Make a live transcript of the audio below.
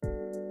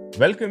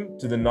Welcome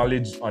to the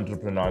Knowledge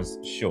Entrepreneurs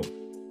Show,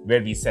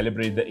 where we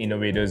celebrate the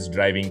innovators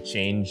driving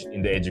change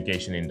in the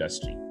education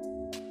industry.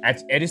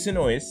 At Edison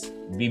OS,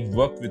 we've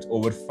worked with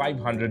over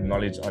 500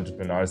 knowledge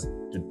entrepreneurs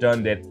to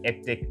turn their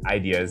edtech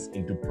ideas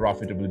into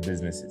profitable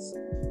businesses.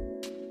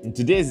 In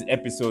today's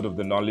episode of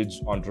the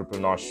Knowledge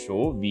Entrepreneur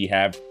Show, we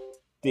have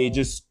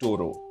Tejas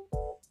Toro.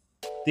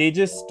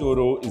 Tejas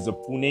Toro is a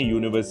Pune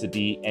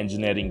University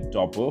Engineering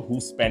Topper who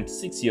spent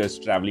 6 years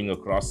traveling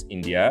across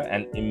India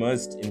and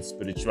immersed in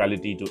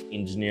spirituality to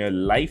engineer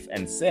life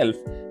and self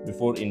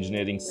before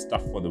engineering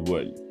stuff for the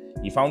world.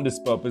 He found his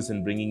purpose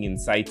in bringing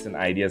insights and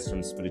ideas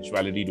from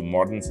spirituality to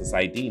modern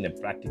society in a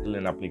practical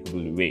and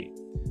applicable way.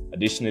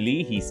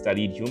 Additionally, he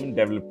studied human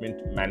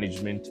development,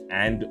 management,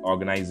 and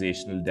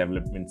organizational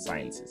development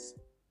sciences.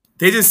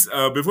 Tejas,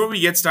 before we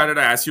get started,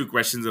 I ask you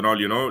questions and all,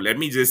 let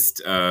me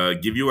just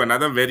give you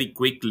another very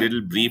quick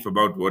little brief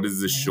about what is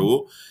the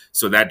show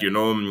so that,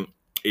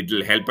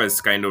 it'll help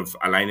us kind of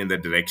align in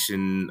that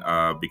direction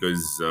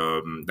because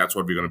that's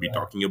what we're going to be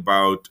talking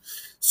about.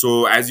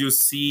 So as you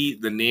see,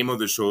 the name of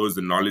the show is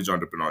the Knowledge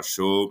Entrepreneur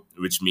Show,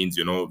 which means,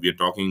 we're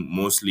talking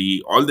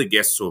mostly all the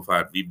guests so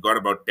far. We've got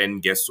about 10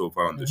 guests so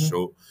far on the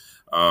show.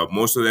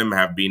 Most of them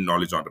have been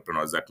knowledge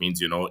entrepreneurs. That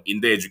means, in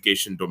the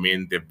education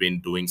domain, they've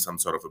been doing some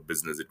sort of a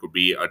business. It could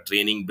be a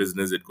training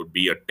business. It could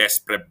be a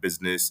test prep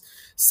business,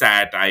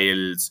 SAT,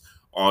 IELTS,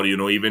 or,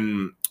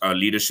 even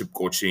leadership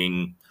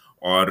coaching,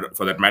 or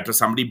for that matter,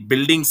 somebody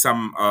building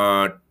some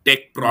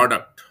tech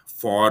product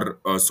for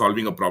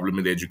solving a problem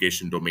in the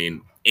education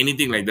domain.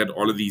 Anything like that,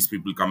 all of these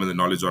people come in the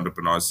knowledge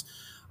entrepreneurs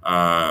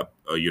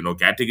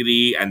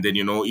category. And then,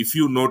 if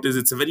you notice,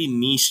 it's a very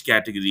niche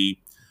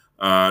category.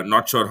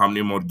 Not sure how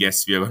many more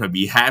guests we are going to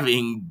be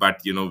having,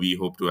 but we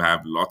hope to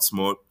have lots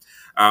more.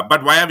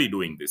 But why are we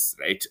doing this,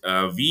 right?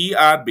 We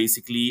are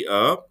basically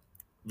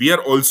we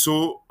are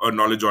also a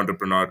knowledge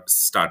entrepreneur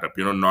startup,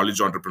 knowledge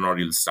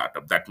entrepreneurial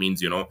startup. That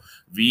means,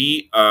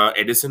 we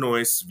Edison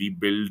OS, we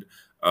build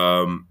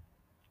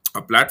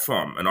a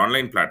platform, an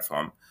online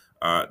platform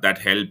that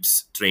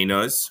helps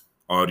trainers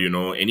or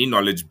any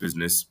knowledge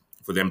business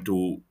for them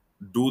to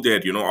do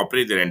their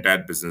operate their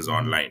entire business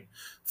online,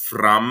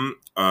 from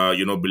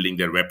building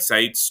their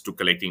websites to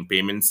collecting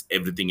payments,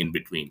 everything in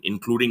between,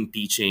 including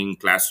teaching,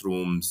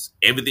 classrooms,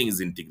 everything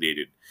is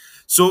integrated.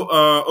 So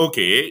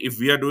okay, if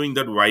we are doing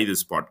that, why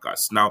this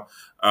podcast now?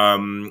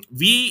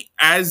 We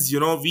as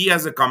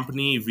a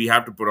company, if we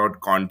have to put out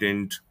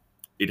content,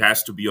 it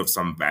has to be of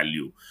some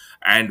value.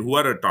 And who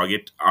are a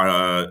target?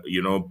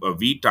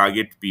 We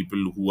target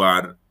people who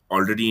are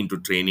already into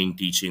training,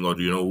 teaching, or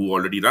who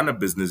already run a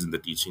business in the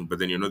teaching, but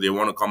then they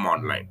want to come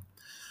online.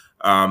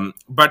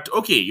 But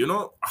okay,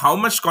 how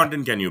much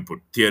content can you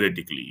put?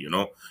 Theoretically,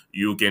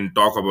 you can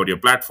talk about your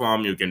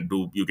platform, you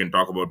can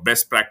talk about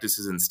best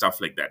practices and stuff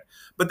like that.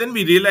 But then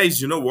we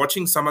realized,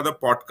 watching some other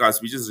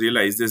podcasts, we just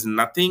realized there's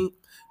nothing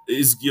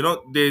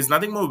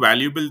more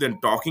valuable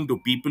than talking to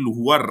people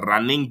who are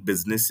running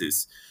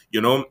businesses,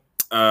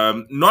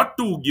 not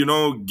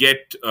to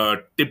get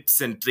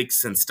tips and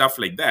tricks and stuff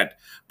like that,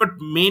 but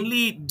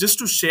mainly just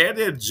to share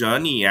their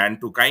journey and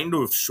to kind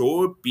of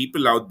show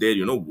people out there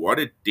what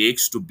it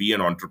takes to be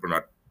an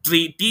entrepreneur.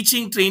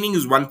 Teaching, training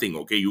is one thing.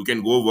 Okay, you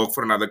can go work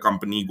for another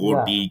company,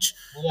 go teach,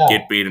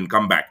 get paid and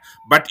come back.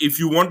 But if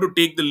you want to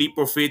take the leap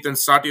of faith and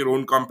start your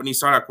own company,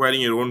 start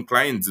acquiring your own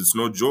clients, it's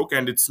no joke,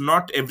 and it's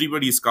not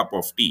everybody's cup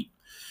of tea.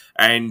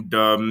 And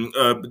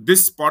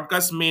this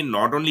podcast may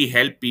not only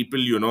help people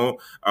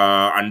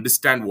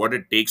understand what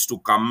it takes to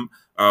come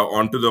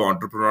onto the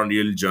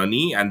entrepreneurial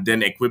journey and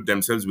then equip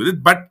themselves with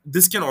it, but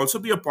this can also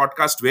be a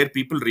podcast where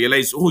people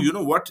realize, oh, you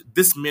know what,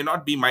 this may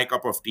not be my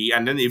cup of tea.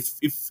 And then if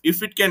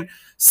it can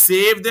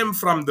save them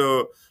from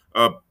the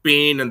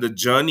pain and the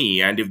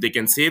journey, and if they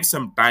can save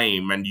some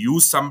time and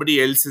use somebody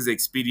else's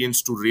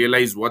experience to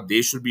realize what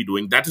they should be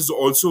doing, that is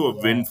also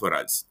a win for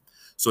us.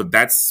 So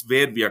that's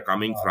where we are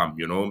coming from,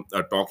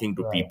 talking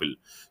to people.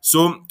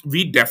 So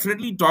we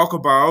definitely talk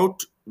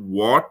about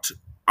what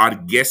our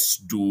guests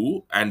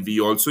do, and we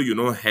also,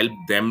 help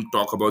them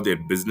talk about their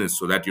business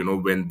so that,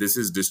 when this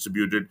is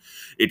distributed,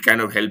 it kind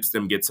of helps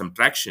them get some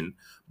traction.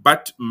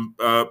 But,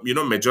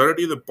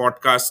 majority of the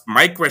podcast,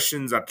 my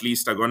questions at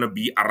least are going to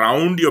be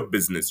around your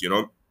business,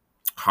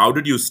 how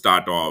did you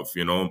start off,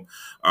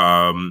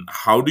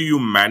 how do you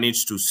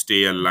manage to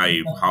stay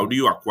alive, how do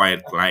you acquire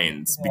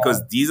clients,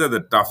 because these are the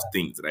tough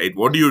things, right?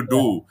 What do you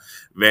do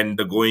when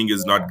the going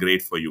is not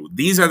great for you?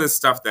 These are the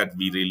stuff that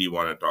we really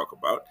want to talk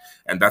about,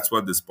 and that's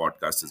what this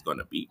podcast is going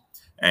to be.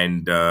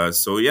 And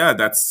so yeah,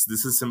 this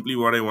is simply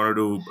what I wanted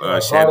to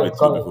share with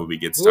you before we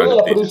get started.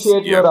 Really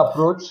appreciate your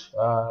approach.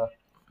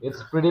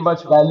 It's pretty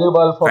much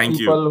valuable for Thank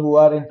people you. who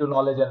are into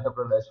knowledge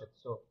entrepreneurship.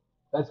 So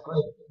that's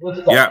great.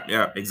 Good stuff.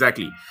 Yeah,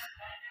 exactly.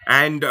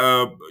 And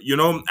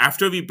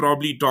after we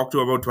probably talk to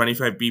about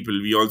 25 people,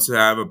 we also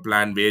have a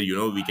plan where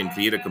we can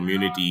create a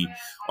community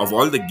of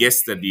all the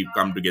guests that we've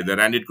come together,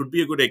 and it could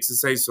be a good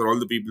exercise for all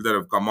the people that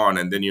have come on,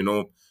 and then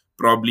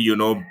probably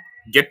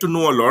get to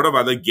know a lot of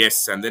other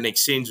guests and then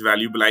exchange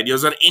valuable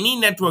ideas or any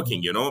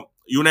networking.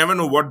 you never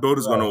know what door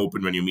is going to Right.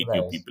 open when you meet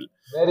new Right. people.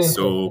 Very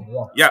So interesting.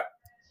 Yeah. yeah,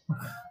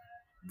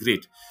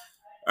 great.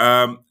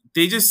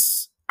 Tejas,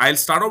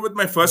 I'll start off with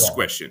my first Yeah.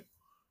 question.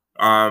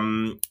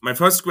 My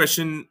first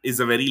question is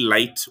a very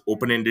light,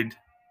 open ended,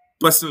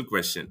 personal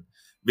question,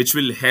 which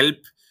will help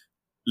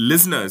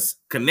listeners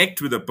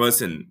connect with a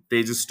person,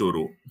 Tejas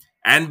Toro.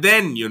 And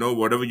then,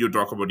 whatever you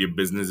talk about your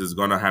business is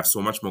going to have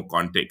so much more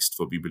context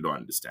for people to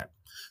understand.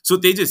 So,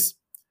 Tejas,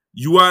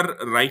 you are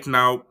right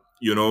now,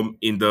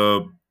 in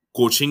the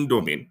coaching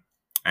domain,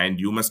 and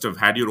you must have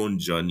had your own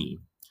journey.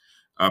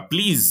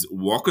 Please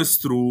walk us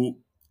through,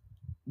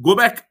 go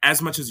back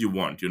as much as you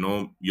want,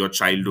 your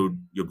childhood,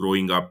 your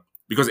growing up,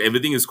 because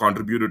everything is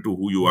contributed to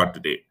who you are Yeah.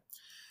 today.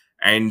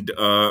 And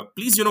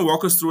please,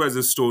 walk us through as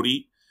a story,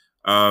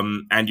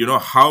 and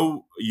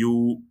how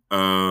you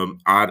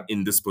are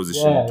in this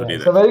position Yeah, yeah, today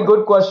it's a that you very are.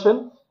 good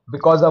question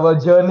because our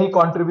journey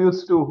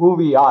contributes to who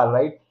we are,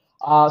 right?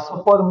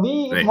 So for me,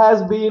 it Right.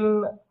 has been,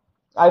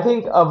 I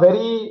think, a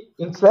very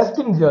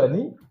interesting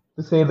journey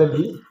to say the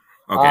least.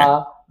 Okay.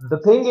 Uh, the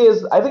thing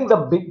is, I think the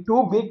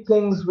two big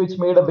things which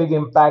made a big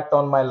impact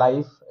on my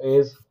life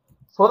is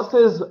first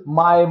is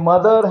my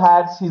mother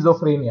had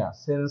schizophrenia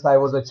since I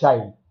was a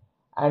child,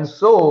 and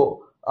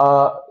so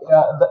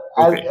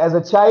Okay. as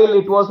a child,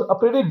 it was a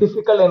pretty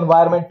difficult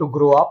environment to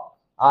grow up.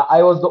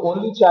 I was the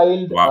only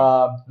child,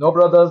 Wow. no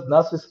brothers,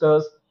 no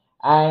sisters,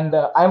 and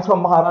I'm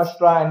from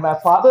Maharashtra. And my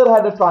father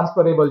had a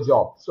transferable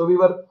job, so we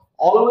were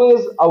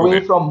always away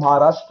Okay. from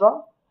Maharashtra,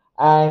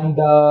 and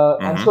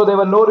Mm-hmm. so there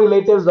were no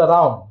relatives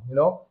around,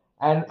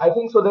 and I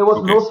think so there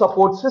was no Okay.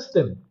 support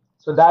system.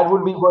 So dad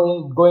would be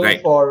going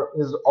Right. for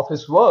his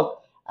office work,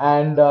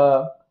 and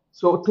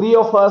so three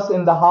of us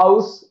in the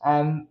house,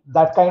 and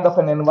that kind of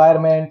an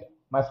environment.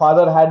 My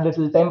father had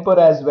little temper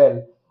as well.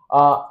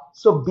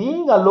 So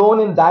being alone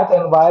in that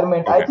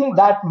environment, I Okay. think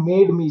that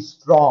made me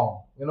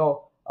strong.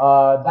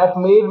 That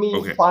made me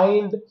Okay.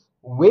 find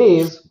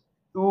ways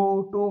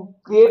to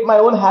create my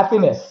own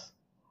happiness,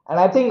 and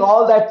I think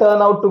all that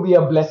turned out to be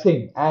a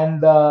blessing.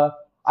 And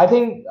I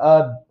think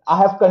I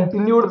have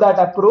continued that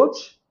approach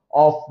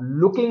of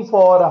looking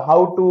for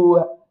how to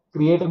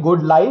create a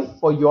good life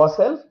for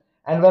yourself.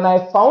 And when I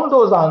found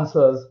those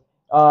answers,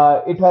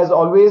 it has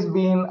always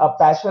been a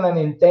passion and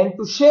intent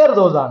to share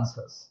those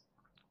answers,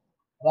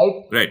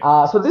 right? Right.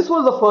 So this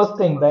was the first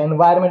thing, the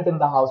environment in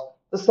the house.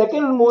 The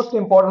second most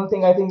important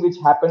thing I think which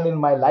happened in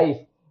my life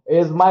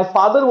is my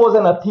father was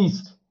an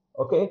atheist,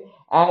 okay,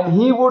 and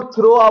he would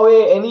throw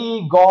away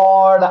any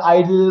god,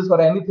 idols,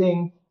 or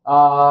anything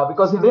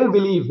because he didn't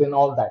believe in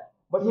all that.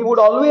 But he would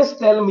always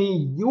tell me,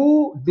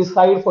 "You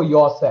decide for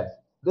yourself.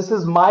 This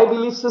is my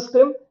belief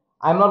system.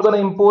 I'm not going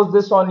to impose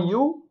this on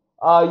you.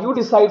 You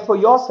decide for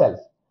yourself."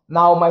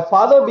 Now, my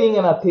father being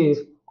an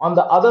atheist, on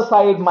the other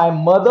side, my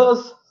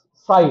mother's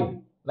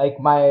side, like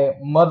my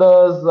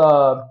mother's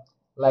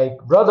like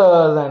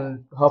brothers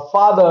and her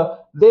father,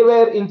 they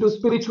were into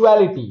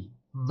spirituality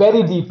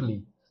very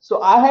deeply.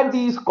 So I had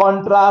these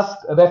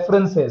contrast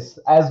references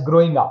as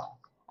growing up.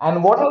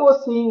 And what I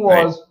was seeing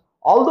Right. was,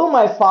 although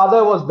my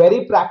father was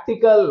very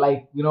practical,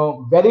 like,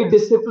 very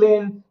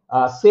disciplined,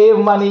 save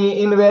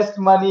money, invest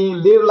money,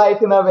 live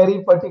life in a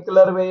very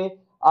particular way,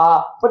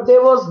 but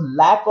there was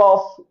lack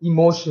of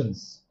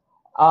emotions.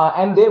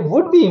 And there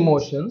would be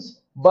emotions,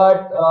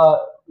 but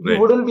he Right.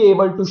 wouldn't be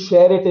able to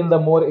share it in the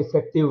more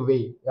effective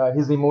way,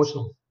 his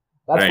emotions.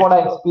 That's Right. what I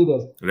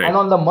experienced. And Right.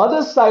 on the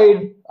mother's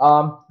side,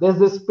 there's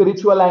this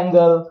spiritual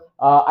angle.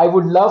 I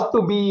would love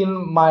to be in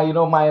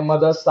my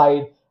mother's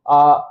side,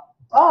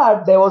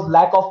 but there was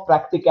lack of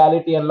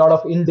practicality and a lot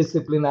of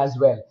indiscipline as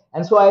well.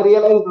 And so I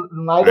realized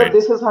neither Right.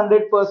 this is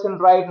 100%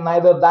 right,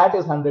 neither that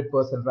is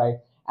 100% right.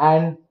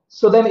 And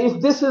so then,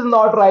 if this is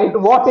not right,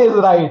 what is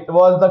right?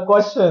 Was the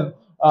question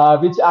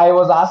which I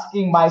was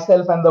asking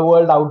myself and the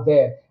world out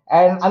there.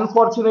 And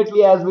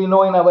unfortunately, as we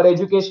know in our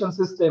education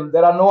system,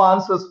 there are no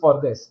answers for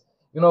this.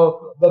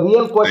 The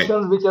real Right.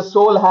 questions which a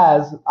soul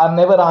has are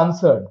never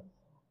answered.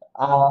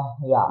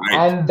 Yeah, Right.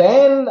 and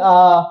then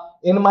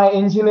in my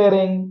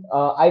engineering,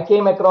 I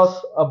came across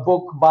a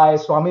book by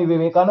Swami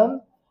Vivekanand,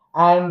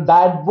 and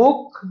that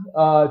book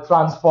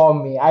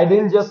transformed me. I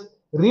didn't just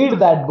read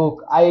that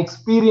book; I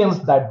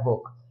experienced that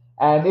book,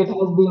 and it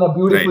has been a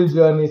beautiful Right.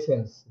 journey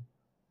since.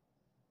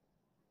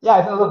 Yeah,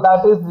 I think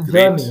that is the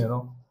journey.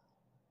 Great.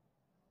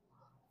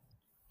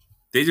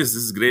 Tejas,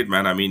 this is great,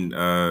 man. I mean,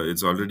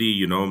 it's already,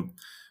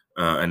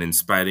 an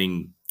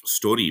inspiring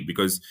story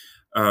because,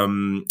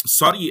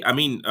 sorry, I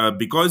mean,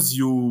 because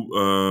you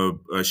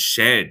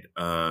shared,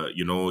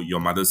 your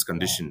mother's Yeah,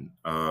 condition,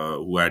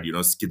 who had, yeah.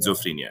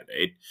 schizophrenia,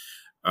 right?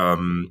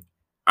 Um,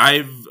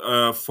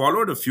 I've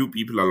followed a few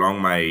people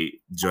along my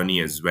journey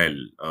as well.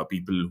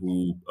 People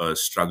who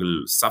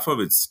suffer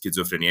with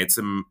schizophrenia.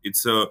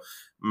 It's a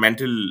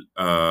mental,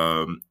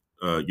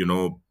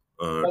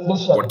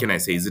 what can Condition. I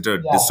say? Is it a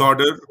Yeah,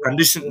 disorder?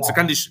 Condition? It's a yeah.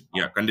 condition.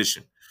 Yeah,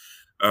 condition.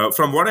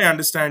 From what I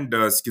understand,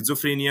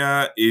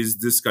 schizophrenia is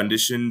this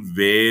condition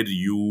where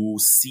you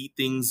see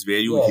things, where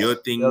you hear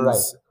Yes, you're right.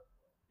 things.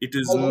 It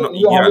is Like not,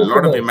 you yeah, a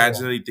lot of hallucinate. Yeah,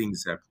 imaginary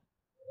things happen.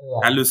 yeah,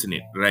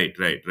 Hallucinate. yeah. Right,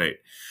 right, right.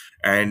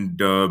 And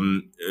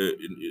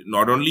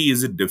not only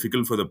is it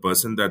difficult for the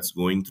person that's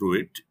going through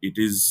it, it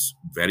is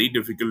very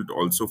difficult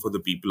also for the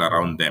people Yeah.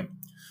 around them.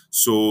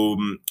 So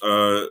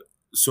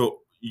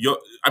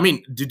I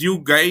mean, did you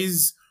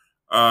guys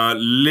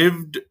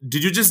lived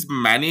did you just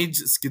manage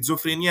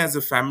schizophrenia as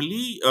a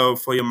family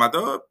for your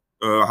mother?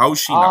 How's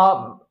she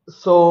now?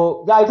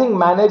 So yeah, I think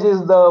manage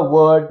is the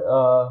word.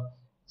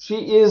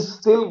 She is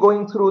still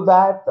going through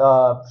that.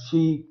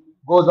 She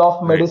goes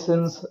off Right.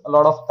 medicines a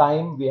lot of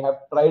time. We have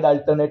tried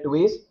alternate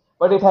ways,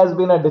 but it has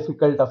been a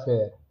difficult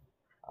affair.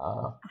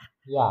 Uh,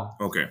 yeah.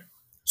 Okay.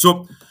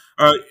 So,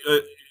 uh, uh,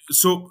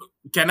 so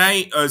can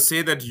I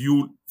say that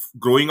you,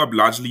 growing up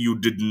largely, you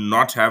did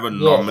not have a Yes.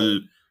 normal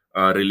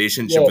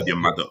relationship with Yes. your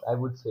mother? Yes. I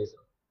would say so.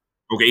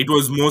 Okay, it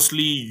was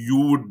mostly you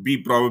would be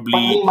probably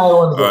Finding my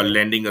own way.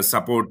 lending a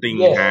supporting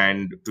Yes.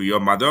 hand to your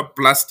mother,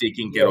 plus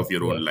taking care of Yes.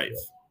 your own Yes. Yes.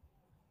 life.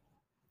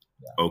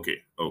 Okay,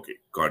 okay,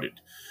 got it.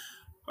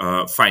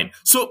 Fine.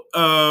 So,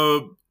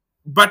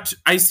 but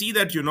I see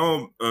that,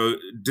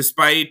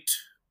 despite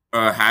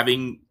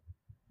having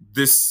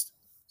this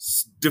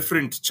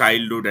different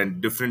childhood and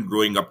different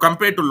growing up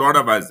compared to a lot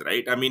of us,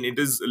 right? I mean, it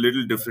is a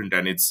little different,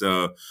 and it's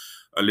a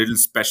little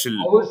special.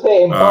 I would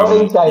say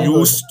empowering childhood.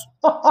 Used,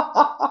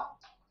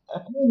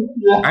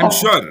 I'm Yeah.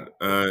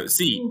 sure.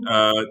 See,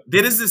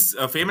 there is this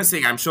famous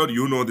saying. I'm sure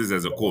you know this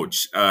as a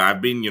coach.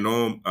 I've been,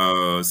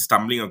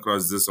 stumbling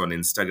across this on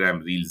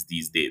Instagram Reels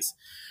these days.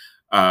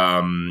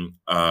 Um,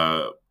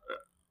 uh,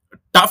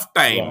 Tough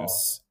Yeah.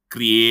 times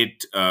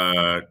create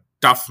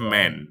tough Yeah.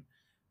 men,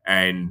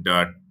 and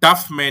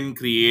tough men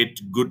create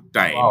good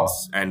Wow.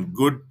 times, and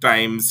good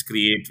times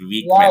create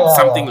weak Yeah. men, Yeah.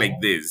 something Yeah. like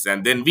this,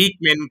 and then weak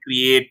men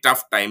create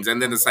tough times,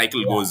 and then the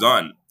cycle Yeah. goes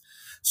on.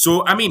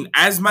 So, I mean,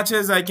 as much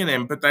as I can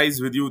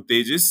empathize with you,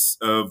 Tejas,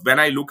 when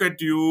I look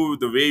at you,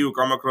 the way you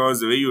come across,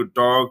 the way you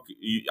talk,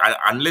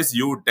 unless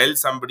you tell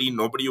somebody,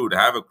 nobody would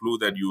have a clue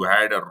that you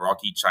had a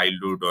rocky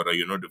childhood or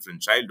a,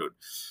 different childhood.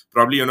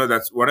 Probably,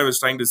 that's what I was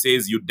trying to say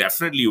is you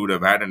definitely would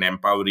have had an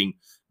empowering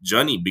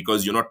journey,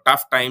 because,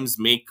 tough times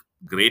make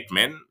great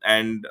men.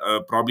 And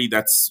probably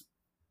that's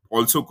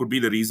also could be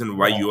the reason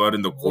why Yeah. you are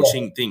in the Yes.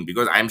 coaching thing,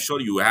 because I'm sure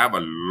you have a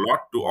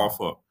lot to Yeah.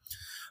 offer.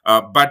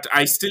 But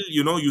I still,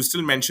 you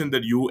still mentioned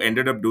that you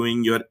ended up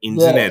doing your Yes.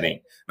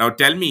 engineering. Now,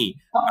 tell me,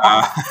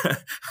 uh,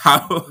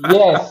 how?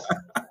 Yes.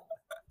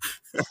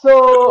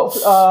 So,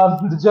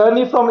 the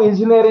journey from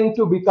engineering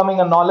to becoming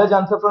a knowledge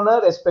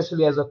entrepreneur,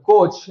 especially as a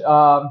coach,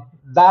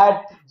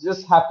 that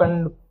just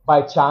happened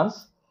by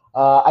chance.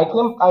 I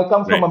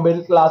come from Right, a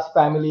middle class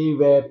family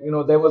where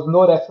there was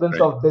no reference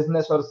right, of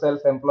business or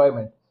self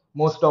employment.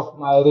 Most of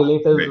my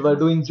relatives right. were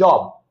doing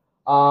job.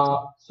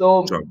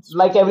 So, Jobs.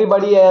 like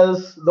everybody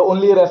else, the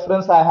only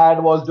reference I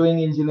had was doing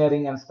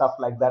engineering and stuff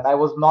like that. I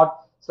was not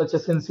such a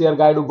sincere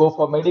guy to go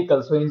for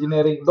medical. So,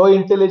 engineering, though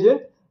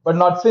intelligent, but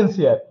not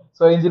sincere.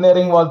 So,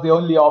 engineering was the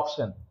only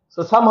option.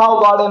 So, somehow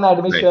got an Right.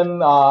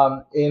 admission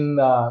in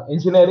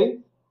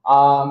engineering.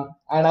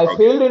 And I Okay.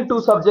 failed in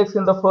two subjects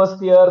in the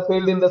first year,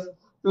 failed in the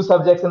two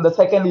subjects in the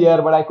second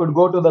year, but I could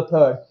go to the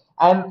third.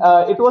 And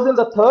it was in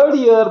the third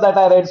year that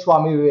I read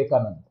Swami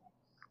Vivekananda,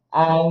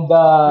 and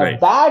Right.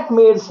 that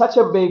made such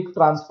a big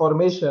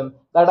transformation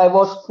that I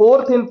was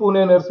fourth in Pune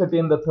University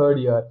in the third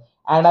year,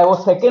 and I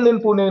was second in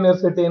Pune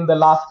University in the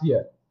last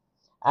year.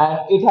 And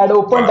it had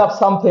opened up Wow.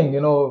 something,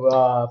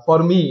 for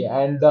me,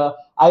 and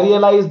I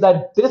realized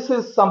that this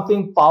is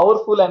something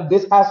powerful, and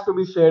this has to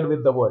be shared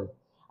with the world.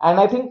 And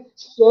I think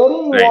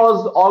sharing Right.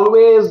 was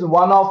always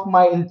one of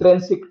my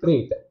intrinsic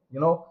trait.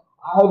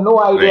 I had no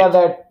idea Right.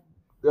 that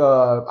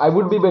I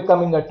would be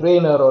becoming a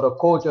trainer or a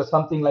coach or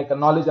something like a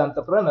knowledge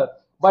entrepreneur.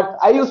 But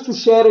I used to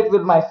share it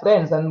with my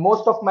friends, and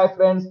most of my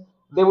friends,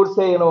 they would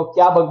say,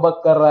 kya bak bak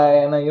kar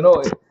raha hai, and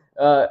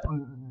uh,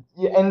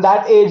 in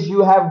that age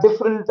you have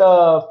different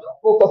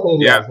focus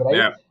Yeah. areas, right?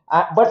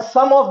 Yeah. But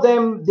some of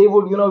them, they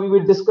would, we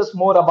would discuss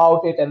more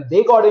about it, and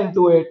they got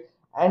into it,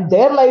 and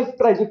their life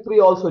trajectory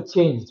also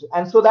changed,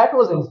 and so that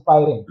was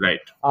inspiring.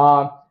 Right.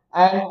 uh,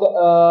 and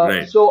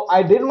Right. so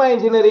I did my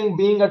engineering,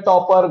 being a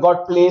topper,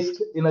 got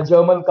placed in a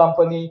German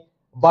company.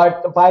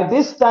 But by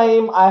this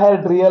time, I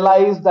had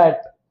realized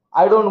that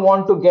I don't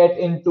want to get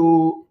into,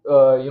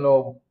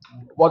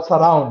 what's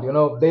around.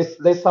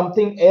 There's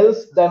something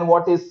else than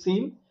what is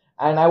seen,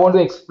 and I want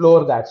to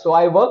explore that. So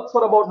I worked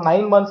for about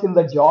 9 months in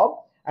the job,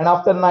 and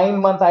after 9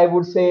 months, I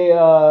would say,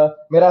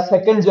 "Mera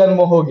second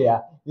janma ho gaya."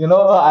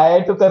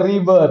 I took a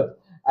rebirth.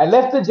 I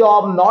left the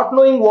job not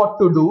knowing what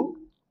to do,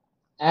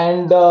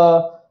 and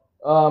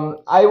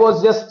I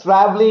was just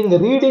traveling,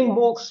 reading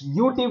books.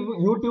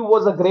 YouTube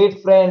was a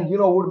great friend.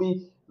 Would be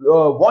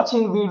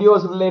watching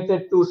videos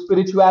related to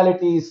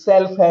spirituality,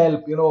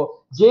 self-help.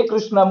 J.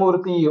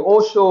 Krishnamurti,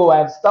 Osho,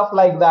 and stuff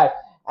like that.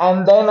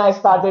 And then I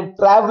started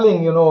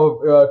traveling,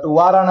 to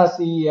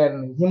Varanasi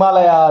and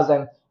Himalayas,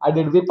 and I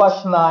did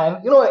Vipassana,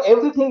 and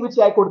everything which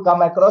I could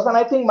come across. And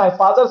I think my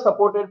father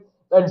supported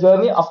that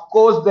journey. Of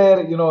course, there,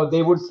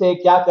 they would say,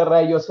 "Kya kar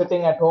raha hai? You're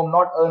sitting at home,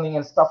 not earning,"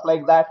 and stuff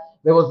like that.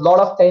 There was a lot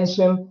of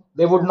tension.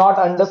 They would not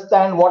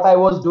understand what I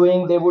was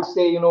doing. They would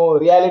say,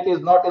 reality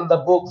is not in the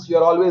books.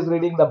 You're always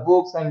reading the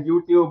books and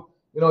YouTube.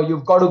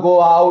 You've got to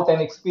go out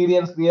and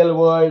experience real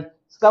world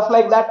stuff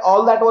like that.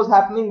 All that was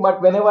happening.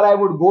 But whenever I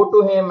would go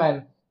to him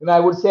and I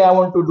would say I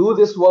want to do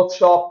this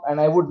workshop and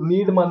I would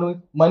need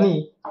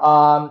money.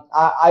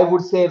 I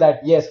would say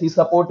that yes, he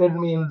supported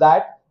me in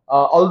that.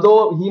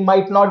 Although he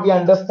might not be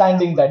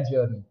understanding that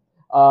journey.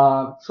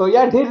 So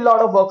yeah, I did a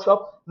lot of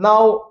workshop.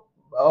 Now,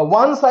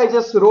 once I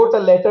just wrote a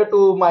letter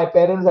to my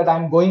parents that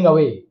I'm going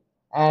away,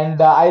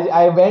 and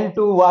I went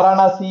to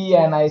Varanasi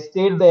and I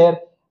stayed there,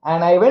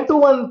 and I went to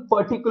one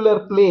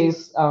particular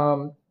place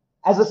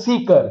as a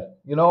seeker,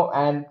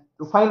 and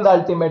to find the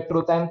ultimate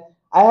truth. And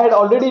I had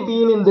already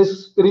been in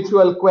this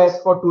spiritual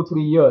quest for 2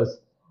 3 years,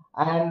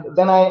 and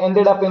then I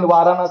ended up in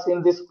Varanasi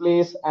in this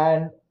place,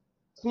 and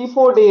 3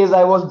 4 days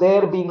I was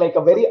there being like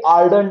a very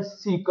ardent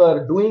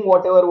seeker, doing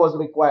whatever was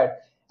required.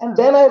 And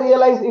then I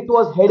realized it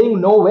was heading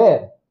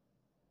nowhere,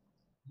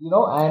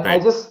 and i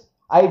Right. just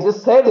i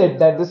just said it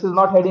that this is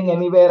not heading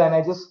anywhere, and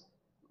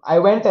I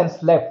went and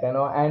slept, and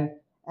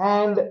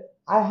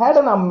I had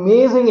an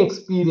amazing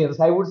experience.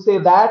 I would say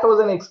that was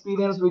an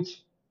experience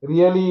which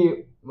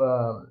really,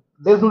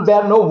 there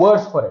are no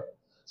words for it.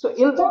 So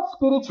in that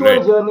spiritual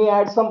Right. journey I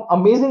had some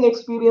amazing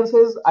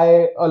experiences.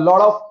 I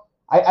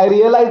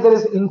realized there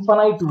is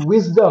infinite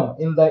wisdom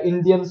in the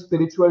Indian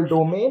spiritual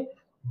domain,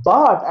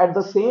 but at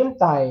the same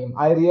time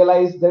I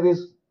realized there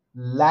is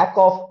lack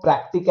of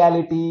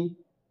practicality,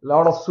 a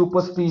lot of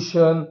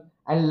superstition,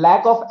 and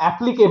lack of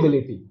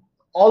applicability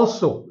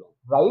also,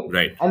 right?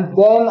 Right. And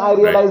then I Right.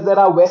 realized there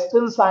are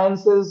Western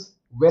sciences,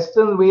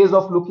 Western ways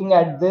of looking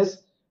at this,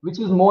 which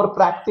is more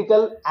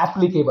practical,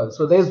 applicable.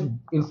 So there's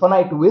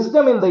infinite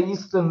wisdom in the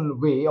Eastern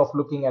way of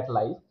looking at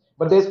life,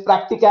 but there's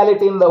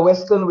practicality in the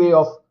Western way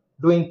of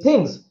doing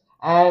things.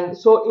 And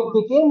so it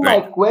became my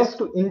Right. quest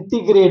to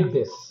integrate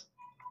this,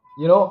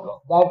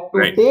 that to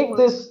Right. take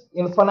this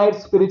infinite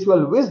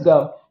spiritual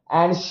wisdom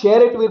and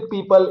share it with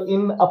people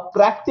in a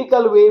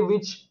practical way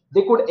which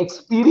they could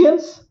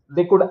experience,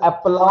 they could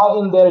apply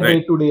in their Right.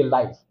 day-to-day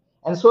life.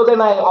 And so then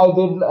I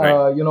did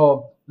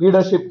Right.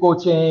 leadership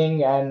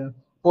coaching and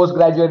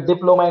postgraduate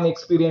diploma in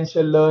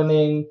experiential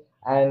learning,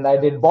 and I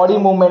did body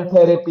movement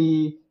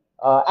therapy,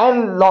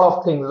 and a lot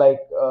of things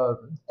like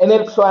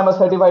NLP. So I'm a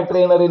certified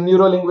trainer in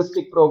neuro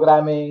linguistic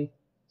programming.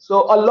 So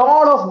a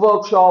lot of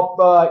workshop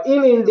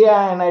in India,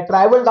 and I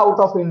traveled out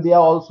of India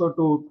also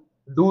to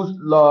do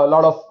a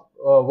lot of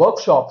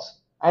workshops,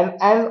 and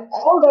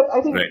all that.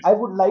 I think Right. I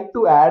would like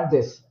to add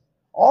this.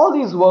 All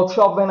these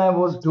workshops when I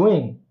was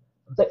doing,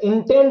 the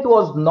intent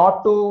was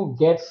not to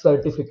get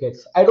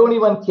certificates. I don't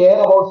even care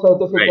about Right.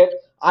 certificates.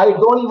 I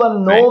don't even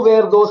Right. know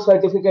where those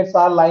certificates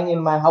are lying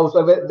in my house,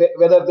 or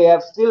whether they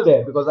are still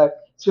there, because I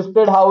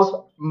shifted house.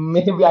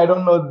 Maybe I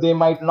don't know. They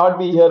might not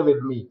be here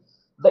with me.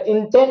 The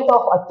intent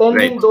of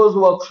attending Right. those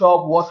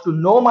workshops was to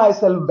know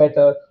myself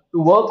better, to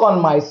work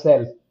on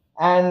myself,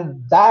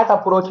 and that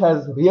approach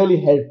has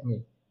really helped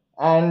me.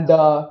 And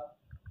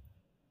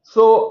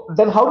so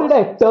then how did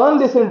I turn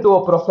this into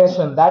a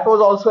profession? That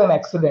was also an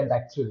accident,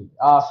 actually.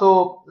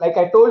 So like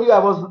I told you,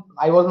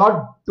 I was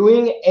not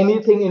doing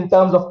anything in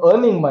terms of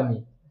earning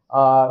money.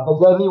 The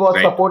journey was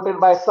Right. supported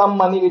by some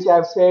money which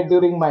I've saved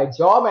during my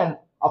job, and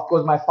of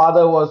course my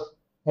father was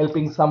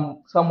helping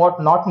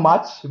somewhat, not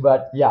much,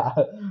 but yeah,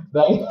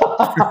 right.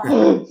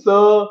 So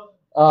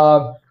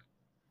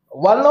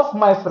one of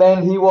my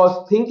friend, he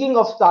was thinking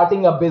of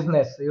starting a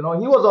business. He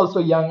was also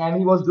young, and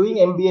he was doing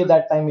MBA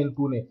that time in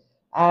Pune,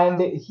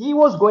 and he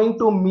was going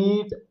to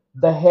meet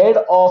the head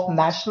of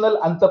National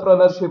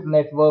Entrepreneurship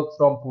Network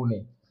from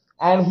Pune,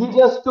 and he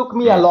just took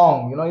me Mm.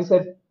 along. He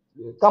said,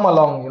 come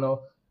along.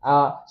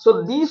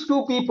 So these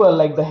two people,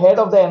 like the head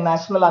of the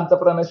National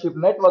Entrepreneurship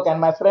Network and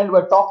my friend,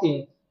 were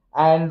talking,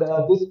 and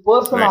this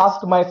person Right.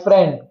 asked my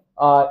friend,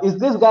 is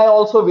this guy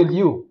also with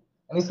you?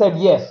 And he said,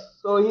 yes.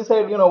 So he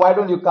said, why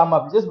don't you come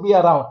up? Just be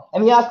around.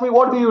 And he asked me,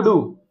 what do you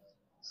do?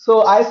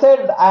 So I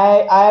said,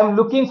 I am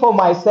looking for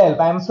myself.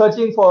 I am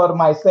searching for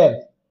myself.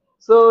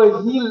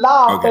 So he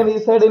laughed Okay. and he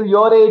said, in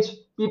your age,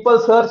 people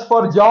search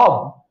for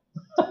job.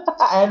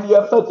 And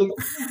you're searching.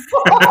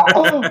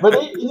 But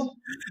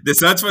They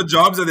search for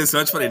jobs and they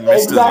search for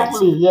investors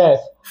exactly, also. yes.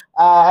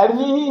 And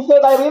he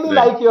said, I really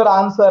Right. like your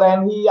answer.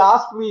 And he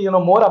asked me,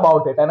 more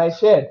about it. And I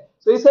shared.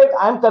 So he said,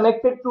 I'm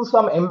connected to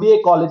some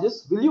MBA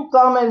colleges. Will you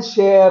come and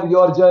share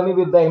your journey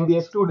with the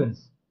MBA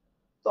students?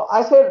 So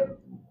I said,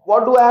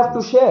 what do I have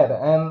to share?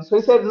 And so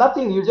he said,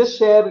 nothing, you just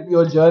share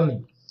your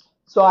journey.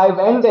 So I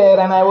went there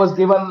and I was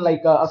given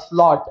like a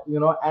slot,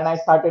 and I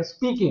started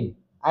speaking.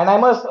 And I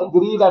must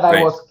agree that I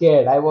Right. was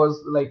scared. I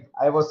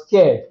was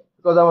scared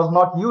because I was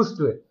not used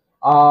to it.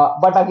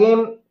 But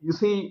again, you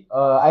see,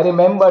 I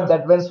remembered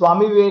that when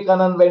Swami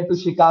Vivekanand went to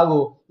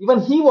Chicago, even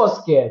he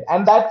was scared.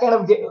 And that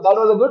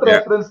was a good Yeah.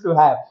 reference to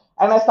have.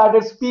 And I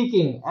started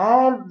speaking,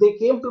 and they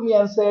came to me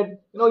and said,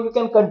 you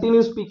can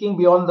continue speaking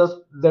beyond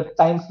the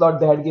time slot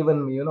they had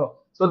given me.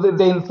 So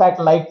they in fact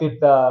liked it,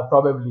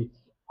 probably.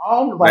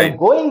 And while Right.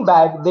 going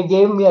back, they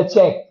gave me a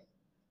check,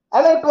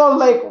 and it was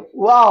like,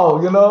 wow,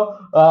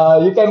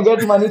 you can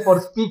get money for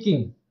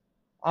speaking.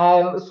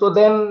 And so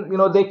then,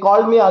 they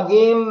called me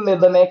again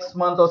the next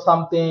month or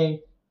something.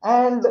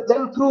 And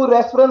then through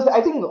reference,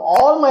 I think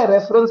all my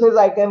references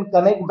I can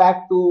connect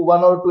back to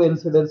one or two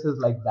incidences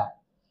like that.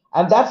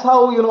 And that's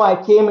how,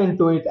 I came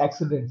into it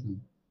accidentally.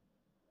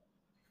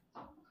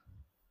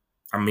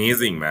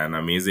 Amazing, man,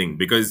 amazing.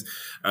 Because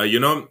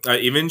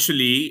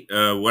eventually,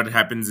 what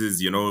happens is,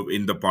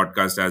 in the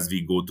podcast, as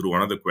we go through,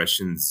 one of the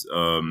questions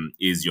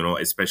is,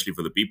 especially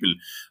for the people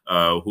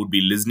who'd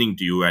be listening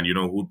to you, and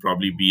who'd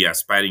probably be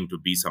aspiring to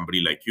be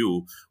somebody like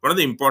you. One of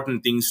the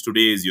important things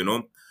today is,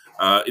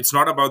 it's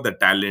not about the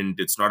talent.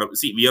 It's not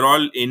see, we are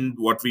all in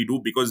what we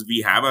do because we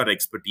have our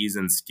expertise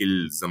and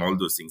skills and all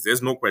those things.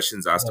 There's no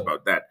questions asked Right.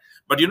 about that.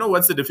 But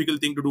what's the difficult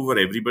thing to do for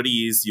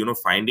everybody is,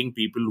 finding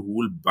people who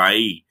will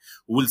buy,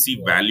 who will see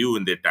Yes. value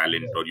in their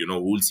talent, Yes. or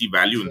who will see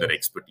value in their Yes.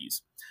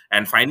 expertise.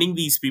 And finding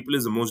these people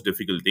is the most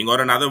difficult thing,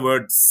 or in other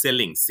words,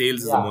 selling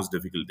sales is the Yeah. most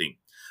difficult thing.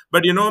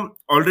 But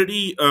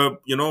already,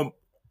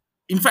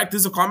 in fact,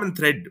 there's a common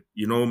thread,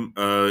 in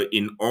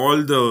all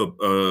the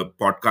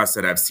podcasts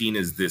that I've seen,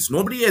 is this: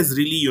 nobody has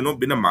really,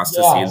 been a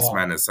master Yeah. Yeah.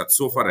 salesman as such,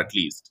 so far Yeah. at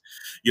least.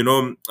 you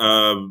know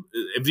uh,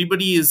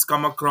 Everybody has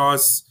come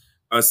across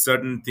a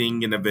certain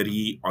thing in a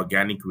very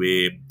organic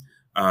way,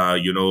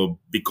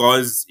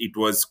 because it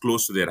was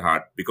close to their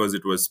heart, because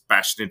it was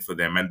passionate for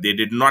them, and they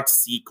did not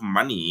seek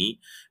money.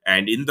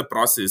 And in the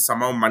process,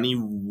 somehow money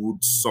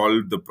would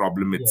solve the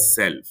problem Yes.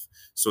 itself.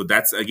 So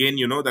that's again,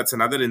 that's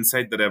another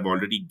insight that I've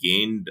already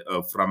gained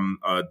from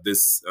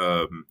this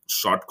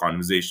short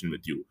conversation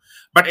with you.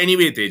 But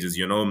anyway, Tejas,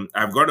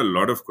 I've got a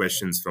lot of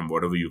questions from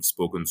whatever you've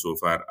spoken so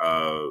far.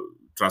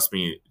 Trust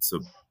me, it's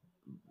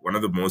one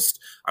of the most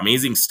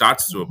amazing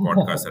starts to a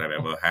podcast that I've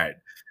ever had.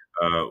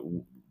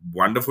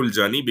 Wonderful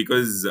journey,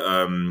 because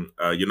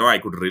I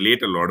could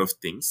relate a lot of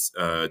things,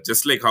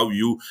 just like how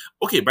you.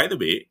 Okay, by the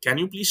way, can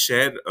you please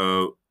share?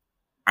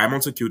 I'm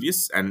also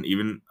curious, and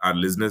even our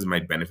listeners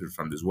might benefit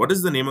from this. What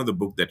is the name of the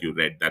book that you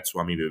read that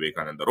Swami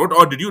Vivekananda wrote,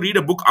 or did you read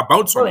a book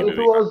about No, Swami it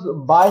Vivekananda?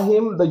 was by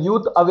him, The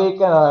Youth Awake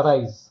and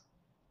Arise.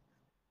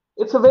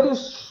 It's a very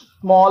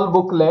small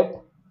booklet,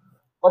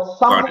 but Got it.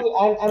 something,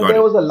 and Got there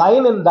it. was a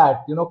line in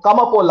that, come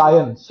up, O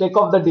lion, shake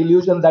off the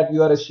delusion that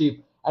you are a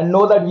sheep, and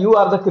know that you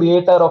are the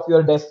creator of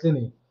your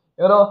destiny.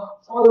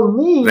 For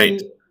Right.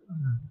 me,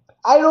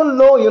 I don't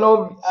know,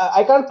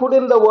 I can't put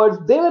in the words.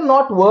 They were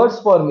not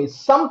words for me.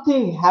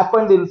 Something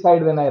happened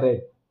inside when I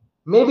read.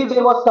 Maybe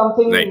there was Right.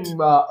 something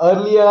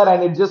earlier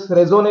and it just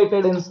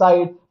resonated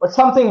inside, but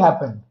something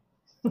happened.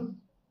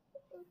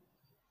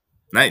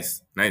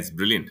 Nice. Nice.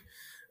 Brilliant.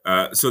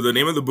 So the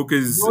name of the book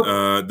is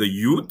Youth The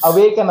Youth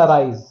Awake and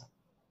Arise.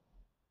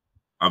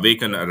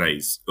 Awaken Yes.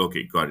 Arise.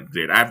 Okay, got it.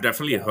 Great. I've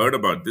definitely Yeah. heard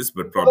about this,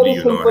 but It's a probably,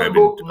 very simple haven't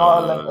book,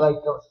 not like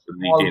a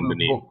retained small the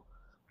name. book.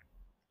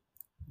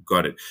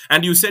 Got it.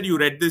 And you said you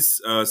read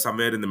this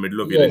somewhere in the middle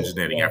of your Yes,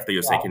 engineering, yes, after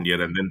your yeah, second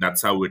year, and then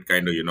that's how it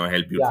kind of,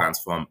 helped you yeah,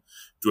 transform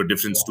to a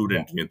different yeah, yeah,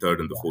 student in your third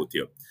and the yeah. fourth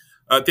year.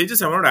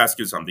 Tejas, I want to ask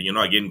you something,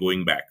 again,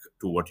 going back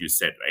to what you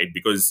said, right?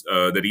 Because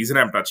the reason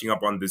I'm touching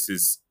upon this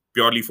is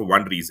purely for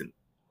one reason.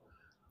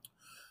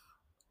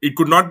 It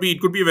could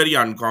be a very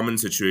uncommon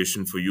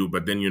situation for you,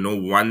 but then,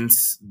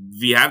 once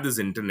we have this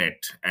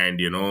internet, and,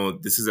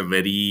 this is a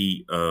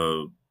very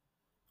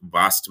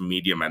vast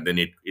medium, and then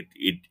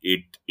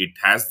it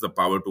has the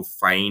power to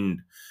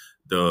find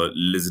the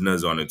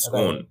listeners on its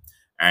Right, own.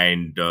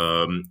 And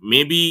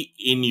maybe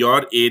in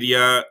your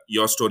area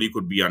your story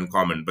could be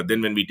uncommon, but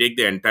then when we take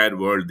the entire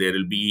world, there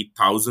will be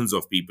thousands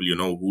of people,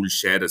 who will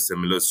share a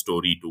similar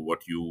story to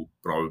what you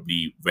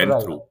probably went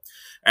right. through.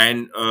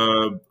 And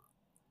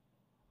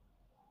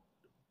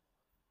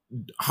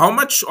how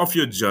much of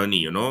your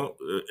journey,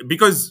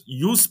 because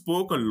you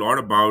spoke a lot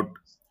about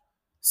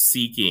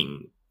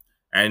seeking,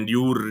 and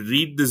you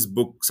read this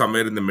book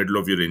somewhere in the middle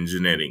of your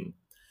engineering.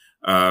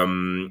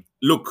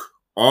 Look,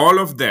 all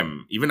of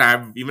them, even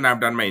I've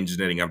done my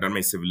engineering, I've done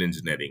my civil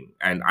engineering,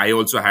 and I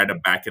also had a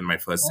back in my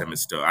first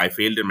semester. I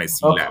failed in my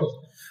C lab.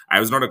 Okay, I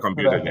was not a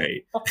computer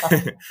right.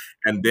 guy.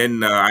 And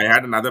then I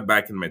had another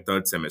back in my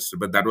third semester,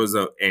 but that was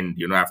a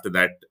end. After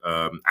that,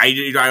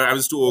 I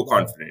was too Right.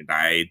 overconfident.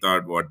 I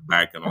thought, what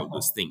back and all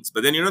those things.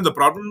 But then, the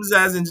problems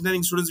as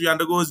engineering students we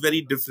undergo is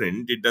very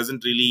different. It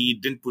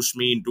didn't push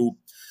me into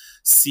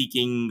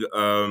seeking.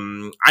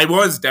 I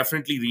was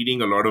definitely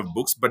reading a lot of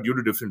books, but due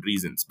to different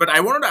reasons. But I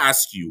wanted to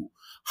ask you,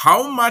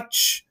 how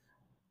much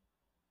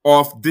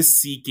of this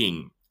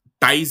seeking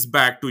ties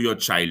back to your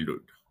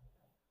childhood?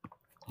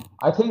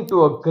 I think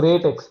to a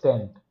great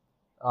extent.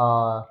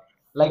 Uh,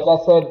 like I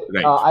said,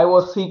 Right. I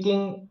was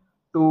seeking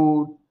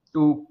to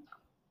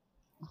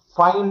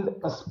find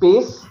a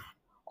space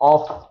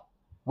of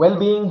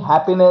well-being,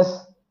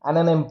 happiness, and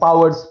an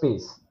empowered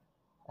space.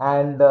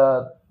 And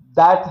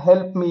that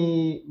helped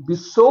me be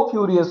so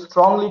curious,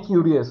 strongly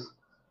curious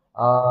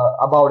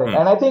about it. Hmm.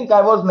 And I think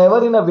I was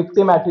never in a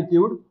victim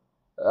attitude.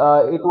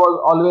 It was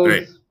Right.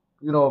 always,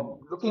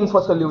 looking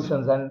for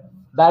solutions, and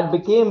that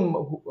became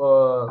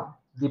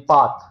the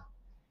path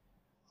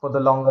for the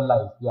longer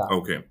life. Yeah.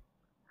 Okay.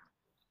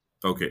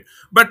 Okay.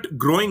 But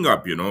growing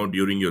up,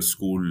 during your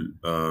school,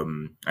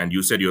 and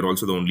you said you're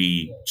also the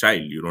only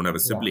child, you don't have a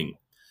Yeah. sibling,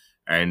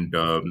 and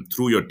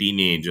through your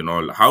teenage and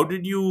all, how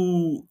did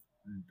you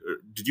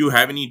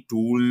have any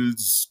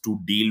tools to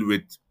deal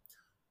with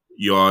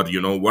your,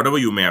 whatever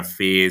you may have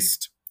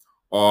faced,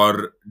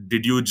 or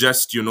did you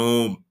just,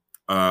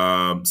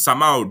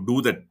 somehow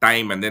do the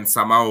time and then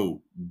somehow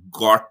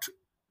got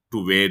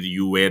to where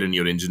you were in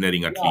your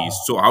engineering at Yeah.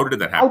 least? So how did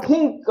that I happen?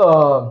 think,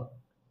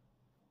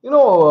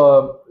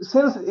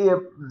 since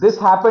this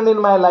happened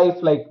in my life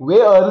like way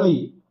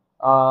early,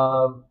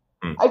 uh,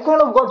 Hmm. I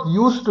kind of got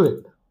used to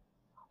it.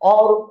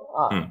 Or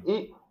Hmm.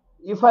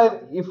 if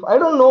I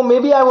don't know,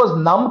 maybe I was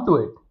numb to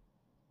it.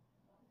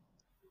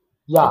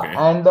 Yeah, Okay.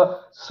 and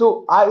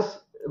so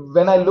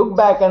when I look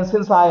back, and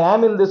since I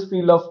am in this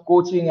field of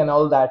coaching and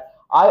all that,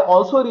 I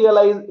also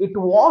realize it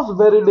was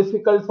very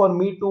difficult for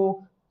me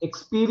to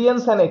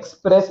experience and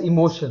express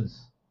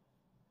emotions.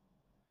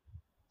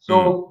 Hmm.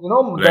 So,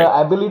 the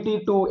Right.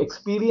 ability to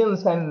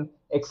experience and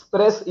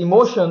express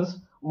emotions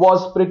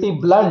was pretty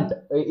blunt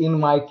in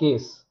my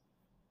case,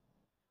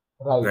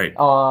 right? Right.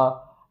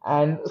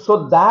 And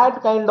so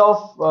that kind of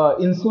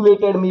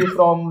insulated me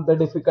from the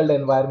difficult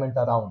environment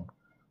around.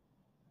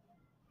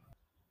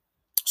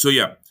 So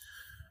yeah,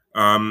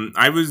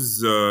 I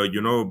was,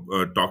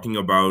 talking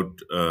about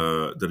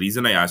the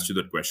reason I asked you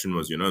that question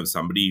was, if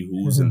somebody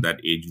who's in that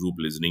age group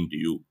listening to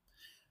you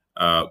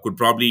could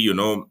probably,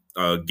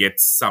 get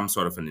some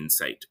sort of an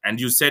insight. And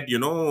you said, you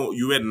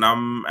were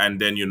numb, and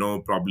then,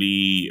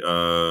 probably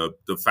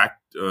the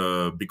fact,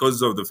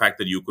 because of the fact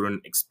that you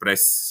couldn't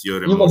express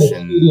your Human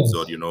emotions,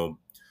 or, experience.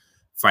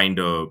 find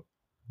a,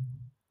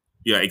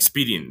 yeah,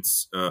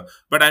 experience.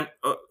 But I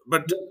No,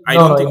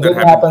 no, don't think it that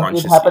didn't happened happen. It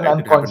consciously, happened right?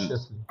 It happened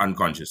unconsciously.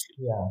 unconsciously.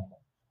 Yeah.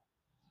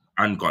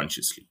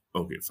 Unconsciously.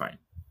 Okay, fine.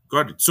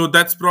 Got it. So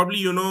that's probably,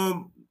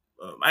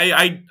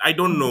 I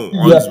don't know.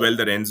 All is Yes. well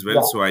that ends well.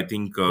 Yeah. So I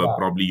think Yeah.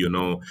 probably,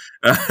 we'll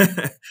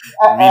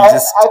I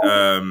just, think,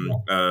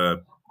 yeah.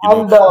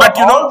 And but,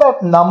 all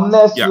that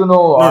numbness, yeah. No, no,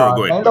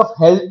 go ahead. kind Go ahead. of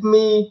helped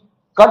me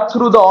cut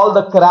through all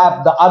the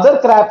crap, the other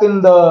crap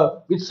in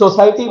the which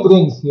society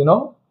brings.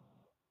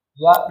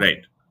 Yeah.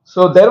 Right.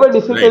 So there were Right,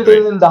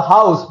 difficulties right. in the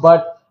house,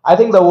 but I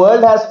think the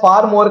world has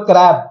far more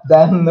crap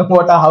than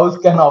what a house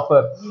can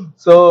offer.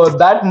 So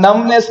that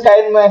numbness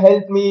kind of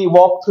helped me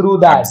walk through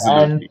that,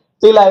 and Absolutely.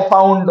 till I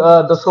found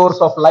the source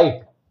of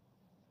light.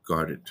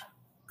 Got it.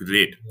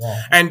 Great.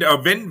 Yeah. And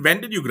when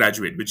did you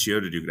graduate? Which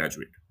year did you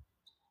graduate?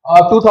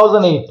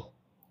 2008.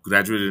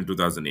 Graduated in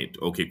 2008.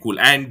 Okay, cool.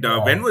 And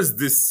Yeah. when was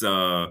this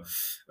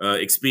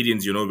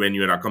experience, when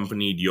you had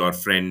accompanied your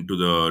friend to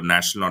the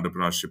National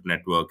Entrepreneurship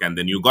Network, and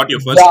then you got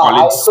your Yeah. first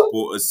college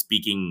So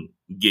speaking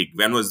gig?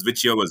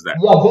 Which year was that?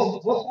 yeah,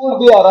 this would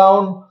be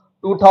around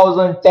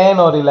 2010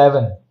 or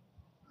 11.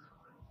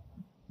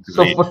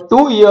 So Great. for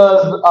 2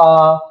 years,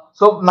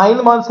 so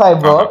 9 months I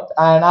Uh-huh. worked,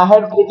 and I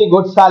had pretty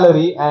good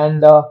salary,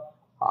 and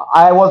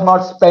I was not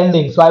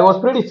spending. So I was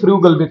pretty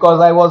frugal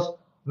because I was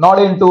not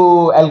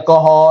into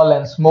alcohol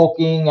and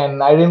smoking,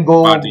 and I didn't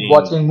go Partying.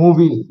 watching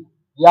movies.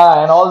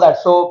 Yeah, and all that.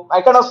 So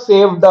I kind of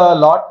saved a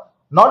lot,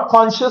 not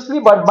consciously,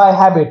 but by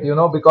habit,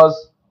 because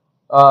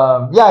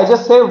yeah, I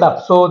just saved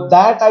up. So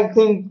that I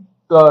think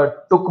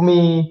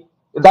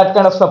that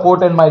kind of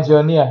supported my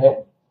journey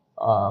ahead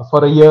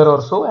for a year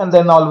or so, and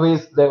then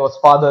always there was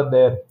father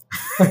there.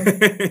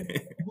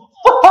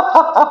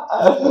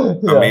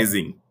 Yeah.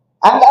 Amazing.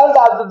 And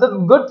the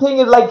good thing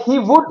is, like, he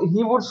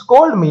would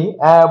scold me,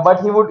 but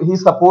he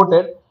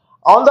supported.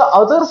 On the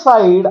other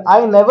side,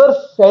 I never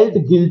felt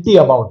guilty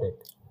about it,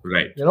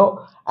 Right. and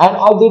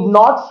I did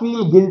not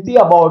feel guilty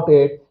about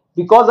it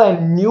because I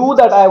knew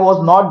that I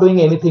was not doing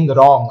anything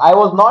wrong. I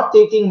was not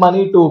taking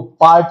money to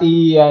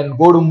party and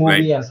go to Right.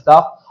 movie and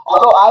stuff.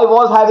 Although I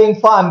was having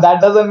fun,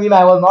 that doesn't mean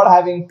I was not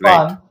having Right.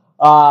 fun.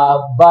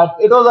 But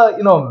it was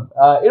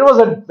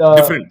a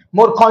Different.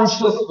 more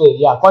conscious way,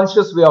 yeah,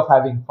 conscious way of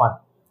having fun.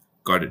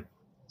 Got it.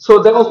 So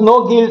there was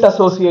no guilt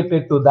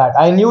associated to that.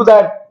 I knew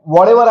that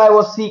whatever I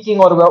was seeking,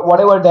 or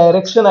whatever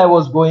direction I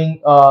was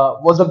going,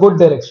 was a good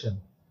direction.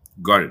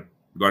 Got it.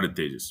 Got it,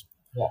 Tejas.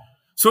 Yeah.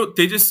 So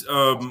Tejas,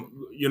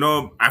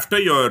 after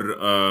your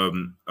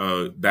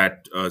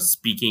that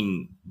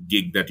speaking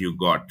gig that you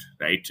got,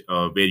 right,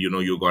 where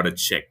you got a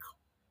check,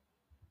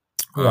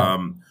 Yeah.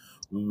 um,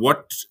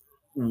 what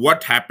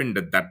what happened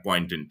at that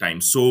point in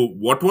time? So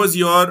what was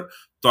your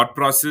thought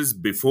process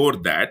before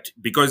that?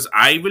 Because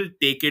I will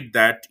take it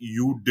that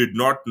you did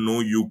not know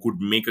you could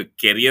make a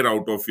career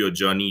out of your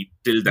journey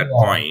till that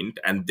Yeah. point,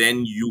 and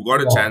then you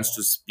got a Yeah. chance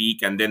to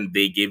speak, and then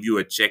they gave you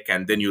a check,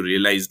 and then you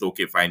realized,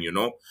 okay, fine,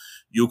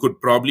 you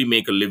could probably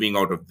make a living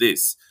out of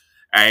this.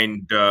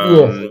 And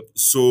Yes.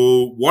 so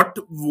what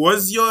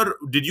was your,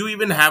 did you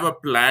even have a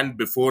plan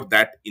before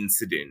that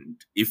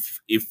incident?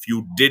 If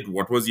you did,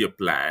 what was your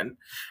plan?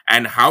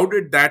 And how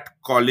did that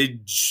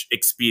college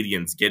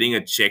experience, getting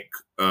a check,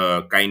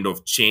 kind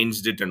of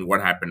changed it, and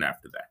what happened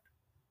after that?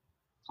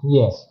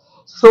 Yes.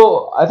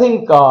 So I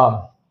think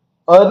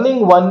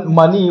earning one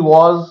money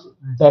was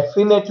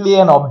definitely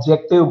an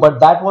objective, but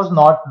that was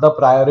not the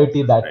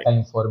priority that Right.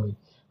 time for me.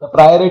 The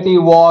priority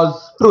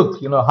was truth,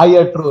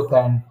 higher truth,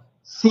 and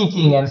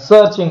seeking and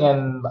searching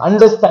and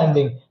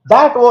understanding.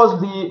 That was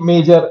the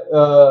major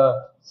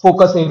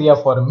focus area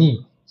for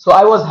me. So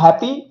I was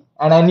happy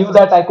and I knew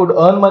that I could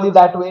earn money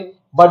that way,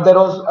 but there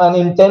was an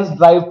intense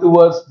drive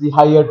towards the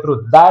higher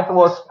truth. That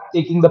was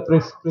taking the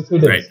Right.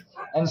 precedence.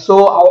 And so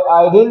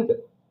I didn't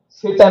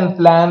sit and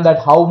plan that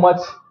how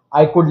much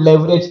I could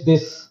leverage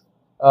this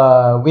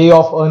way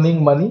of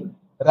earning money.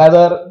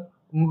 Rather,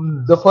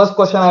 the first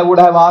question I would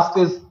have asked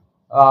is,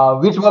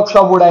 which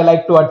workshop would I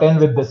like to attend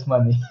with this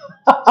money?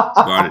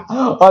 Got it.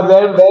 Or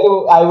where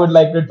I would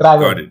like to Got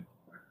travel. it.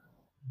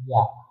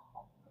 Yeah.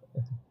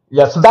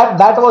 Yeah, so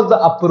that was the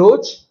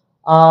approach.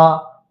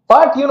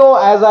 But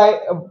as I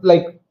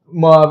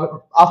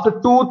after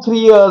 2 3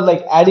 years,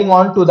 like adding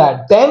on to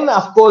that, then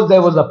of course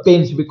there was a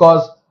pinch,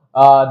 because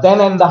then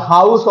in the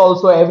house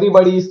also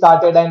everybody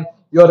started, and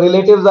your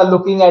relatives are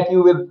looking at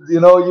you with,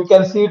 you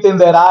can see it in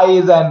their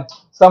eyes, and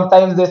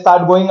sometimes they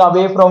start going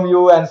away from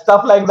you and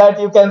stuff like that.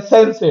 You can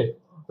sense it,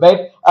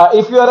 right?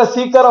 If you are a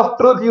seeker of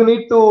truth, you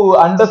need to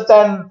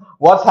understand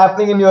what's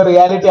happening in your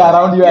reality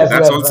around you Yeah, as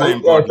that's well, also right?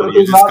 important. Truth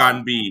You is just not,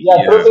 can't be,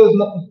 yeah, truth yeah. is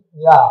not,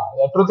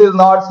 yeah, truth is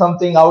not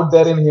something out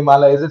there in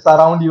Himalayas. It's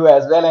around you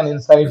as well and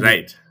inside you.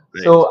 Right.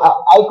 Right. So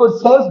I could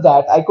sense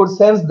that. I could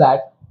sense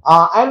that.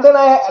 And then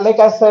like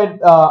I said,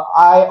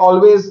 I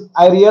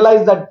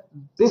realized that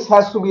this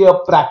has to be a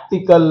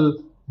practical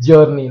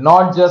journey,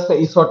 not just a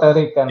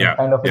esoteric and Yeah.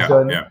 kind of a Yeah.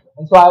 journey. Yeah.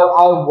 And so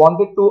I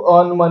wanted to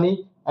earn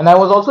money, and I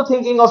was also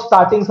thinking of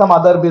starting some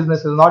other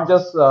businesses, not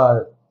just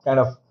kind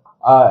of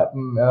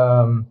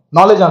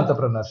knowledge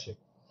entrepreneurship.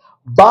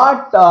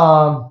 But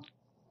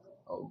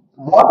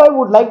what I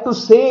would like to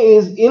say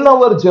is, in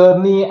our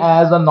journey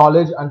as a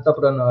knowledge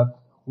entrepreneur,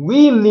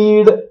 we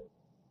need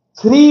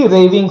three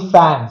raving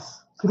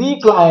fans, three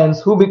clients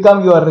who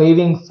become your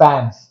raving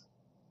fans,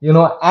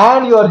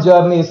 and your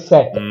journey is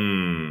set.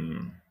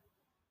 Hmm.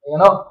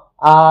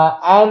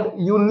 And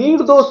you need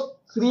those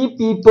three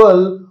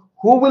people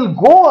who will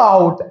go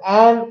out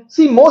and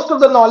see. Most of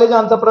the knowledge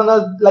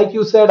entrepreneurs, like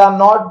you said, are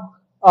not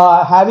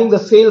having the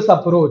sales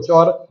approach,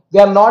 or they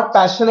are not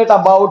passionate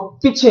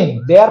about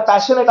pitching. They are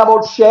passionate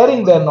about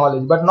sharing their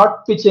knowledge but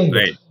not pitching it,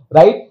 Right.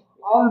 right?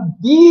 And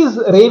these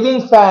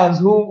raving fans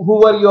who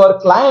were your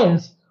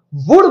clients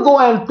would go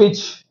and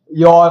pitch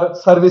your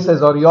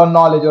services or your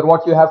knowledge or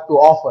what you have to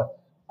offer,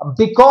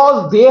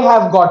 because they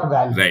have got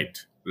value, Right.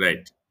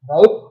 Right.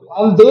 right?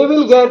 And they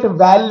will get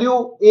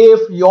value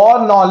if your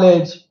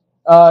knowledge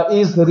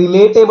is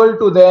relatable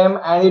to them,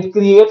 and it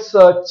creates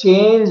a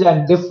change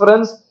and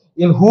difference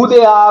in who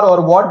they are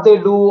or what they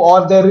do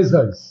or their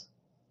results.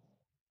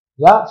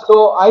 Yeah,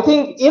 so I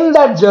think in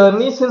that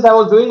journey, since I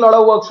was doing a lot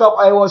of workshop,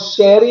 I was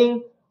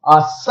sharing,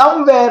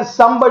 somewhere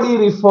somebody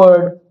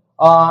referred,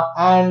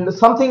 and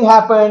something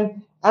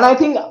happened. And I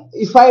think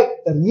if I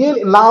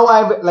really now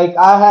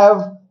I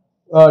have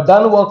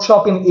done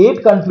workshop in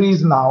 8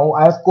 countries now.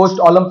 I have coached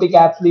Olympic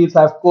athletes,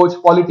 I've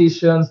coached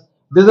politicians,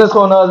 business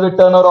owners with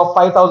turnover of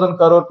 5,000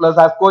 crore plus.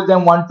 I've coached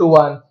them one to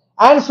one,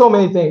 and so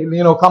many things,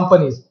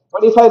 companies.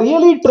 But if I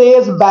really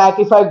trace back,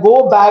 if I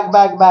go back,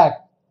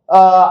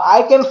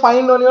 I can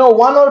find on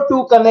one or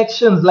two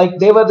connections. Like,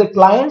 they were the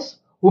clients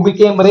who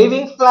became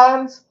raving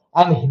fans,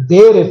 and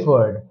they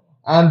referred,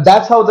 and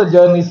that's how the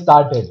journey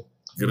started.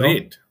 You know.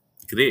 Great.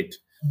 Great.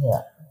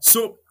 Yeah.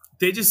 So,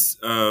 Tejas,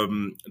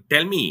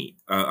 tell me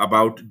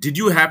about, did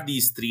you have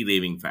these three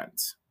raving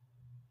fans?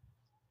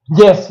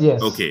 Yes.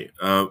 Yes. Okay.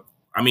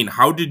 I mean,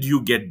 how did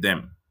you get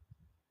them?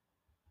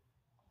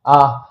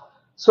 Uh,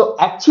 so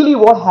actually,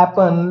 what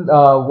happened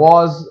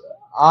was,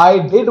 I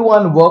did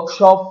one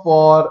workshop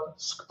for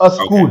a Okay.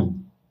 school.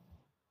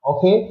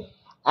 Okay.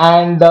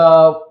 And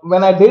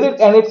when I did it,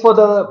 and it for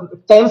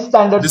the 10th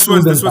standard This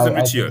students, was in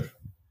I which think. year?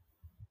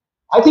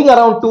 I think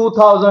around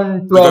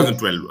 2012.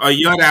 2012, a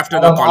year after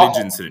the Around, college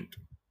incident.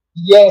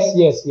 yes.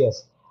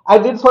 I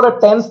did for a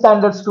 10th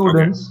standard Okay.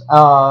 students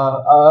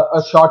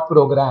a short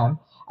program,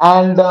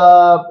 and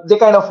they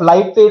kind of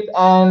liked it,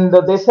 and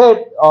they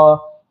said,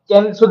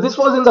 "Can so this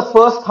was in the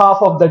first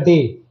half of the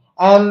day,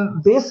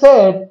 and they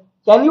said,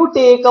 can you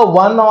take a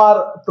 1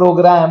 hour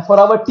program for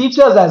our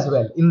teachers as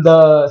well in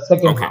the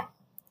second Okay. half?"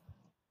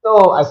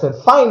 So I said,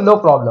 fine, no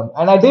problem.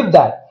 And I did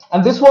that.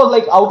 And this was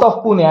like out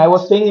of Pune. I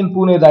was staying in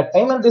Pune that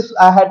time. And this,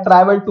 I had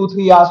traveled 2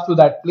 3 hours to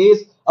that place,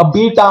 a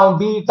B town,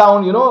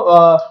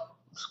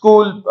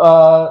 school.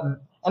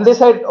 And they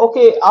said,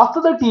 okay,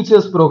 after the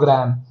teachers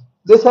program,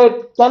 they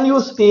said, can you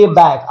stay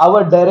back?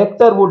 Our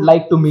director would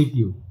like to meet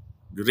you.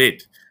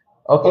 Great.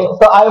 Okay.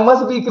 So I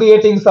must be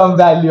creating some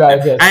value, I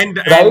Yeah. guess. And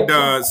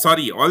Right?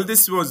 sorry, all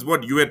this was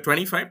what, you were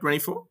 25,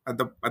 24 at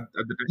the time?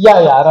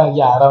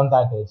 Around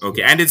that age.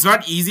 Okay. And Yes. it's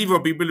not easy for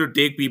people to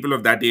take people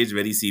of that age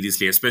very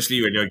seriously,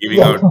 especially when you're giving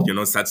Yeah.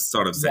 out, such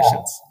sort of Yeah.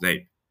 sessions.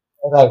 Right.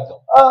 Right.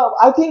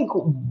 I think,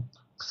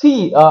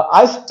 see,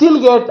 I still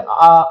get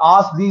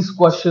asked these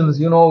questions,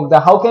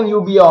 how can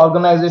you be an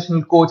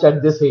organizational coach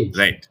at this age?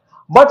 Right.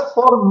 But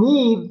for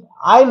me,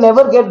 I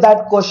never get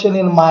that question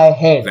in my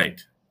head.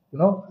 Right.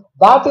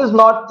 That is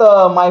not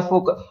my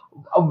focus.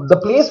 The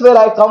place where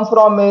I come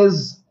from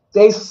is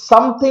there's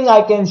something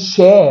I can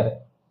share,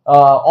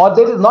 or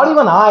there is not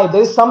even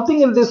there is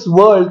something in this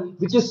world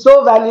which is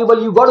so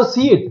valuable. You got to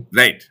see it.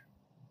 Right.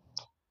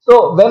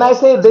 So when I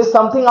say there's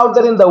something out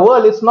there in the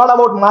world, it's not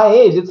about my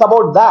age. It's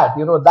about that.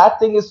 That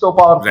thing is so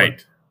powerful.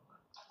 Right.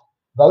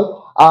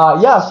 Well,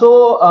 yeah.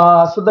 So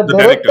the The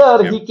director.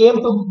 director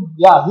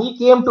Yeah. he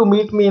came to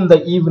meet me in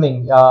the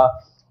evening,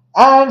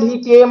 and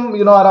he came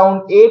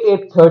around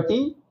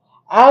 8:30,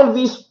 and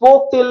we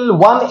spoke till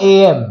 1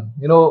 a.m.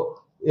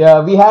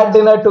 Yeah, we had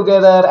dinner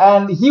together,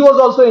 and he was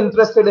also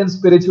interested in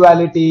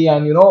spirituality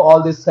and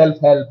all this self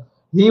help.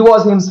 He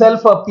was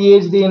himself a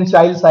PhD in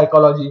child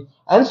psychology,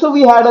 and so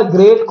we had a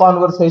great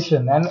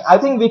conversation, and I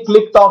think we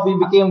clicked off. We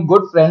became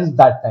good friends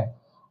that time.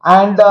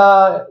 And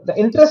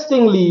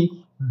interestingly,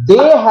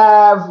 they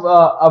have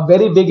a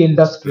very big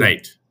industry,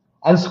 Right.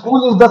 and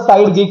school is the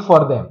side gig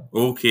for them.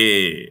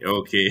 Okay.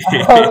 Okay.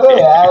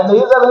 Okay, and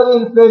he's a very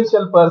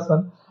influential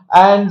person.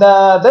 And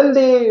then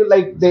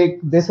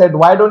they said,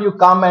 why don't you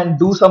come and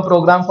do some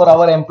program for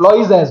our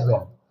employees as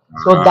well?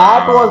 So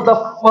that was Ah, the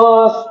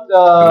first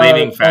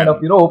raving kind of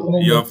fan. Your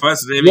opening.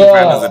 first raving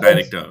fan was the Yes,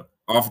 director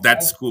of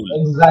that school.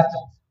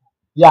 exactly.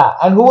 Yeah,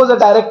 and who was a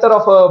director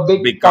of a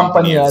big Big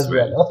company company as as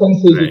well. well,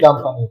 FMCG Right.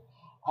 company.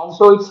 And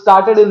so it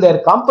started in their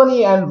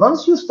company. And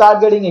once you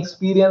start getting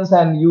experience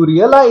and you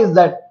realize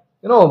that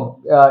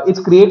it's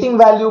creating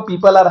value,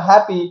 people are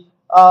happy.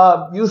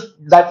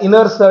 That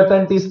inner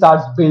certainty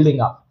starts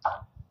building up.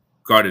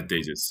 Got it,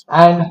 Tejas.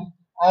 And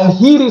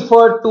he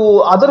referred to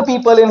other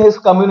people in his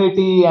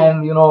community,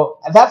 and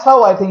that's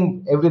how I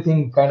think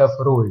everything kind of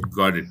rolled.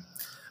 Got it.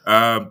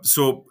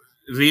 So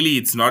really,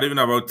 it's not even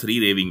about three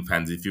raving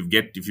fans. If you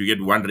get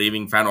one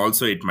raving fan,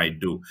 also it might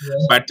do.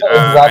 Yes, But I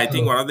think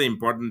exactly. one of the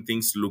important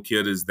things to look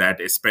here is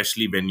that,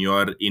 especially when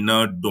you're in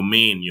a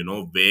domain,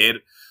 where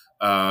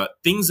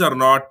things are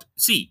not.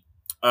 See,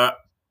 uh,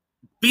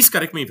 please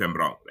correct me if I'm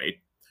wrong. Right.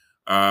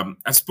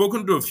 I've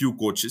spoken to a few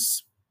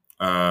coaches.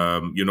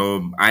 I've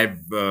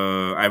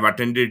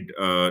attended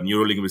a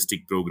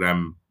neurolinguistic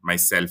program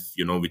myself.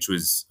 Which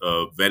was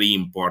a very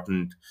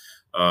important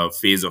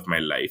phase of my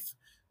life.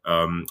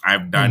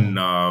 I've done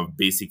Hmm.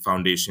 basic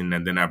foundation,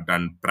 and then I've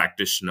done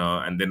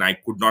practitioner, and then I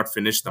could not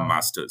finish the Uh,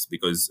 masters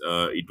because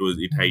it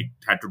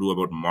hmm. had to do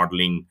about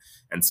modeling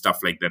and stuff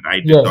like that. I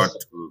did not.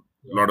 Yes.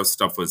 A lot of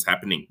stuff was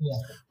happening, Yeah.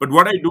 but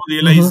what I do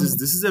realize is Mm-hmm.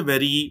 this is a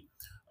very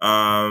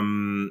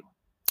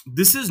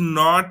this is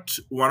not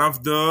one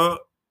of the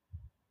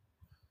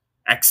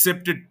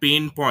accepted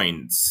pain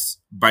points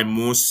by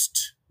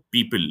most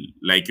people.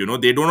 Like,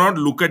 they do not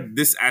look at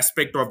this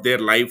aspect of their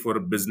life or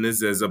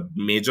business as a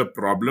major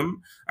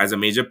problem, as a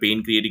major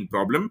pain creating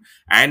problem,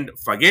 and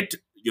forget,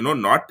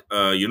 not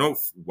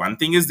one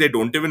thing is they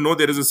don't even know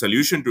there is a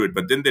solution to it,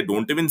 but then they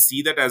don't even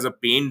see that as a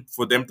pain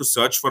for them to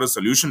search for a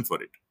solution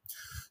for it.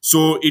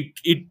 So it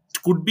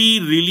could be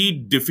really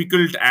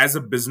difficult as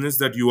a business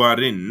that you are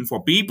in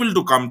for people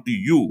to come to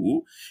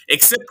you,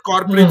 except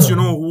corporates, Hmm.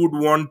 who would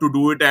want to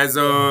do it as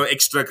Yeah. a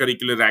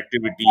extracurricular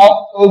activity,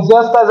 It's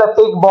just as a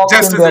tick box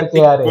just in as a their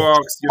tick KRA.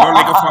 box,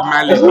 like a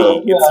formality.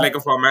 It's Yeah. like a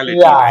formality,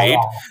 Yeah. right?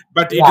 Yeah.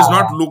 But it is Yeah.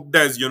 not looked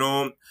as,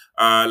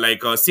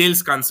 like a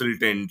sales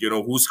consultant,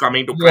 who's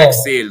coming to crack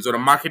Yes. sales, or a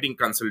marketing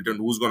consultant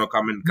who's going to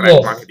come and crack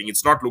Yes. marketing.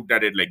 It's not looked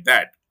at it like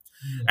that.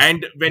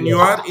 And when you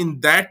are Yes.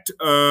 in that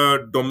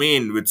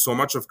domain with so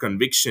much of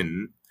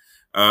conviction,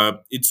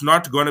 it's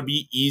not going to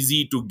be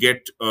easy to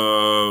get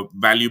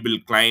valuable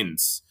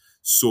clients.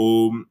 So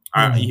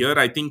Hmm. here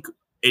I think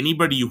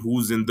anybody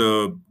who's in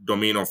the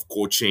domain of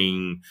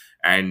coaching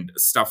and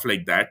stuff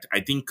like that, I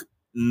think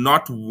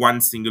not one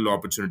single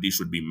opportunity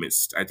should be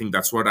missed. I think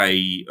that's what I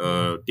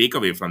take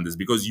away from this,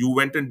 because you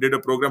went and did a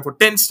program for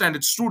 10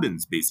 standard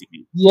students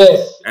basically,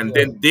 Yes. and Yes.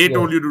 then they Yes.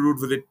 told you to do it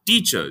for the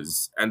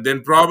teachers, and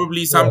then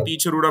probably some Yes.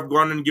 teacher would have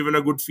gone and given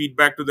a good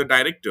feedback to the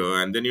director,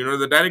 and then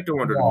the director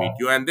wanted to meet Yeah.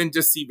 you, and then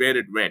just see where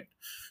it went.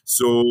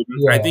 So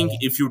I Yeah. think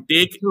if you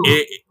take True.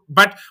 a,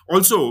 but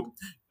also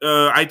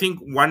I think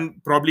one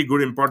probably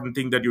good important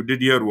thing that you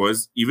did here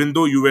was, even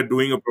though you were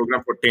doing a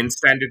program for 10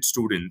 standard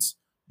students,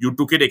 you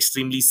took it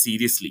extremely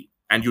seriously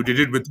and you did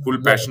it with full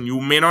Yes. passion. You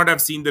may not have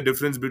seen the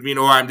difference between,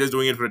 oh, I'm just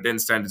doing it for a 10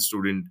 standard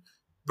student.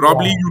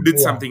 Probably Yeah. you did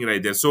Yeah. something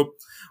right there. So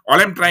all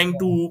I'm trying Yeah.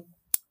 to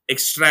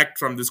extract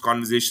from this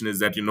conversation is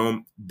that,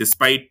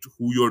 despite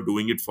who you're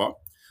doing it for,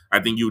 I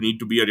think you need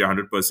to be at your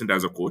 100%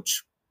 as a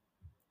coach.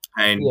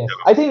 And Yes,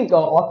 I think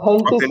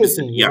authenticity,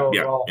 authenticity. Yeah,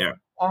 yeah, yeah.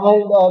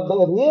 and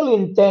the real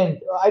intent.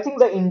 I think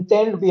the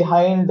intent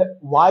behind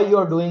why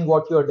you're doing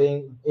what you're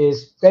doing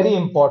is very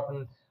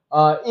important.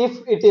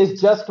 If it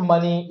is just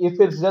money, if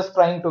it's just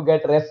trying to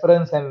get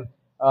reference and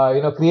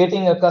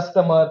creating a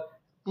customer,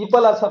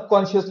 people are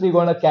subconsciously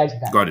going to catch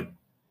that. Got it.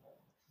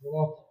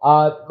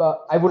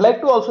 I would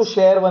like to also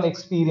share one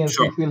experience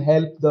Sure. which will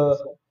help the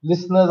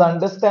listeners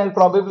understand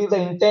probably the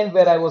intent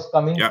where I was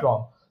coming Yeah.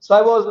 from. So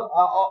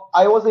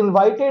I was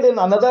invited in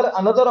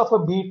another of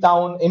a B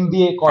town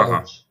MBA Uh-huh.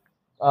 college.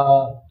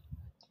 Uh,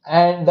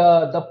 and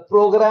the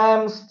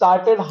program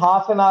started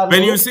half an hour late.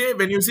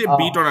 When you say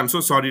beat Uh, on, I'm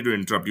so sorry to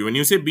interrupt you. When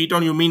you say beat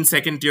on, you mean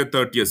second tier,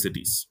 third tier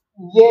cities.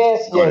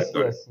 Yes, Got yes, it.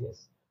 Got it. yes,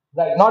 yes.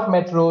 Right, not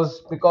metros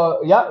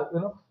because yeah,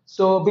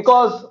 So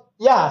because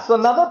yeah, so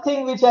another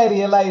thing which I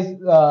realized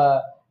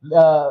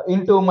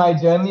into my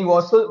journey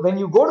was, so when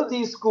you go to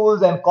these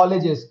schools and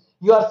colleges,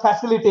 you are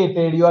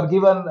facilitated, you are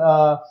given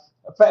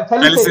felicitated,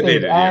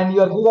 Felicitated. Yeah. and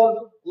you are given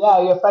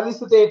yeah, you're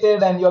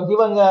felicitated, and you're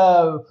given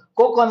a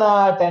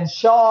coconut and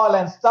shawl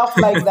and stuff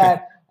like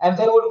that. And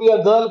there would be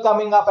a girl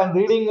coming up and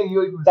reading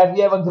you that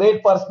we have a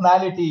great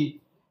personality.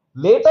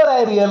 Later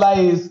I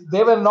realized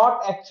they were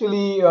not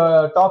actually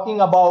talking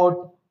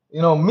about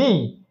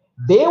me.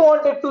 They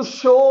wanted to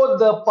show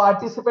the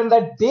participant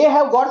that they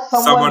have got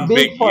someone Someone big.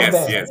 big for Yes.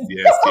 them. Yes.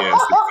 Yes.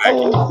 Yes.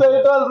 Exactly. So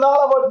it was not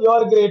about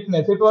your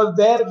greatness, it was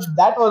their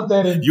that was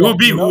their You intent.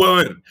 be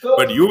whoever,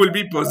 but So you will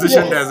be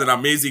positioned yeah, as an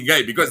amazing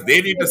guy because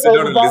they need to sit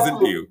down and listen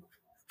to exactly. you.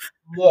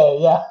 Yeah,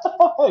 yeah,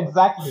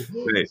 exactly.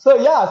 Right. So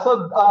yeah, so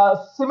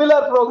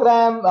similar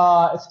program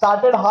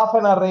started half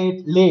an hour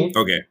late.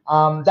 Okay.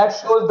 That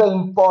shows the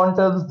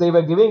importance they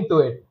were giving to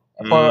it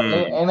for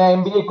Mm. in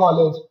an MBA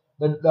college.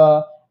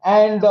 That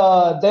and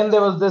then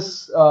there was this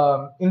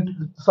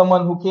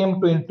someone who came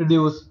to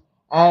introduce,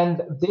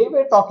 and they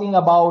were talking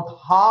about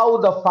how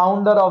the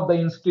founder of the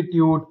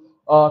institute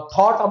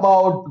thought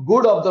about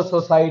good of the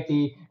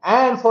society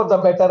and for the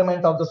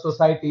betterment of the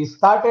society,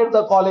 started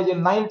the college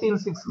in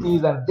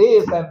 1960s, and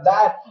this and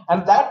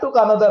that took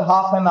another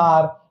half an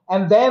hour.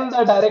 And then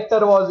the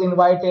director was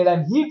invited,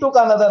 and he took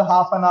another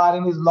half an hour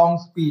in his long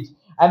speech.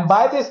 And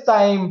by this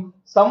time,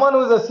 someone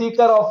who is a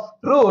seeker of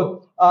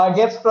truth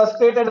gets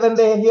frustrated when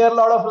they hear a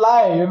lot of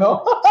lie.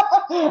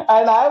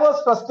 And I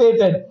was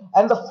frustrated.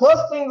 And the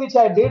first thing which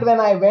I did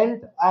when I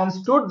went and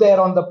stood there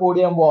on the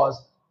podium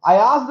was, I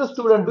asked the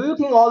student, "Do you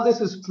think all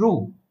this is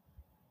true?"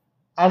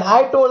 And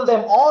I told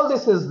them all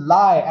this is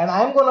lie, and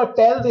I'm going to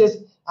tell this.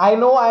 I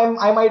know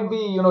I might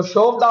be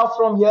shoved off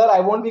from here, I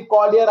won't be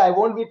called here, I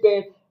won't be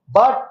paid,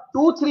 but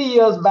 2 3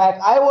 years back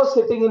I was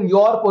sitting in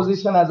your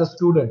position as a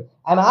student,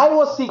 and I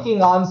was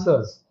seeking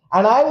answers,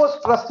 and I was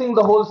trusting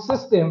the whole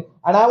system,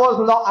 and I was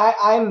not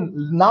I'm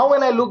now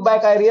when I look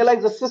back I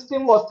realize the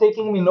system was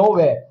taking me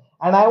nowhere.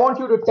 And I want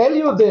you to tell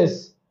you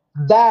this,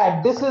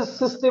 that this is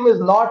system is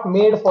not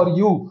made for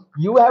you.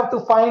 You have to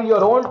find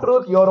your own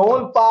truth, your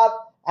own path,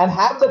 and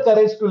have the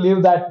courage to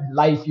live that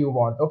life you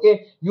want.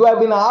 Okay, you have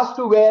been asked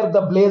to wear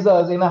the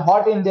blazers in a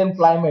hot Indian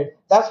climate.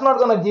 That's not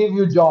going to give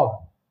you job.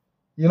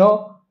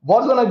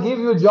 What's going to give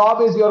you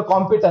job is your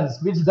competence,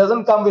 which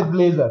doesn't come with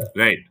blazer.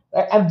 Right.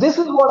 And this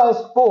is what I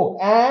spoke,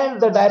 and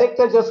the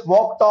director just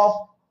walked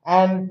off,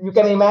 and you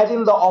can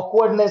imagine the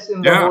awkwardness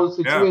in the Yeah. whole Yeah.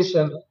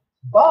 situation.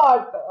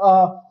 But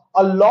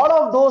a lot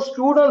of those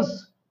students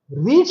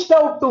reached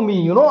out to me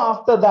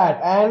after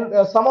that,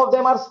 and some of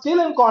them are still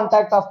in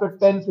contact after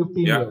 10,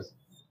 15 Yeah. years.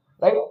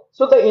 Right.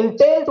 So the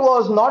intent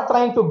was not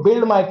trying to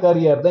build my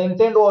career, the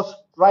intent was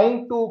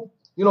trying to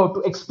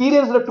to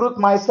experience the truth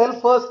myself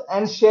first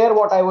and share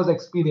what I was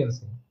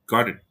experiencing.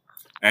 Got it.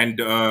 And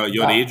your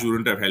Yeah. age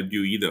wouldn't have helped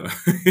you either.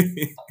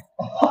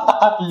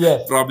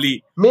 Yes.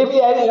 Probably. Maybe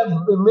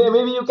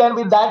you can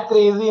be that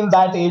crazy in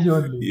that age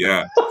only,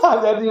 Yeah.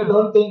 where you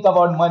don't think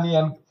about money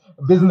and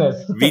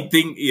business. We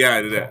think, yeah,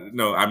 Yeah,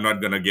 no, I'm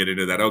not gonna get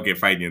into that. Okay,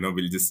 fine,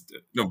 we'll just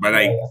no, but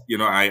yeah,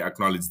 yeah, I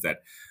acknowledge that.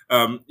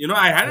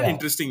 I had an yeah,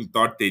 interesting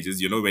thought, Tejas,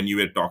 when you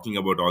were talking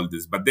about all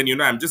this, but then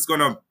I'm just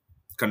gonna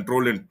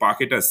control and park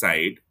it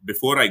aside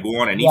before I go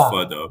on any yeah,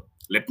 further.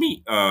 Let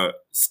me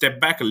step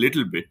back a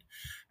little bit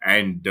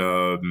and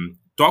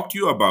talk to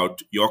you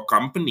about your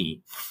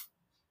company,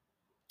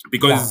 yeah,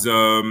 because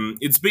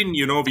it's been,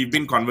 we've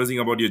been conversing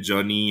about your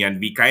journey and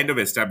we kind of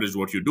established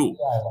what you do,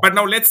 yeah, but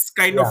now let's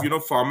kind of yeah,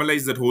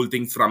 formalize that whole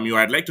thing from you.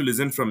 I'd like to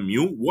listen from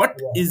you, what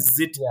yeah, is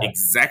it yeah,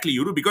 exactly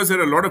you do, because there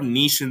are a lot of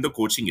niche in the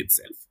coaching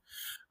itself.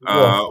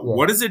 yes,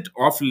 What yes, is it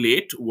of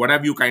late, what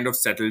have you kind of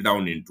settled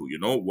down into,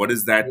 what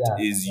is that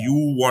yeah, is yeah,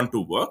 you want to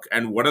work,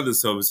 and what are the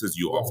services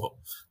you yeah, offer?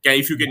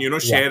 If you can yeah,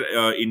 share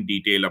in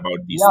detail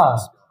about these yeah.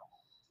 things.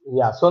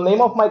 Yeah, so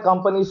name of my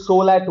company is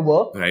Soul at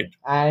Work, Right.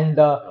 and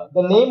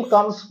the name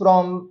comes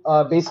from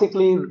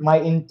basically my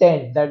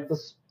intent that the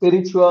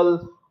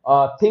spiritual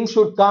thing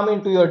should come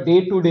into your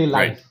day-to-day Right.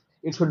 life.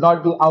 It should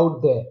not be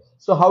out there.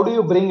 So how do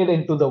you bring it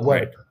into the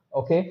Right. work?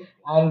 Okay,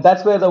 and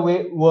that's where the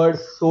word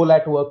Soul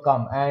at Work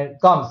comes.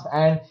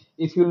 And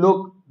if you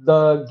look,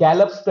 the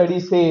Gallup study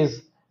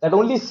says that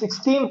only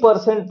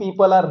 16%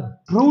 people are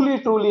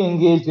truly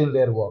engaged in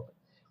their work,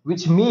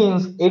 which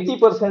means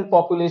 80%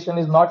 population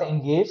is not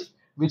engaged,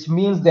 which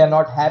means they are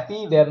not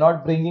happy, they are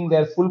not bringing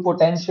their full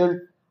potential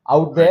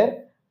out Right. there,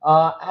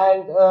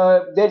 and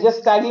they're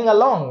just tagging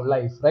along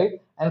life, right?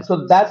 And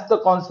so that's the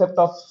concept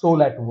of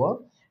soul at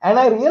work. And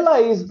I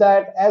realized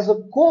that as a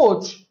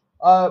coach,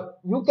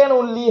 you can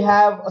only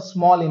have a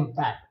small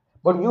impact,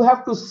 but you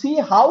have to see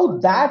how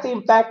that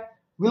impact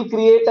will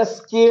create a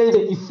scaled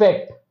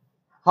effect,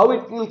 how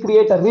it will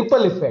create a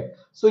ripple effect.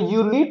 So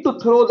you need to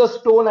throw the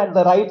stone at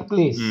the right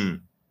place. Hmm.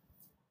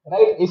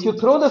 right? If you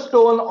throw the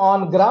stone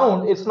on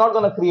ground, it's not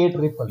going to create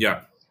ripple.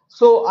 Yeah.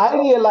 So I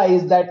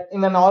realized that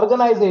in an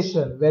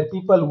organization where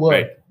people Right.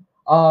 work,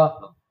 uh,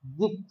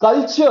 the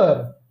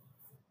culture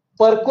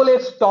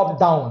percolates top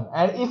down.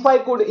 And if I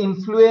could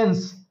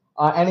influence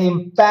and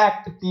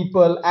impact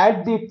people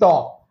at the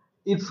top,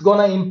 it's going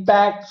to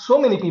impact so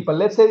many people.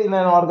 Let's say in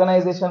an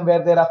organization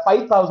where there are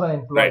 5,000 Right.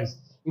 employees,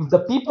 if the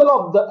people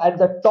of the at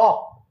the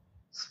top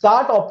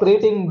start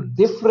operating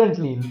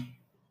differently,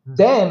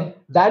 then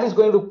that is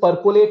going to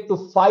percolate to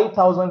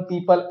 5,000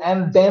 people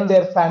and then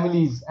their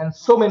families and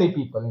so many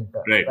people in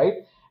turn, Right. right?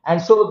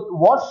 And so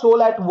what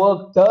Soul at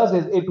Work does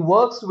is it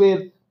works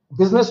with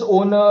business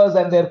owners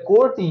and their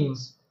core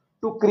teams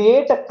to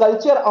create a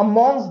culture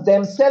amongst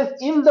themselves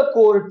in the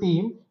core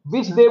team,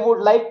 which they would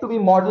like to be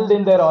modeled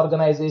in their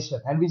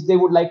organization and which they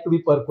would like to be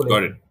Got it.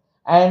 percolating.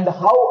 And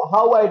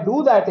how I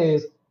do that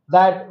is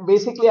that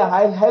basically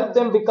I help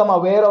them become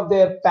aware of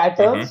their Mm-hmm.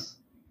 patterns,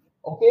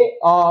 okay,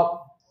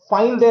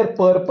 find their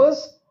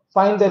purpose,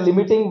 find their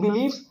limiting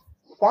beliefs,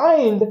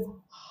 find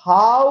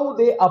how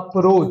they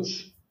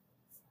approach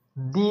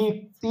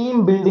the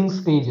team building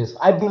stages.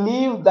 I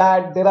believe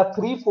that there are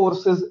three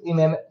forces in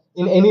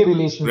any Right.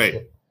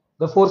 relationship.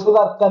 The forces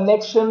are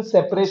connection,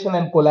 separation,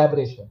 and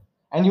collaboration.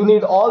 And you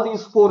need all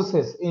these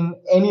forces in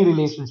any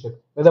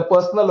relationship, whether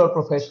personal or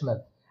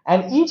professional.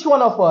 And each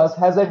one of us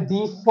has a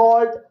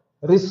default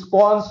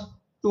response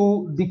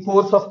to the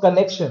force of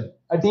connection,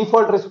 a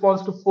default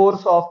response to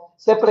force of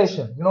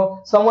separation.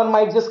 Someone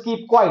might just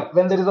keep quiet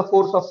when there is a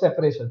force of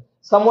separation.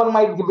 Someone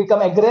might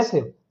become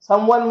aggressive.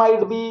 Someone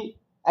might be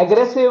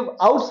aggressive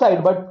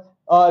outside, but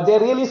they're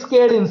really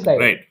scared inside.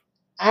 Right.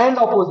 And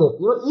opposite.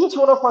 Each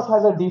one of us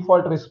has a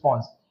default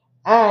response,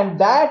 and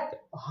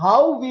that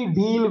how we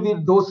deal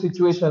with those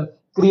situations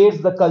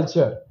creates the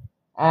culture,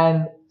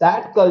 and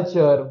that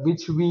culture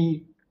which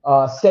we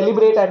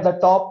celebrate at the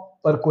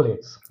top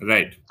percolates,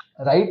 Right.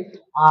 right?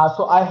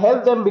 So I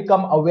help them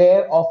become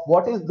aware of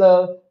what is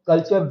the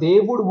culture they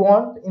would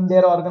want in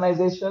their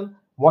organization,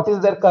 what is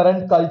their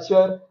current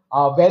culture,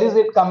 where is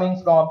it coming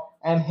from,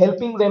 and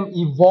helping them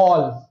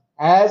evolve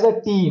as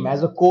a team,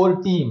 as a core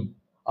team,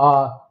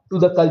 to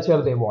the culture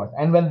they want.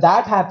 And when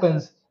that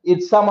happens,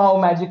 it somehow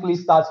magically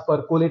starts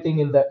percolating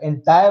in the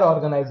entire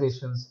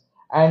organizations.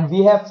 And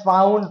we have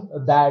found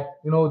that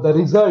the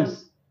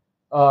results,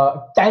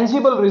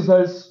 tangible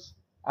results,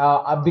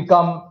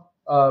 become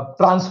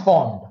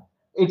transformed.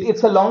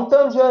 It's a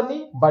long-term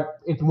journey, but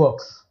it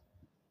works.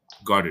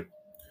 Got it.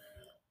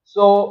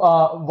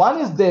 So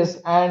one is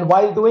this, and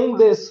while doing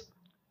this,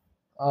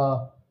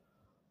 uh,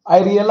 I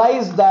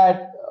realized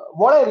that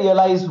what I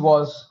realized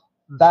was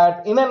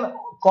that in a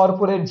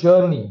corporate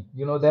journey,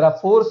 there are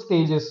four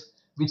stages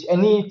which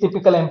any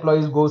typical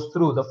employee goes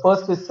through. The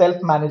first is Right.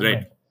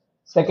 self-management.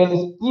 Second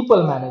is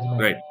people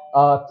management.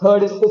 Right.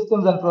 Third is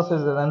systems and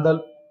processes, and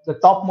the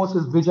topmost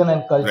is vision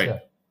and Right.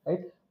 culture. Right.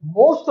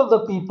 Most of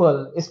the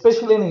people,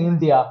 especially in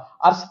India,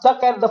 are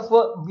stuck at the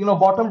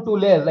bottom two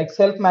layers, like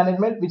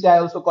self-management, which I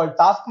also call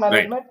task Right.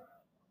 management,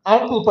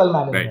 and people Right.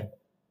 management.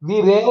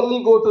 We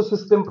rarely go to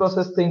system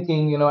process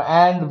thinking,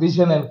 and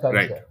vision and Right.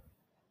 culture.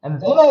 And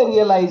then I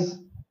realize,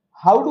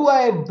 how do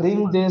I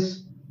bring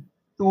this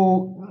to,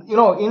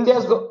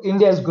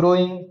 India is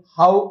growing.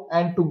 How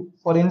and to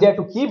for India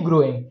to keep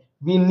growing,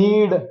 we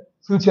need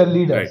future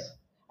leaders, Right.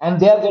 and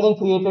they are getting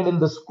created in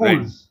the Right.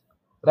 schools,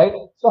 right?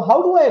 So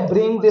how do I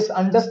bring this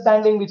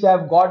understanding which I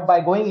have got by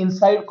going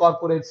inside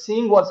corporate,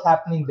 seeing what's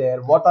happening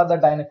there, what are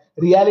the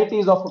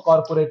realities of a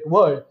corporate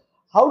world?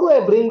 How do I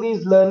bring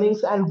these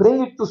learnings and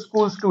bring it to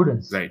school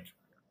students? Right.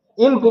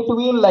 In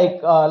between,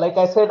 like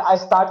I said, I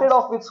started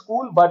off with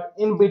school, but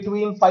in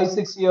between 5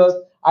 6 years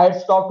I had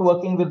stopped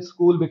working with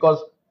school because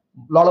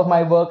a lot of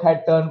my work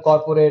had turned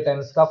corporate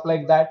and stuff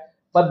like that.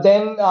 But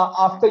then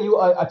after you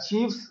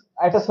achieve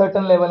at a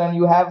certain level and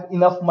you have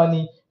enough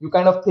money, you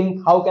kind of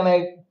think, how can I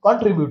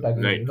contribute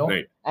again, Right.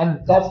 Right.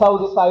 and that's how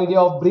this idea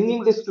of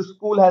bringing this to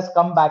school has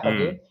come back Mm.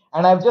 again.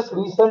 And I've just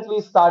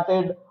recently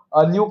started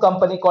a new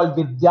company called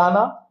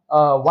Vidyana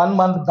 1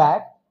 month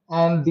back.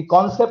 And the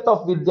concept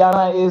of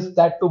Vidyana is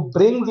that to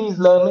bring these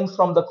learnings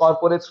from the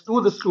corporates to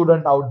the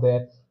student out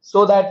there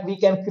so that we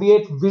can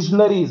create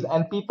visionaries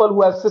and people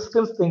who have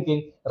systems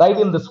thinking right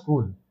in the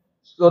school.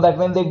 So that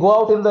when they go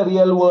out in the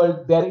real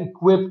world, they're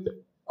equipped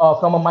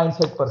from a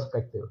mindset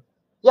perspective.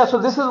 Yeah, so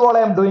this is what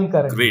I'm doing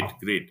currently. Great.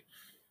 Great.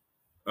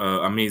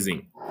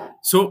 Amazing.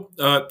 So,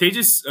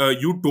 Tejas,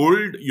 you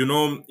told,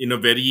 in a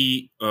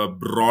very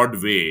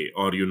broad way,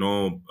 or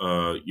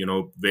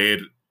where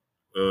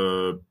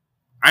uh,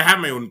 I have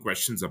my own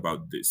questions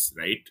about this,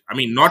 right? I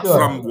mean, not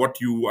from Sure. what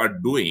you are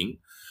doing,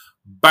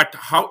 but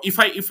how. If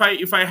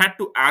I had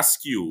to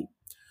ask you,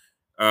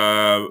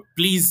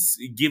 please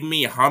give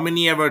me how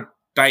many ever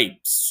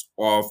types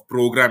of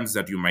programs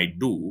that you might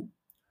do,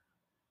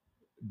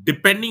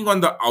 depending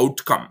on the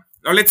outcome.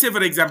 Now, let's say,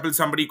 for example,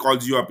 somebody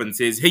calls you up and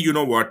says, "Hey, you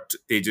know what,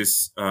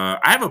 Tejas?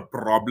 I have a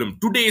problem.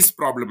 Today's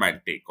problem I'll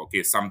take.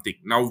 Okay, something.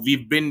 Now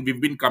we've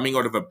been coming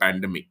out of a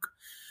pandemic,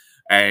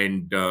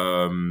 and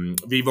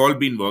we've all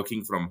been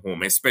working from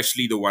home,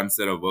 especially the ones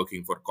that are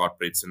working for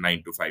corporates and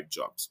 9 to 5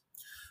 jobs.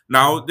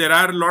 Now, there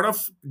are a lot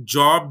of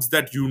jobs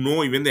that,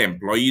 even the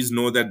employees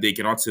know that they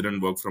cannot sit and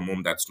work from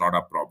home. That's not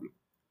a problem.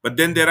 But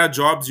then there are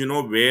jobs,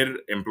 where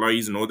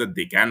employees know that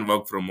they can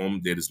work from home.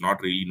 There is not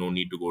really no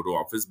need to go to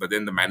office. But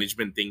then the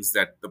management thinks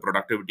that the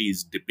productivity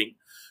is dipping.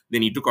 They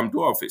need to come to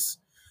office.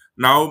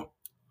 Now,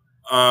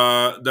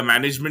 the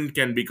management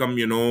can become,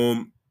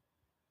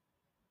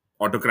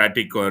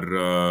 autocratic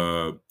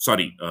or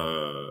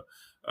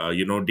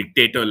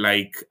dictator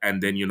like,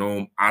 and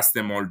then ask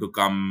them all to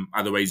come,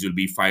 otherwise you'll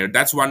be fired.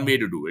 That's one way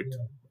to do it,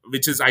 Yeah.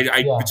 which is I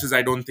Yeah. which is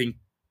I don't think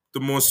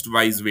the most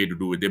wise way to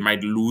do it. They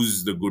might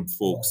lose the good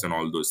folks and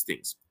all those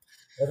things.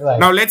 Right.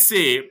 Now let's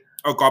say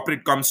a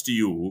corporate comes to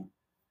you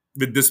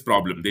with this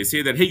problem. They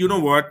say that, hey, you know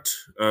what,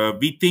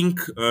 we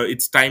think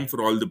it's time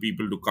for all the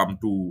people to come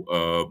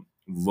to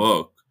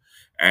work,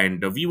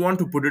 and we want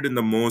to put it in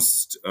the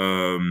most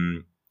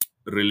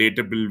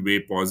relatable way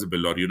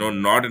possible, or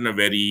not in a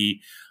very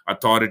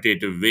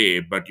authoritative way,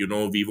 but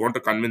we want to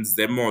convince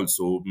them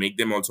also, make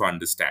them also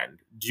understand.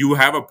 Do you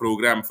have a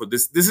program for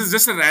this? This is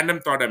just a random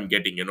thought I'm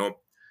geting.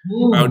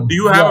 Do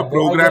you have a I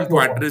program get to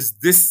your point. address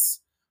this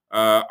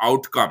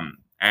outcome,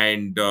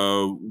 and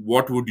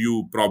what would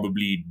you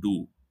probably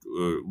do?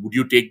 Would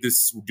you take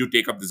this? Would you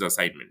take up this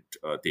assignment,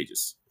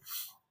 Tejas?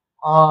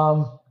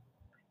 Um,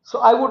 so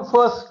I would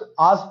first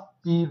ask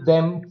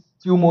them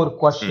few more Hmm.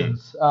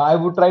 questions. I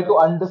would try to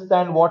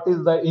understand what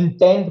is the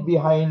intent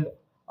behind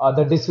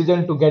the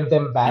decision to get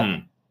them back,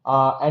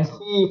 Hmm. and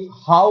see if,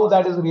 how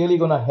that is really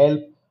going to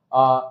help.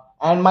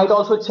 And might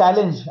also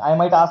challenge. I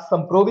might ask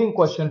some probing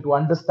question to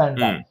understand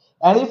that. Hmm.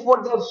 And if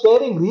what they're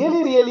sharing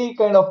really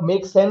kind of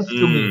makes sense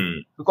to me, Hmm.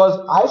 because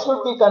I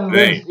should be Right.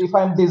 convinced if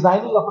I'm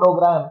designing a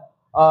program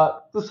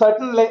to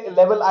certain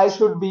level, I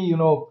should be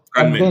Convinced.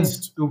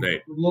 convinced to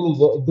Right. really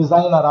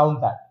design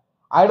around that.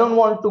 I don't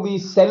want to be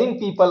selling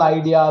people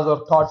ideas or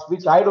thoughts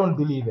which I don't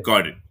believe in,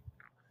 Got it.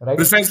 right?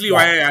 Precisely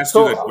why Yeah. I asked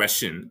you that So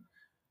question.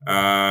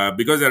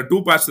 Because there are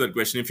two parts to that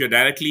question. If you're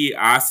directly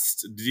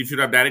asked, if you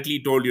have directly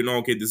told,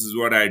 okay, this is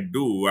what I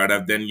do, I'd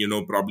have then,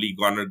 probably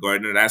gone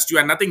and asked you,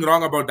 and nothing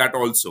wrong about that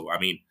also. I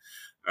mean,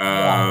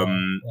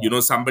 yeah.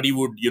 somebody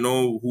would,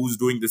 who's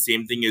doing the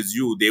same thing as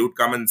you, they would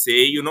come and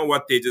say, you know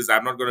what, Tejas,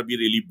 I'm not going to be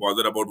really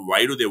bothered about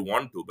why do they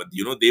want to, but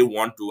they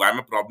want to. I'm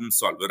a problem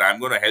solver. I'm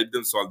going to help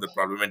them solve the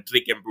problem and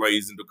trick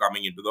employees into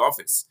coming into the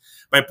office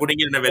by putting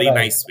it in a very Right.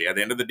 nice way. At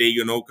the end of the day,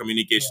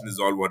 communication is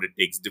all what it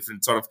takes.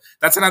 Different sort of,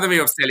 that's another way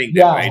of selling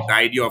them, Yeah. right? The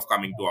idea of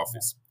coming to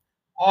office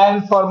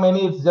And for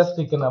many, it's just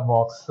tick in a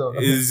box. So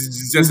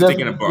is you just a just tick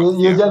in a box.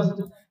 you Yeah. just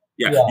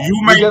Yeah. yeah You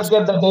you might, just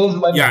get the day's yeah,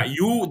 money.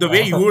 the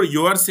way Yeah.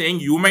 you are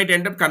saying, you might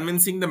end up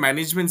convincing the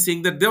management,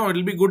 saying that, oh,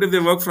 it'll be good if they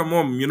work from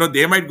home.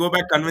 They might go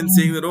back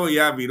convincing that, oh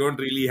yeah, we don't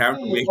really have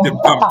to See, make them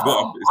come to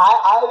office.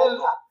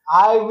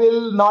 I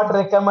will not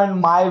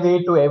recommend my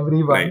way to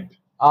everyone,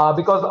 Right.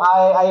 because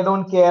I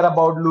don't care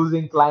about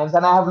losing clients,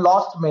 and I have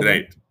lost many.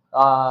 Right.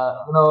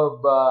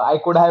 I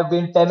could have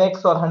been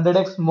 10x or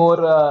 100x more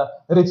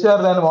richer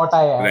than what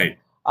I am, Right.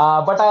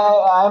 but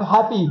I am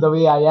happy the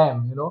way I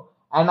am.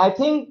 And I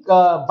think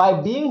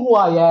by being who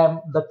I am,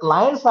 the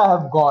clients I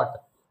have got,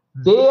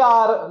 they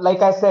are,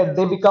 like I said,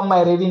 they become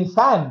my raving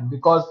fan,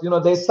 because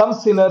there's some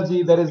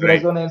synergy, there is Right.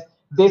 resonance.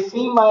 They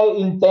see my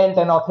intent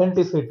and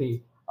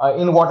authenticity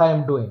in what I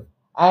am doing,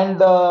 and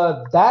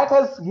that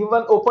has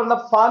given opened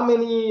up far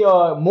many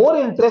more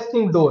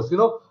interesting doors.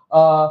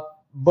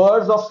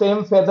 Birds of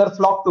same feather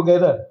flock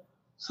together.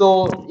 So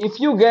if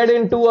you get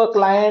into a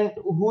client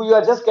who you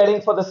are just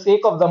getting for the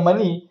sake of the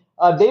money,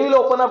 they will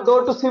open up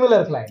door to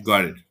similar clients.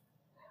 Got it.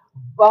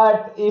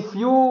 But if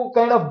you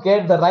kind of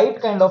get the right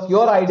kind of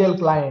your ideal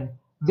client,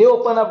 they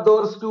open up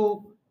doors to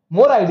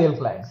more ideal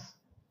clients.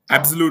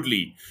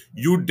 Absolutely.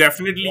 You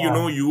definitely,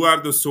 Yeah, you are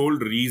the sole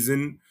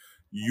reason.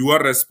 You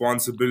are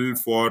responsible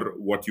for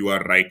what you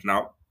are right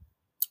now.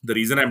 The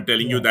reason I'm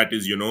telling you yeah, that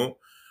is,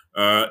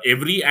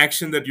 every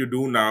action that you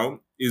do now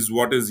is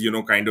what is,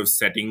 kind of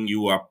setting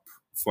you up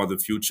for the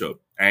future.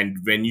 And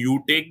when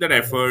you take that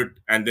effort,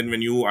 and then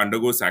when you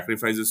undergo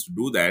sacrifices to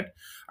do that,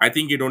 I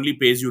think it only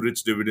pays you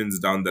rich dividends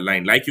down the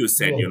line. Like you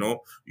said, yes,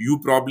 you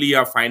probably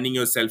are finding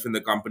yourself in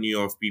the company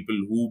of people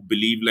who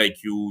believe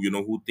like you,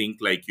 who think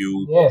like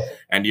you. yes,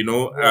 And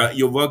yes,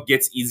 your work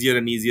gets easier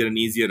and easier and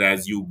easier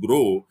as you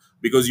grow,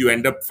 because you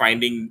end up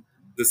finding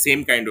the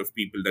same kind of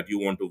people that you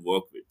want to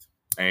work with.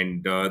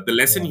 And the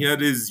lesson yeah,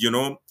 here is,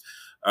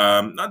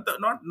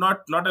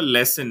 not a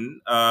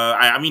lesson.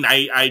 I mean,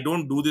 I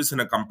don't do this in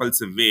a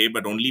compulsive way,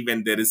 but only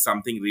when there is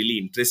something really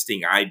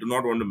interesting. I do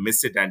not want to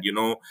miss it, and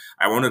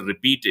I want to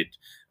repeat it.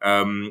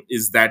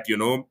 Is that,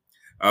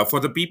 for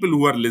the people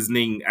who are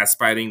listening,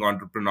 aspiring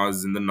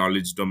entrepreneurs in the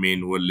knowledge domain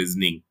who are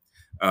listening,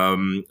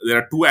 there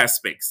are two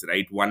aspects,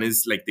 right? One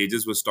is, like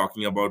Tejas was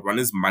talking about, one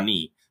is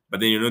money, But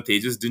then,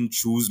 Tejas didn't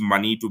choose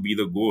money to be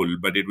the goal,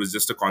 but it was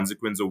just a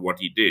consequence of what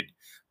he did.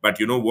 But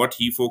what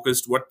he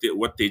focused, what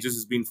Tejas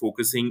has been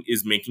focusing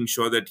is making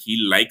sure that he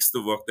likes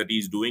the work that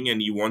he's doing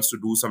and he wants to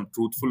do some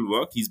truthful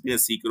work. He's been a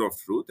seeker of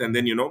truth. And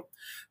then,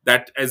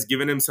 that has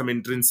given him some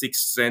intrinsic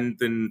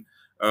strength and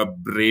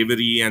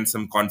bravery and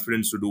some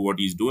confidence to do what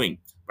he's doing.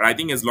 But I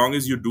think as long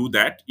as you do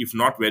that, if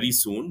not very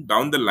soon,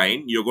 down the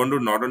line, you're going to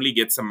not only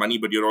get some money,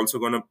 but you're also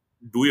going to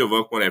do your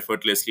work more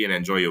effortlessly and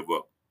enjoy your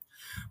work.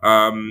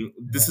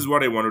 This is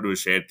what I wanted to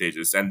share,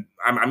 Tejas. And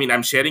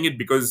I'm sharing it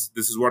because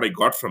this is what I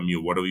got from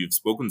you, whatever you've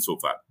spoken so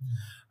far.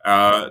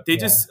 Yeah.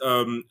 Tejas,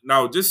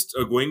 now just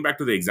going back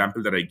to the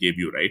example that I gave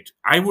you, right?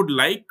 I would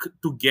like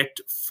to get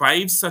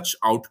five such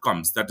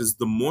outcomes that is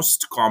the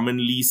most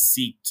commonly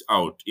seeked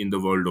out in the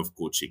world of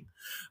coaching.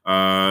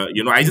 I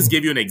just Hmm.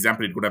 gave you an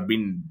example. It could have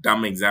been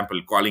dumb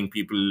example, calling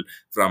people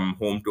from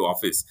home to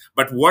office.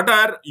 But what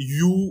are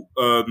you,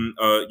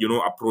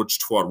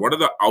 approached for? What are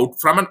the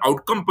from an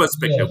outcome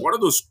perspective? Yes. What are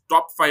those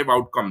top five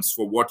outcomes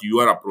for what you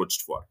are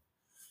approached for?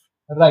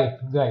 Right,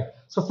 right.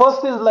 So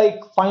first is like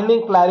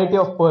finding clarity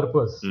of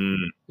purpose.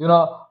 Mm,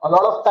 A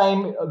lot of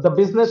time the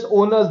business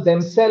owners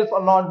themselves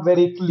are not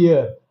very clear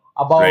right.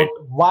 about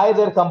why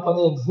their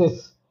company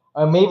exists.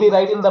 Maybe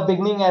right in the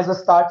beginning as a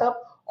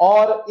startup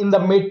or in the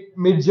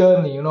mid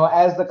journey.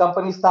 As the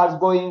company starts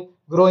growing.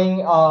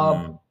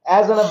 Mm,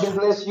 As in a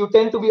business, you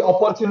tend to be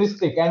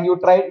opportunistic and you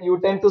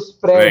tend to right.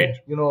 spread, Right.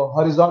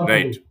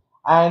 horizontally,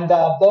 and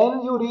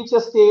then you reach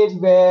a stage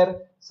where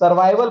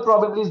survival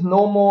probably is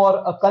no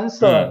more a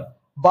concern, Mm,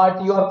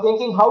 but you are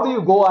thinking how do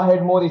you go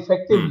ahead more mm,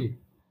 effectively,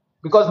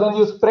 because when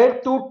you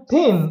spread too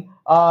thin,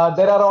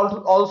 there are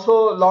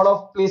also a lot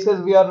of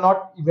places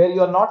where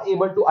you are not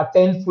able to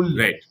attend fully,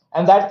 right.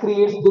 and that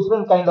creates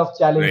different kind of Right.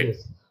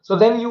 challenges. So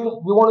then you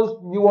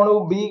want to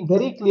be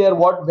very clear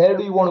where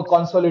do you want to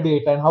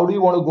consolidate and how do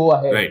you want to go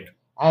ahead, Right.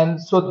 and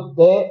so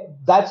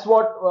that's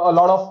what a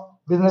lot of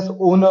business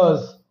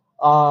owners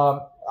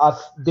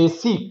they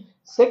seek.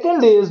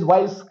 Second is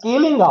while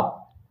scaling up,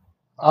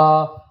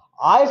 uh,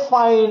 I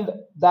find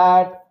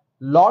that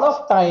lot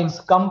of times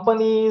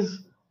companies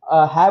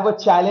have a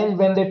challenge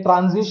when they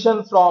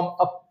transition from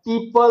a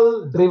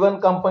people driven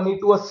company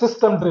to a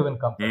system driven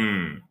company.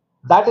 Mm,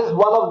 That is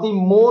one of the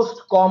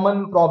most common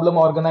problem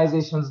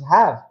organizations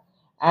have.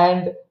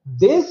 And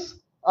this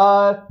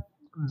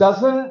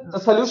doesn't, the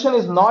solution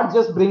is not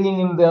just bringing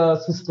in the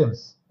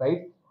systems,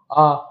 right?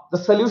 The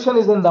solution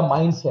is in the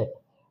mindset,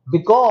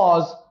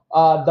 because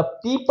the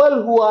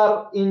people who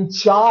are in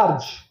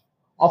charge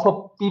of a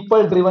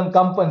people driven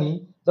company,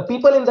 the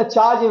people in the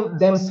charge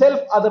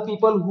themselves are the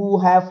people who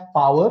have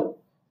power,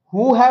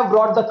 who have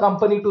brought the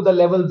company to the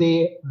level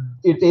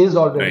it is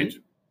right. already.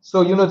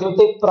 So, they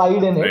take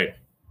pride in Right. it,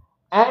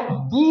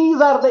 and these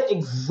are the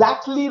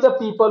exactly the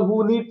people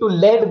who need to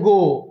let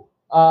go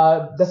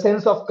the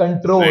sense of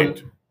control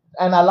Right.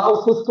 and allow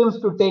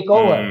systems to take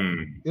over.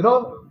 Mm, You know,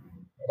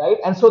 right?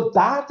 And so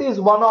that is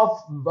one of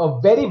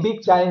a very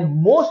big challenge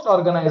most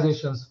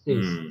organizations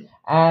face, mm,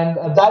 and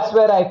that's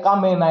where I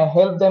come in. I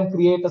help them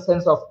create a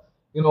sense of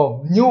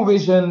new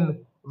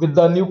vision with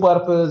the new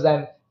purpose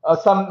and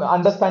some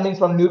understanding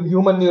from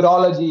human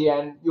neurology,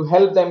 and you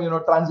help them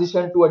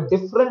transition to a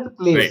different right.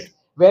 place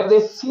where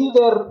they see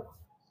their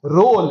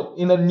role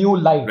in a new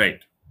light,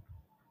 Right.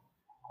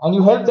 and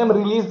you help them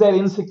release their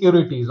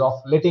insecurities of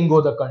letting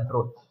go the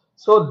control.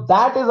 So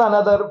that is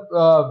another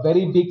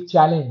very big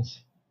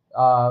challenge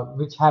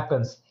which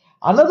happens.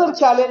 Another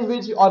challenge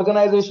which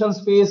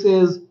organizations face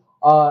is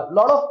a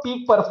lot of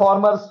peak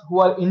performers who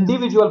are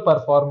individual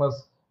performers.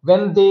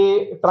 When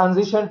they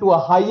transition to a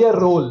higher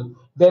role,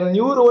 their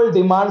new role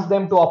demands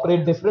them to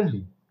operate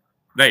differently,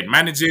 Right.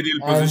 Managerial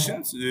and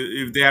positions,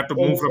 if they have to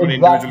move from an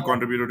individual exactly.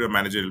 contributor to a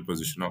managerial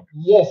position. Okay.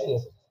 Yes,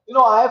 yes.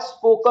 I have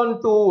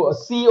spoken to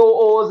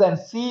COOs and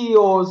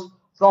CEOs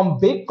from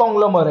big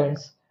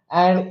conglomerates,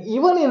 and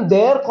even in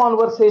their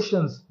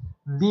conversations,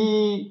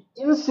 the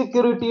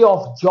insecurity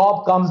of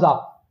job comes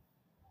up.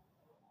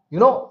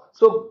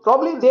 So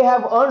probably they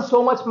have earned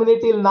so much money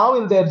till now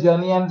in their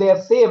journey, and they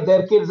are safe.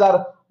 Their kids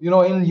are,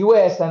 in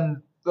US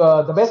and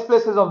the best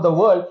places of the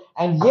world,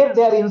 and yet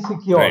they are Right.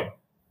 insecure,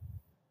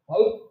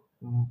 right?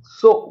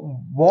 So,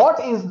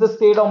 what is the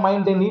state of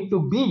mind they need to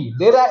be?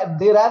 They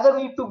rather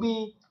need to be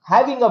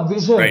having a Right.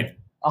 vision,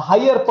 a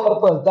higher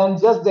purpose than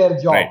just their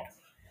Right. job,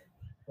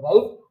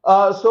 right?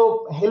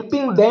 So,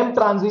 helping them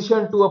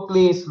transition to a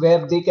place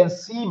where they can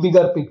see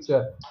bigger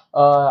picture.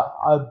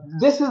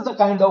 This is the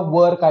kind of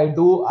work I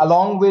do,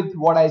 along with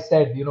what I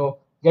said.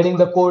 Getting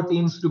the core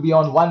teams to be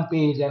on one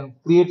page and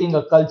creating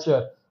a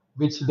culture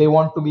which they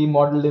want to be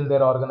modeled in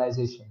their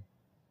organization.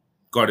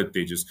 Got it,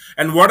 Tejas.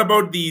 And what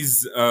about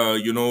these,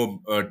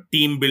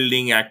 team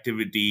building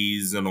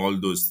activities and all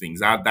those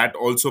things? Are that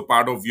also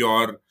part of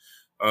your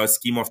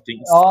scheme of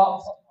things? Uh,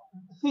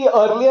 See,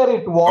 earlier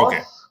it was,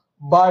 Okay.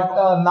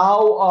 but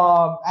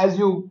now, as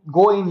you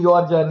go in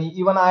your journey,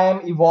 even I am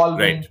Right.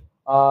 evolving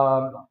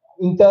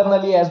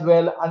internally as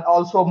well, and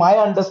also my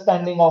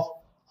understanding of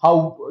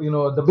how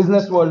the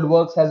business world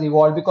works has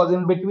evolved. Because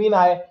in between,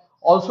 I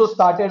also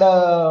started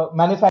a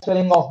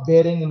manufacturing of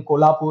bearing in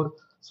Kolhapur.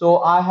 So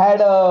I had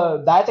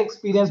that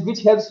experience,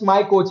 which helps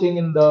my coaching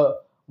in the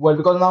world,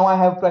 because now I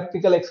have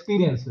practical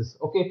experiences.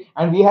 Okay,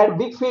 and we had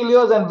big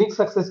failures and big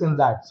success in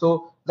that.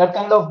 So that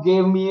kind of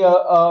gave me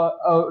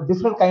a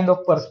different kind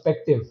of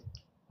perspective,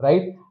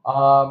 right?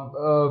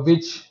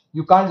 Which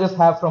you can't just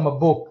have from a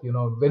book.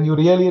 When you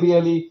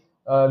really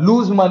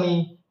lose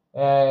money,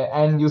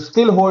 and you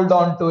still hold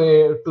on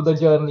to the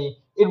journey,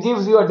 it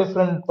gives you a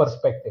different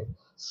perspective.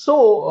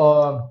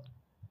 So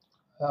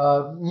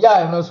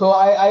yeah, so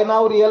I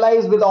now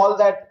realize with all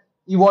that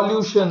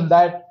evolution,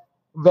 that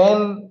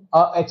when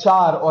a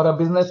HR or a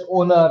business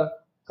owner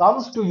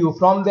comes to you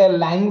from their Right.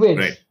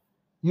 language,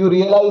 you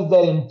realize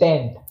their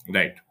intent.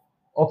 Right.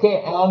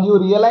 Okay, and you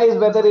realize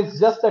whether it's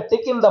just a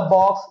tick in the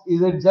box,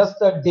 is it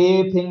just a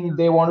day thing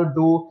they want to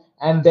do,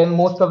 and then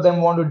most of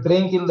them want to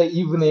drink in the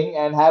evening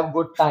and have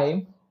good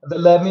time. The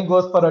learning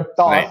goes for a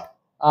toss. Right.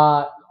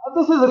 Uh,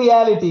 this is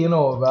reality,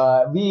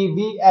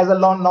 we as a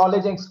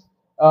knowledge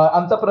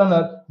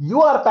entrepreneur,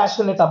 you are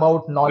passionate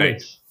about Right.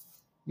 knowledge,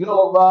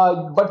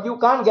 but you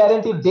can't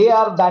guarantee they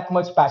are that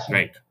much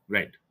passionate,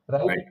 Right.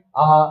 Right. right?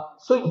 Right.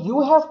 So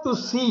you have to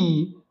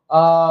see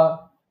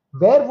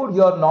where would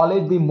your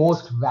knowledge be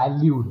most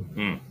valued,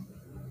 Mm.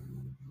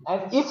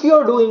 and if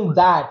you're doing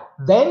that,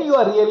 then you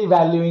are really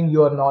valuing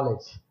your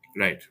knowledge,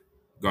 Right.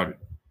 Got it.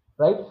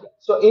 right?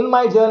 So in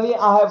my journey,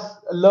 I have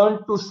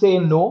learned to say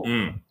no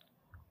Mm.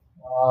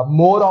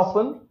 more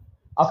often.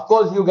 Of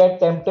course, you get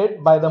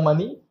tempted by the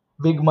money,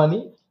 big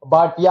money,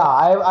 but yeah,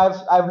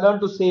 I've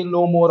learned to say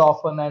no more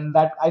often, and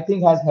that I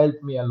think has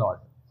helped me a lot.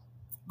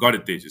 Got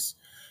it, Tejas.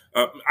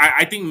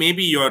 I think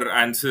maybe your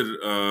answer,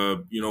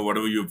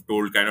 whatever you've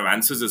told kind of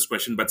answers this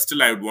question, but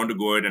still I would want to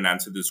go ahead and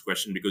answer this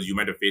question because you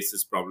might have faced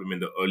this problem in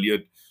the earlier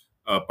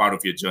part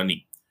of your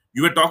journey.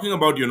 You were talking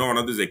about, one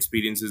of those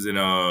experiences in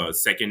a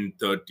second,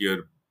 third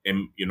year,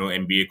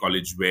 MBA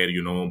college where,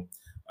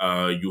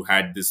 you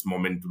had this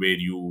moment where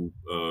you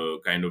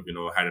kind of,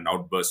 had an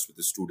outburst with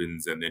the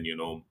students and then,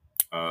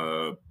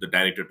 the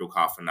director took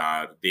half an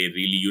hour. They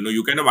really,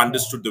 you kind of Yeah.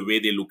 understood the way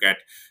they look at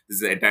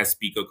this entire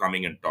speaker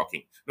coming and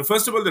talking. Now,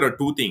 first of all, there are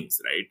two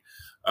things, right?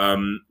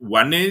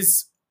 One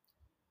is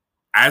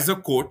as a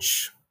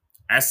coach,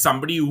 as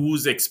somebody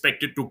who's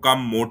expected to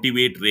come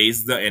motivate,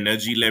 raise the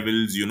energy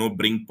levels,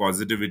 bring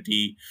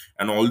positivity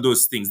and all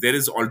those things, there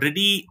is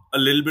already a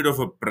little bit of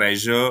a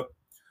pressure,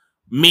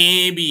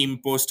 maybe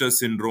imposter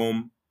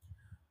syndrome,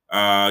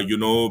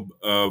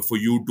 for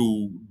you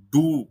to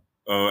do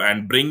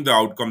and bring the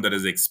outcome that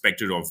is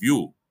expected of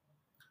you.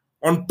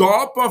 On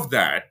top of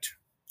that,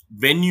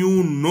 when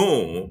you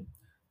know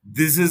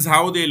this is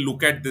how they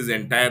look at this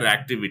entire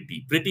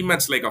activity, pretty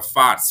much like a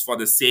farce for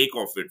the sake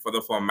of it, for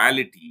the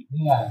formality,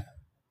 Yeah.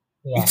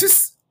 it's Yeah.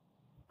 just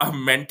a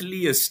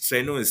mentally a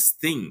strenuous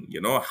thing.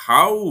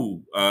 How,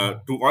 Yeah.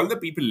 to all the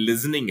people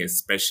listening,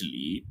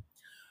 especially,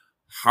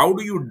 how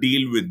do you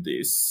deal with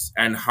this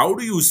and how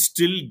do you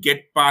still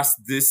get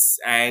past this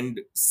and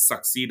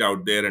succeed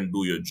out there and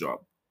do your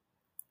job?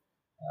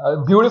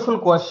 Beautiful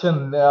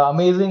question.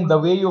 Amazing. The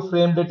way you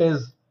framed it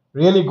is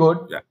really good.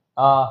 Yeah.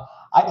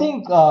 I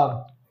think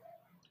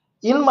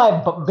in my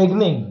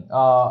beginning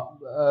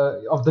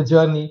of the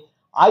journey,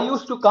 I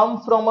used to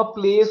come from a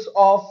place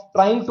of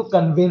trying to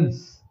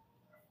convince,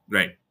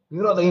 Right.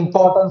 the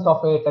importance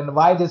of it and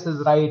why this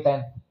is right,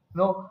 and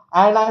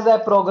as I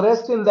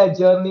progressed in that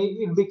journey,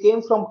 it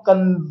became from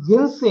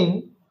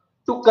convincing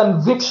to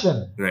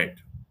conviction. Right.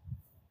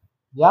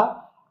 Yeah,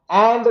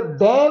 and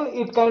then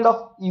it kind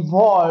of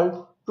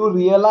evolved to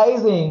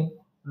realizing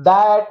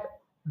that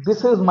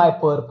this is my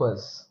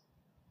purpose,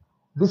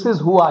 this is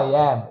who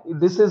I am,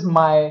 this is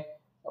my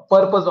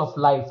purpose of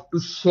life, to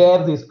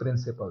share these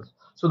principles.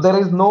 So there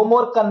is no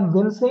more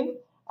convincing,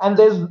 and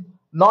there's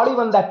not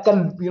even that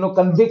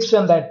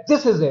conviction that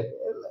this is it.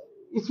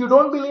 If you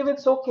don't believe,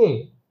 it's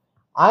okay.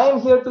 I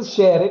am here to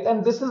share it,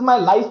 and this is my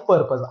life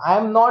purpose. I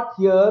am not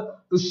here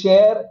to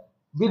share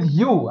with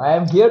you. I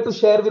am here to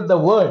share with the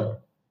world,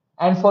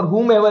 and for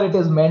whomever it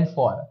is meant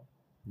for.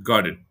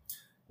 Got it.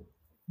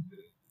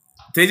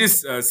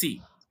 Tejas,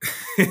 see,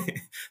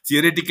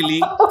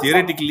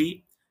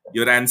 theoretically,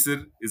 your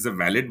answer is a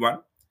valid one.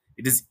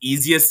 It is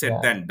easier said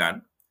Yeah, than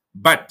done.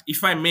 But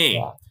if I may,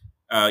 yeah,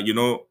 uh, you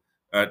know,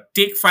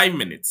 take 5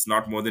 minutes,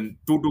 not more than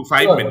 2 to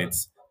 5 sure,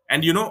 minutes,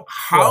 and sure.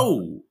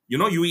 how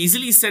you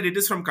easily said it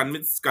is from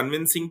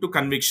convincing to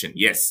conviction.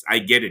 Yes, I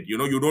get it. You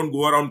don't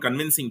go around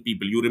convincing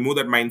people. You remove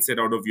that mindset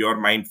out of your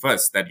mind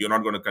first that you're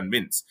not going to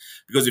convince,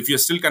 because if you're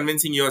still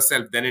convincing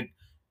yourself, then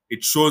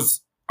it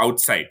shows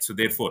outside. So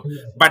therefore,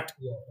 Yeah, but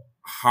yeah.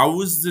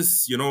 how is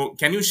this,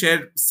 can you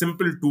share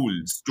simple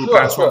tools to Sure,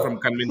 transform sure. from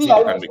See, convincing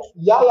to conviction?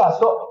 yeah, yeah.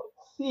 So,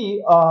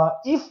 see,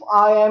 if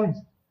I am,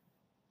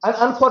 and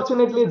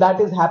unfortunately, that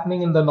is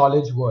happening in the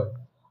knowledge world.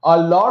 A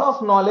lot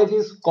of knowledge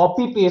is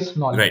copy paste Right.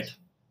 knowledge.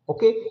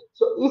 Okay.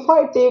 So, if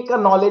I take a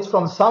knowledge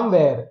from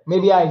somewhere,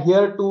 maybe I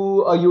hear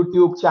to a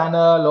YouTube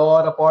channel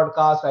or a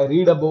podcast, I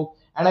read a book,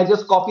 and I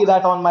just copy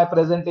that on my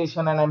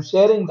presentation and I'm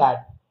sharing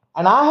that.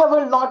 And I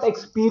haven't not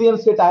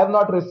experienced it, I have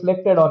not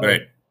reflected on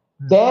Right. it.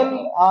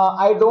 then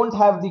I don't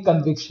have the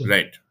conviction,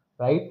 Right.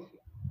 right?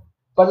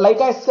 But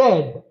like I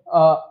said,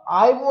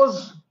 I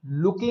was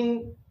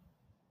looking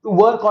to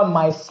work on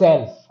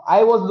myself.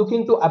 I was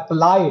looking to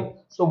apply it.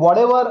 So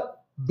whatever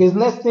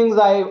business things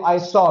I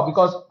saw,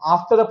 because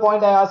after a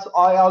point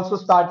I also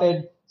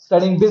started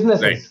studying Right.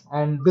 businesses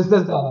and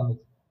business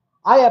dynamics.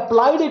 I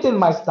applied it in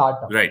my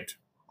startup. Right.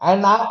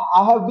 And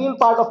I have been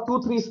part of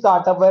 2 3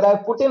 startup where I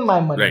put in my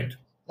money Right.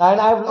 and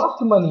I've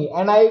lost money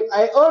and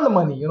I earned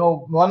money.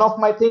 One of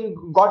my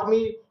thing got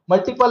me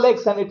multiple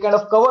X and it kind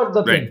of covered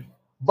the Right. thing.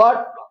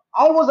 But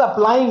I was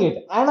applying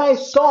it and I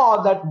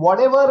saw that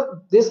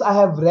whatever this I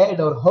have read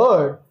or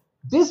heard,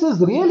 this is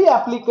really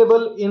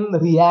applicable in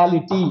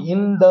reality,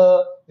 in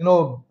the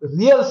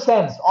real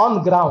sense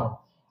on ground.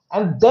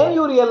 And then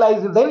you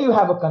realize, then you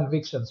have a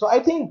conviction. So I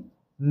think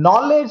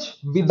knowledge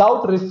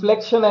without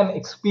reflection and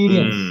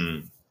experience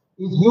Mm.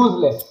 is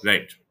useless.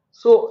 Right.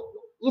 So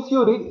if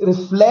you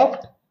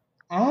reflect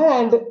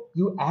and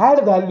you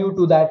add value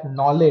to that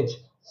knowledge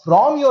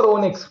from your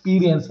own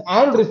experience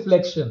and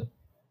reflection,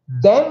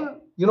 then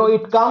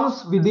it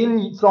comes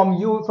within from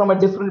you from a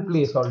different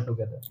place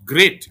altogether.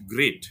 Great,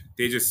 great,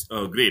 Tejas.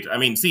 Great. I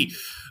mean, see,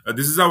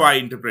 this is how I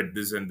interpret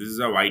this, and this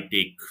is how I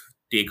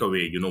take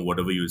away.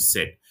 Whatever you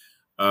said.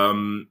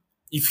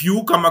 If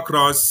you come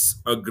across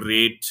a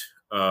great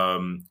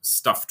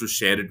stuff to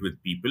share it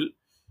with people,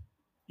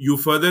 you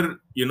further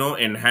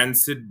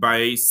enhance it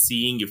by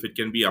seeing if it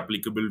can be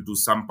applicable to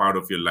some part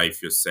of your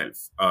life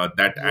yourself.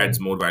 That Yes. adds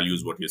more value,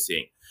 is what you're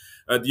saying.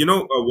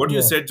 What you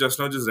Yes. said just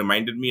now just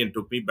reminded me and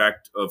took me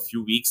back a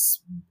few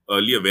weeks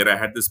earlier, where I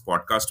had this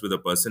podcast with a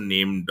person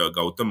named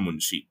Gautam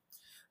Munshi.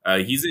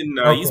 He's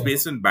Okay.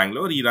 based in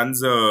Bangalore. He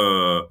runs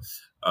a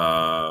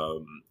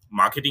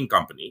marketing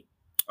company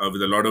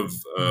with a lot of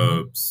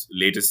Mhm.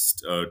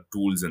 latest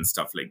tools and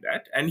stuff like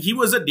that. And he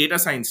was a data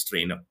science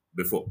trainer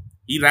before.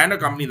 He ran a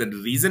company. The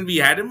reason we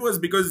had him was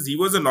because he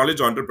was a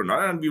knowledge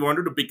entrepreneur, and we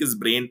wanted to pick his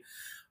brain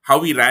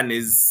how he ran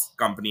his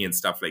company and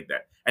stuff like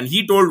that. And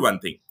he told one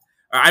thing.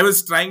 I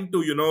was trying to,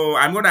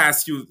 I'm going to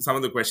ask you some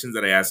of the questions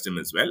that I asked him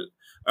as well.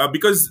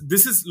 Because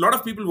this is a lot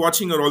of people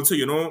watching are also,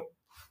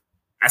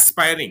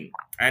 aspiring,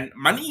 and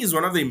money is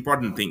one of the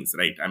important things,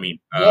 right? I mean,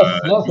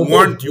 Yes. Yes, it is.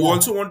 you Yeah.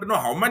 also want to know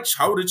how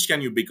rich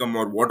can you become,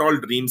 or what all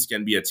dreams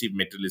can be achieved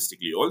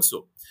materialistically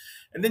also.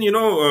 And then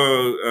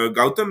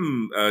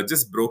Gautam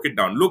just broke it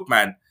down. Look,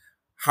 man,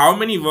 how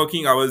many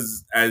working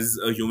hours as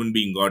a human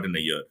being got in a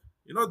year?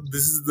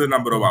 This is the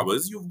number of Hmm.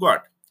 hours you've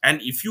got. And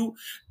if you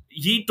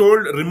he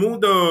told,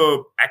 remove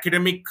the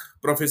academic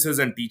professors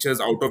and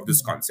teachers out of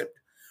this concept,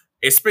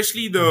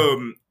 especially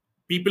the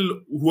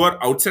people who are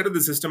outside of the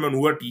system and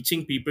who are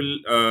teaching people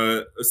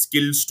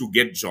skills to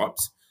get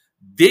jobs.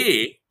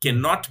 They Hmm.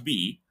 cannot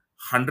be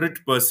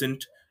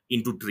 100%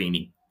 into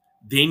training.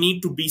 They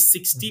need to be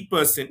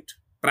 60%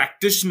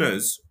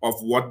 practitioners of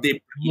what they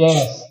preach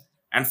Yes.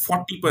 and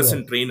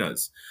 40% Yes.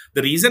 trainers.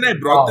 The reason I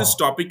brought this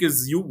Wow. topic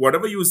is,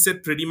 whatever you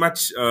said pretty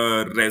much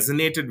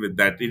resonated with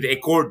that. It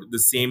echoed the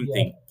same Yes.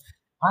 thing.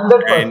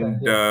 100%.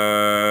 And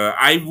Yes.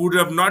 I would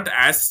have not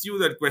asked you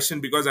that question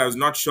because I was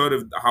not sure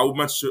if how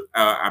much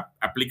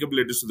applicable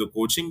it is to the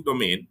coaching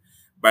domain.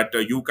 But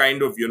you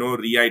kind of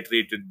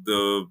reiterated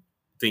the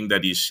thing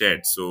that he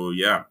shared. So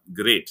yeah,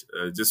 great.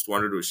 Just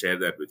wanted to share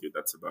that with you.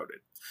 That's about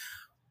it.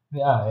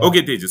 Yeah. Yeah.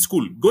 Okay, Tejas,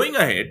 cool. Going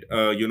ahead,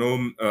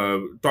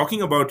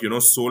 talking about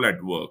soul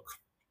at work.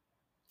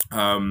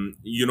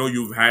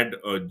 You've had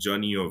a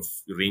journey of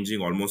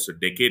ranging almost a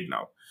decade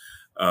now.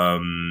 Yeah.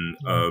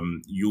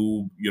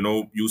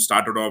 You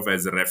started off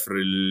as a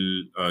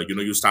referral.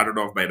 You started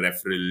off by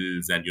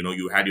referrals, and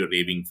you had your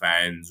raving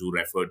fans who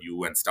referred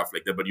you and stuff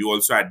like that. But you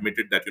also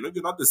admitted that you're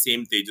not the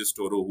same Tejas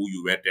Toro who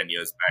you were 10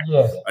 years back,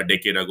 Yes. a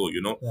decade ago.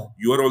 Yeah.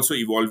 You are also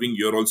evolving.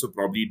 You're also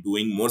probably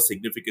doing more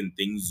significant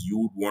things.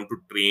 You'd want to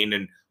train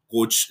and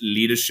coach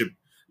leadership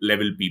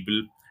level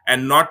people,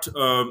 and not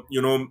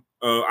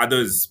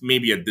others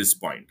maybe at this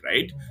point,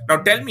 right?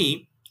 Now tell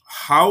me,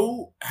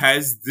 how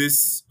has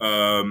this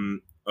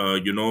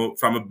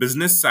from a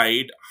business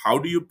side, how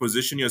do you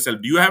position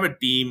yourself? Do you have a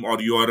team, or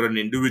you are an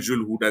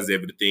individual who does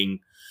everything?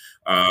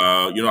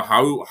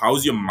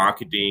 How's your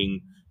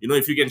marketing?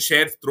 If you can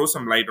share, throw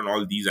some light on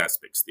all these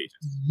aspects, stages.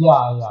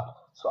 Yeah, yeah.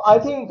 So I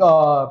think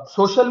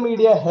social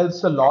media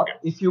helps a Okay. lot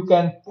if you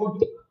can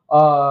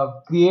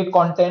create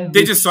content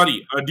Tejas, which,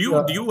 sorry, do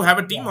you have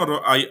a team, yeah.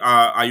 or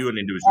are you an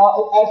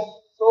individual? At,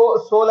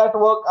 so at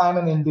work, I'm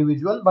an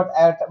individual, but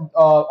at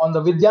on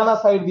the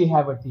Vidyana side, we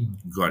have a team.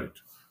 Got it.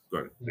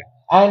 Got it. Yeah.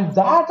 And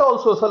that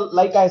also, so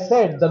like I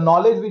said, the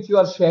knowledge which you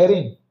are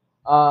sharing,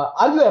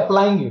 are you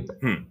applying it?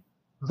 Hmm.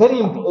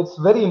 It's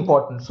very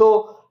important.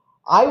 So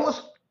I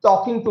was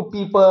talking to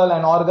people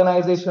and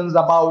organizations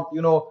about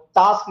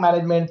task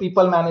management,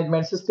 people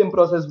management, system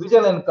process,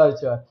 vision and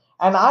culture,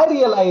 and I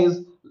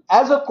realized,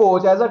 as a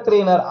coach, as a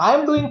trainer,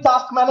 I'm doing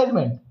task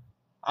management.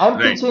 I'm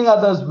Right. teaching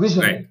others Right.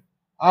 vision,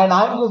 and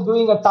I'm just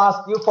doing a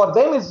task. You For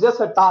them, it's just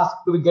a task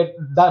to get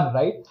done,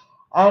 right?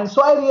 And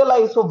so I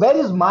realized, so where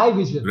is my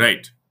vision?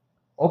 Right.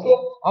 Okay,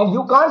 and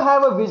you can't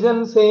have a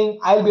vision saying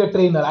I'll be a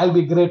trainer, I'll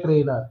be a great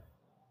trainer.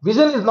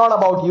 Vision is not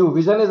about you.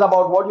 Vision is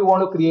about what you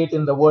want to create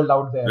in the world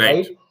out there, Right.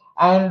 right?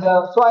 And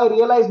so I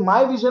realized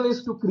my vision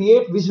is to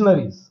create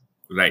visionaries.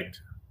 Right.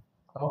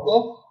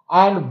 Okay.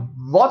 And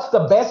what's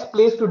the best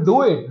place to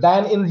do it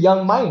than in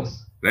young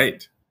minds?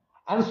 Right.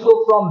 And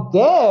so from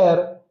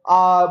there,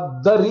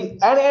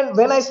 and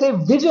when I say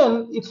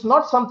vision, it's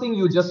not something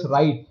you just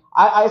write.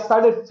 I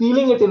started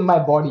feeling it in my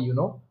body,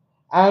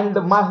 and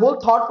my whole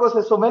thought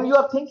process. So when you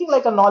are thinking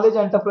like a knowledge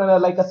entrepreneur,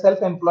 like a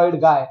self-employed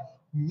guy,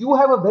 you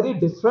have a very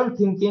different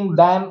thinking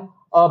than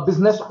a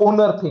business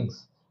owner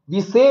thinks.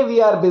 We say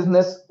we are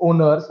business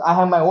owners. I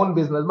have my own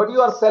business, but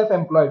you are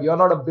self-employed. You are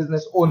not a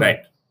business owner, Right.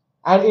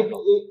 and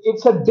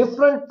it's a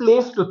different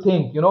place to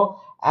think,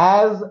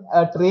 as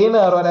a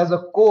trainer or as a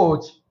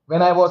coach.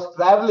 When I was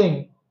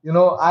traveling,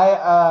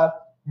 I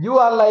you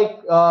are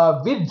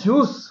like, which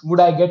juice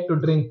would I get to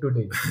drink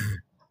today?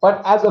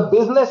 But as a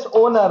business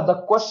owner, the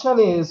question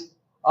is,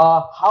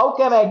 how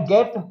can I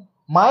get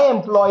my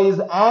employees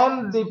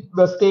and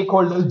the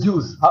stakeholders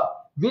juice?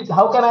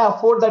 How can I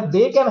afford that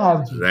they can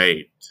have juice?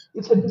 Right.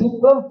 It's a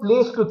different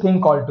place to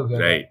think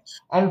altogether. Right.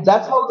 And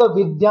that's how the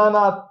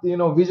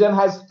Vidyanath, vision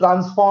has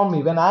transformed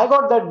me. When I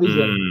got that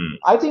vision, Mm.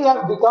 I think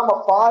I've become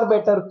a far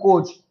better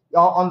coach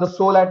on the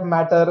soul at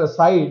matter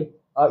side,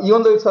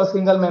 even though it's a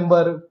single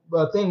member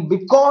thing,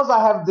 because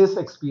I have this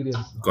experience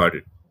now. Got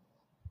it.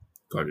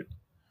 Got it.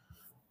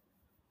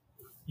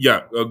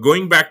 Yeah,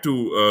 going back to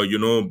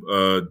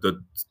the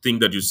thing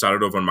that you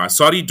started off on. My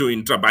sorry to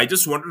interrupt. I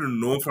just wanted to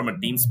know from a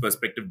team's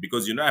perspective,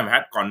 because I've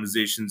had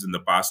conversations in the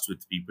past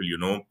with people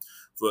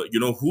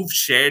who've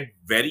shared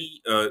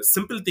very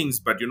simple things,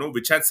 but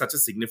which had such a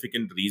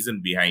significant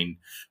reason behind.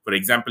 For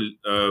example,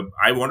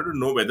 I wanted to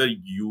know whether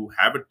you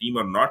have a team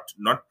or not.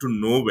 Not to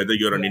know whether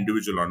you're an Yeah.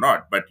 individual or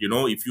not, but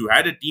if you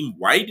had a team,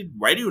 why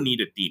do you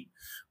need a team?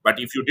 But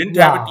if you didn't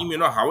have a Yeah.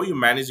 team, how are you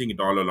managing it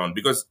all alone?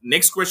 Because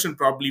next question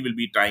probably will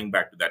be tying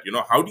back to that.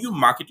 How do you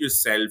market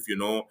yourself?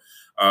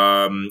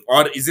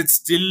 Or is it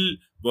still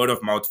word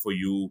of mouth for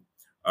you?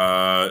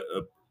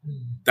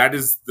 That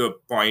is the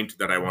point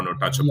that I want to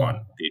touch Yeah,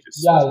 upon, Tejas.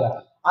 yeah.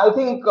 I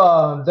think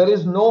there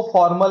is no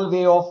formal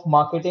way of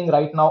marketing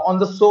right now on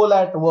the soul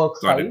at work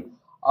Got it. side.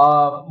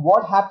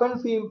 What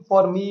happened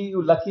for me,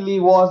 luckily,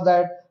 was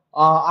that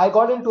I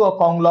got into a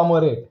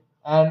conglomerate,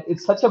 and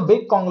it's such a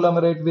big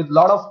conglomerate with a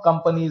lot of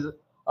companies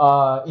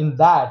in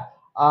that.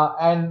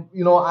 And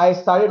I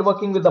started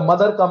working with the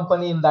mother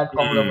company in that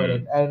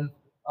conglomerate, Hmm. and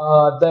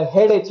the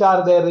head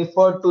HR there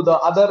referred to the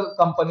other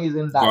companies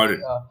in that, Got it.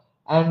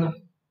 and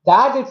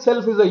that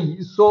itself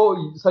is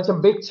such a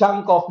big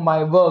chunk of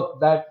my work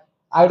that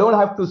I don't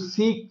have to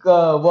seek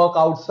work Got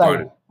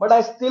outside, it. but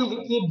I still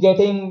keep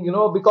getting,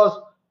 because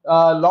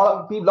lot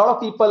of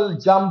people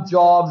jump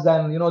jobs,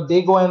 and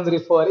they go and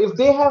refer. If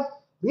they have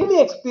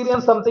really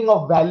experienced something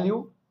of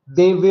value,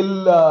 they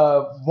will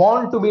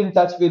want to be in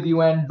touch with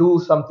you and do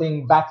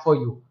something back for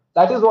you.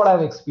 That is what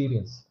I've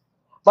experienced.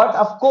 But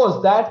of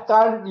course, that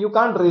can't you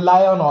can't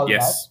rely on all that.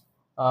 Yes.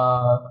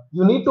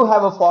 You need to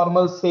have a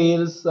formal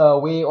sales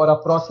way or a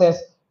process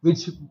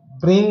which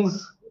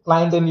brings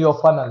client in your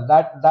funnel.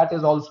 That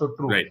is also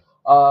true. Right.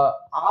 I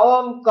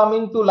am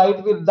coming to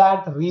light with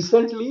that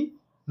recently,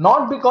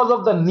 not because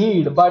of the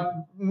need, but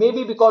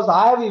maybe because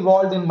I have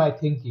evolved in my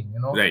thinking.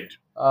 Right.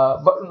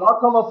 But not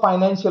from a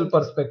financial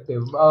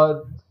perspective.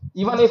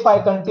 Even if I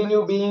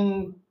continue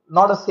being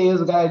not a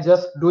sales guy,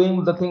 just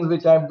doing the things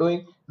which I'm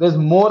doing, there's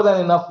more than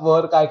enough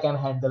work I can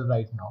handle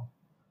right now.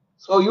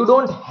 So you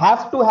don't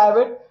have to have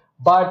it,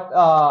 but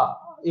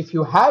if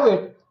you have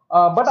it,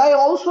 but I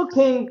also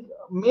think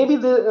maybe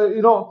as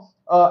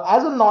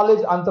a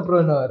knowledge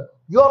entrepreneur,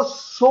 you're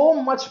so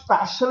much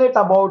passionate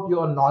about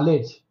your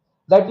knowledge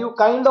that you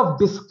kind of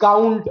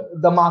discount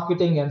the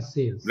marketing and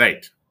sales.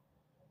 Right.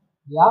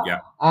 Yeah. Yeah.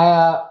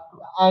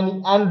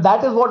 And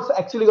that is what's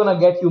actually going to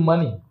get you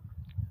money,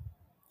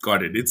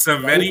 Got it. It's a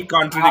right? very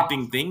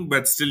contradicting thing,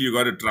 but still you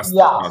got to trust the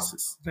Yeah.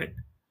 process. Right.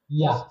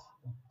 Yeah.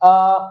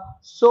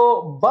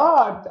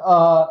 But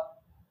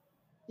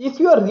if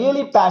you are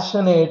really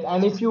passionate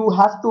and if you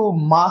have to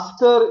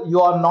master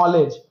your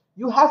knowledge,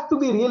 you have to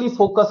be really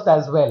focused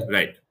as well.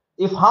 Right.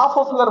 If half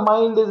of your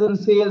mind is in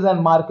sales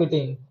and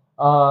marketing,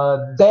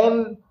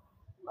 then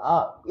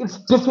it's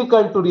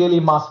difficult to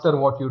really master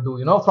what you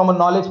do, from a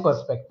knowledge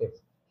perspective.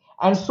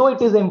 And so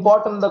it is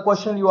important, the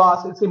question you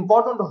asked, it's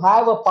important to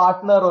have a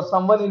partner or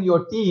someone in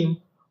your team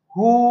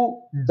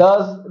who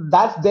does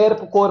that's their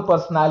core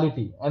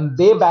personality and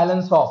they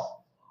balance off.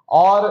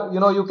 Or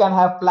you can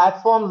have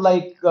platforms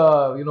like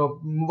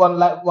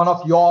one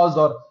of yours,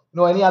 or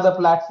any other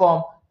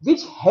platform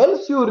which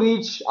helps you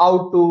reach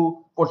out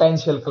to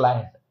potential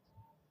client.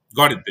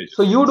 Got it,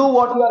 So Tejas. you do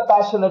what you are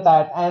passionate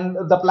at, and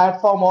the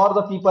platform or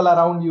the people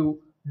around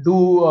you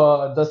do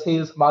the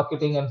sales,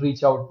 marketing, and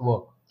reach out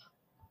work.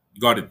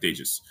 Got it,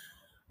 Tejas.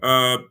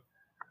 Uh,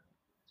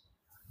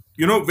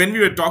 when we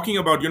were talking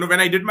about,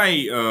 when I did my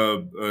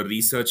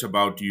research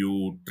about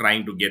you,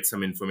 trying to get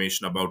some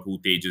information about who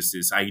Tejas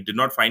is, I did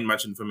not find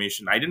much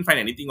information. I didn't find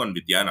anything on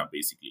Vidyana,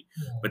 basically.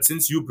 Yeah. But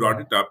since you brought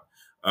Yeah. it up,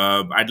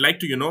 I'd like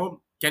to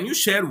can you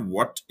share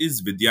what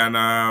is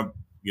Vidyana?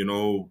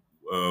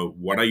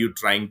 What are you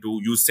trying to?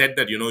 You said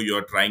that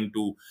you're trying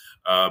to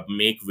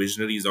make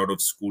visionaries out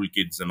of school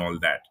kids and all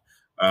that.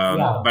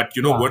 Yeah, But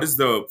what yeah. is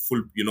the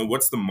full?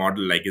 What's the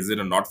model like? Is it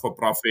a not for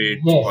profit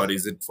Yes. or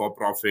is it for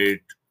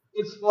profit?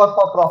 It's not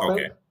for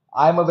Okay. profit.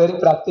 I'm a very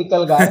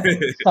practical guy.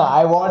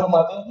 I want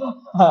money,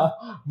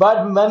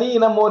 but money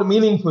in a more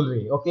meaningful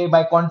way, okay,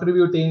 by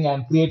contributing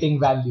and creating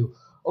value.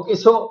 Okay,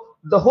 so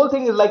the whole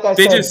thing is like I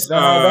said, Tejas,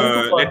 when I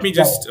went to let me yeah,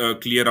 just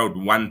clear out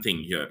one thing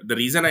here. The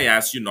reason I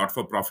asked you not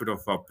for profit or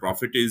for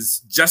profit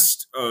is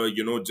just,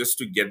 just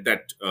to get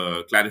that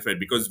clarified.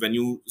 Because when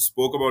you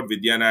spoke about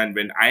Vidyana, and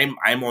when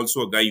I'm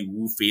also a guy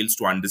who fails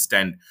to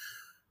understand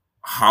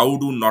how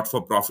do not for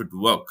profit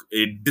work,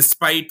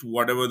 despite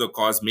whatever the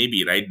cause may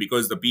be, right?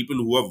 Because the people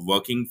who are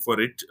working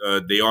for it,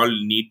 they all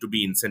need to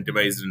be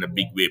incentivized in a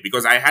big yeah. way.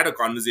 Because I had a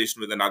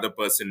conversation with another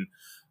person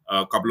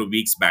a couple of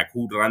weeks back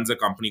who runs a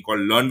company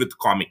called Learn with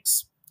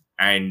Comics,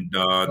 and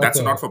that's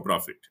a not Okay, for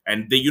profit.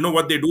 And they,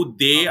 what they do,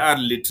 they are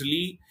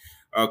literally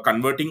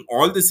converting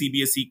all the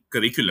CBSE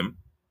curriculum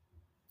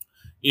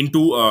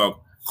into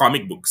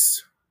comic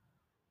books,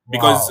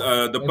 because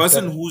wow, the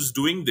person interesting. who's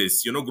doing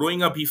this,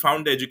 growing up, he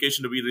found the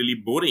education to be really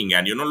boring,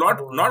 and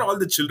not all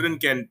the children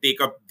can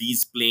take up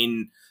these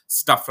plain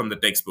stuff from the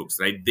textbooks,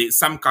 right?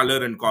 Some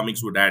color and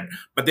comics would add,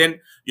 but then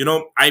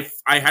I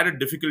had a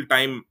difficult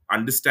time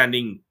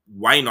understanding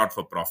why not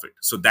for profit.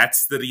 So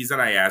that's the reason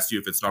I asked you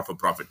if it's not for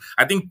profit.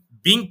 I think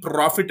being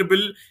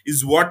profitable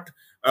is what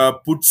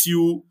puts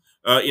you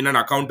in an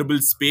accountable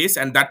space,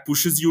 and that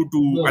pushes you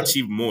to Yes.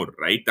 achieve more,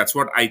 right? That's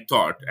what I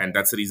thought, and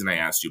that's the reason I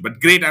asked you. But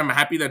great, I'm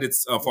happy that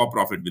it's for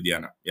profit,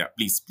 Vidyana. Yeah,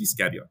 please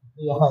carry on.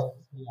 Yeah,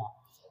 yeah.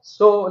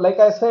 So, like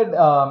I said,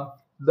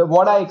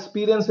 what I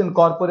experience in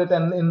corporate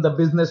and in the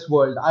business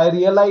world, I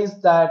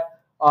realized that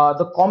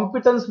the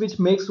competence which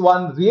makes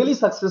one really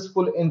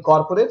successful in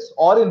corporates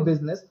or in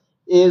business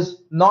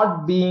is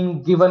not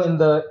being given in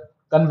the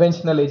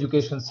conventional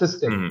education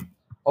system. Mhm.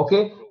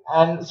 Okay,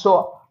 and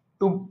so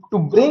to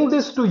bring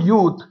this to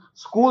youth,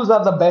 schools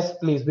are the best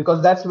place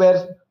because that's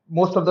where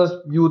most of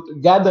the youth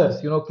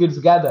gathers. Kids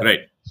gather.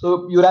 Right.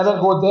 So you rather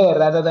go there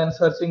rather than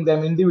searching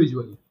them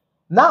individually.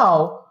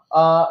 Now,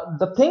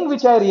 the thing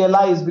which I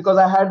realized because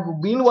I had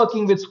been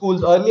working with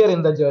schools earlier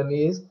in the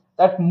journey is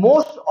that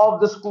most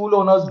of the school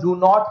owners do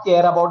not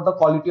care about the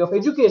quality of Right.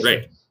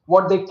 education.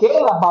 What they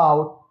care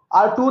about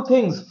are two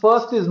things.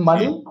 First is Mm.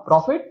 money,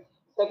 profit.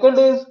 Second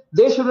is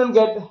they shouldn't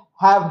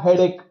have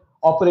headache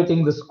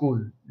operating the school.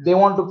 They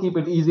want to keep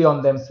it easy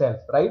on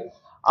themselves, right?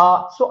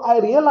 So I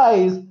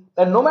realized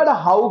that no matter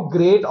how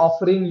great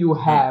offering you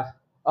Mm. have,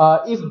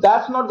 if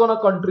that's not going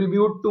to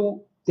contribute to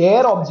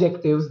their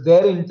objectives,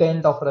 their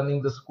intent of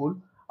running the school,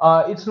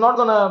 it's not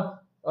going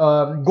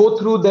to go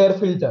through their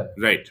filter,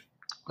 Right.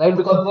 right?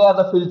 Because they are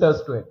the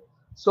filters to it.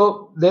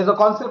 So there's a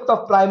concept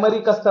of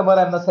primary customer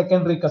and the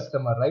secondary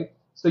customer, right?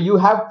 So you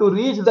have to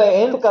reach the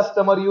end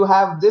customer. You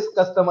have this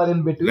customer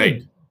in Right.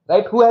 between,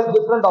 right? Who has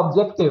different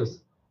objectives,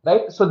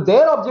 right? So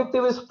their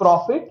objective is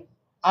profit,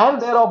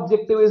 and their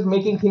objective is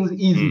making things Mm.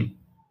 easy,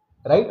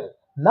 right?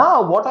 Now,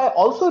 what I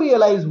also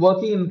realize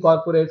working in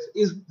corporates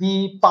is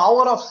the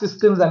power of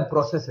systems and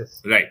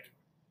processes. Right.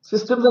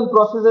 Systems and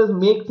processes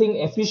make things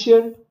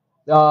efficient.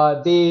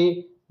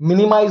 They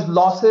minimize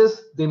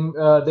losses.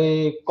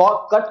 They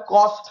cut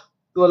cost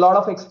to a lot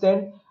of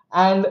extent,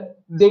 and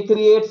they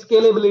create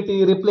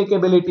scalability,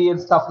 replicability, and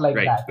stuff like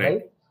Right. that, Right.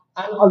 right?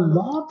 And a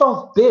lot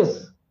of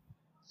this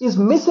is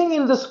missing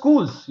in the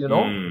schools.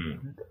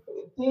 Mm.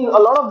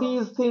 A lot of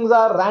these things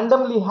are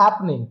randomly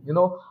happening.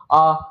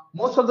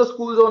 Most of the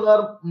schools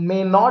owner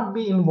may not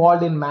be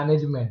involved in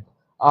management.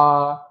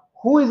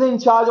 Who is in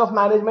charge of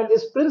management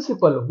is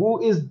principal,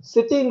 who is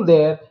sitting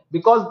there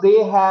because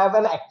they have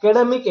an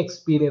academic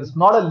experience,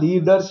 not a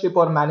leadership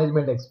or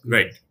management Right.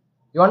 experience.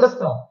 You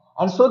understand?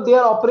 And so they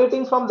are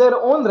operating from their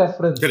own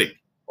reference Correct.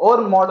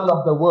 or model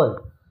of the world.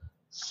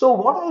 So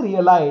what I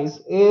realize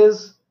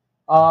is,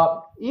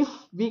 if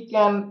we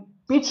can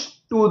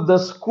pitch to the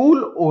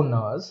school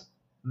owners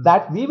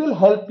that we will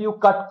help you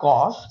cut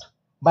cost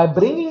by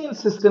bringing in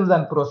systems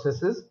and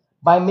processes,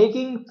 by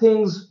making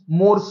things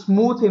more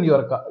smooth in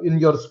your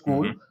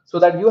school, Mm-hmm. so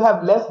that you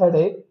have less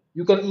headache,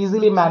 you can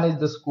easily manage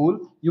the school,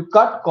 you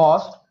cut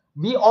cost.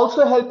 We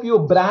also help you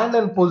brand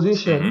and Mm-hmm.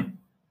 position.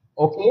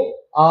 Okay,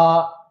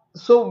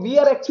 so we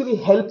are actually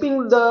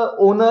helping the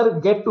owner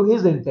get to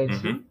his Mm-hmm.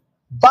 intention,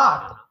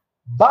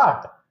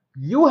 but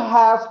you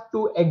have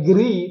to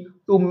agree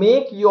to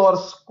make your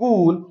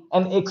school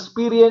an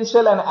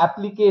experiential and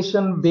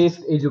application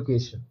based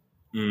education,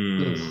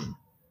 please. Mm.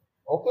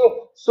 Okay,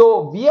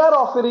 so we are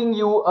offering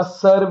you a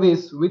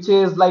service which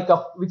is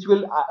which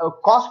will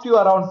cost you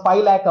around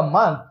 5 lakh a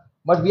month,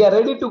 but we are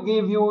ready to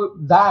give you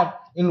that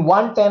in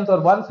 1/10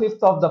 or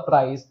 1/5 of the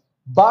price.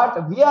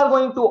 But we are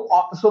going to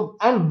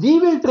and we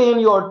will train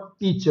your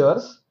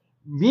teachers.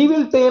 We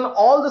will train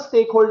all the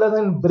stakeholders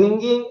in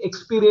bringing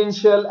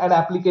experiential and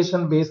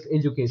application based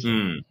education,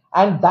 Mm.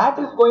 and that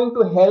is going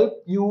to help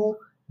you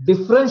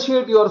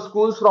differentiate your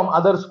schools from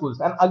other schools.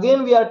 And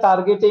again, we are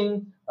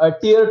targeting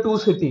tier 2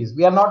 cities.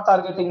 We are not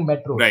targeting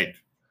metros. Right.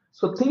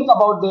 So think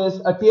about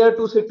this: a tier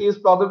 2 cities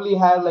probably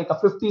have like a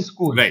 50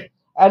 schools, Right.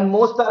 and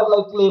most are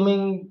like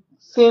claiming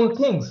same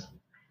things.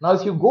 Now,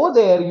 if you go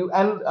there,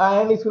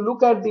 and if you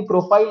look at the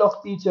profile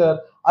of teacher,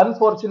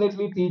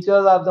 unfortunately,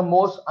 teachers are the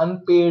most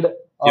unpaid,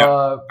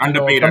 Yeah.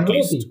 Underpaid at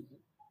least. community.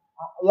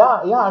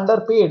 Yeah,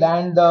 underpaid,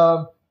 and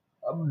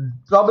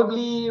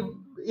probably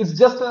it's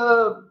just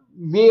a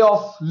way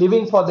of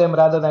living for them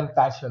rather than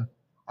passion.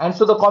 And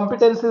so the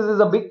competencies is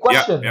a big Yeah.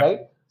 question, Yeah. right?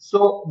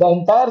 So the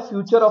entire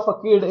future of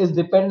a kid is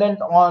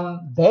dependent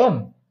on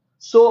them.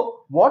 So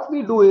what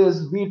we do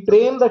is we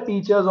train the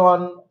teachers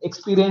on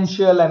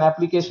experiential and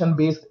application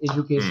based Hmm.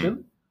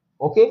 education.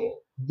 Okay,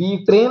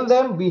 we train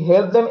them, we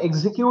help them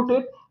execute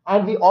it,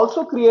 and we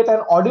also create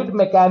an audit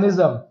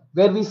mechanism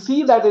where we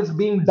see that it's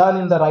being done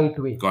in the right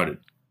way. Got it.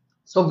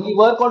 So we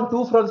work on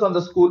two fronts on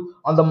the school: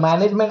 on the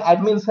management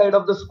admin side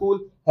of the school,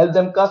 help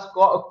them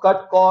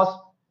cut costs,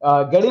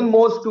 get in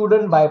more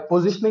students by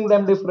positioning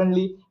them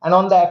differently, and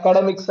on the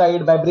academic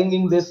side by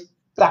bringing this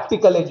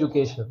practical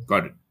education.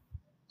 Got it.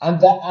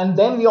 And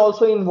then we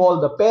also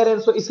involve the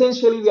parents. So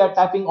essentially, we are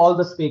tapping all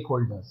the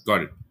stakeholders.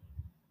 Got it.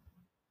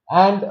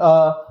 And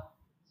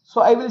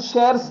so I will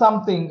share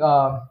something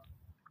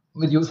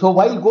with you. So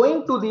while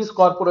going to these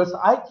corporates,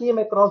 I came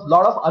across a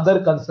lot of other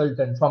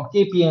consultants from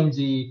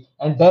KPMG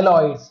and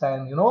Deloitte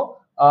and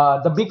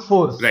the big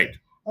fours. Right.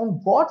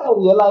 And what I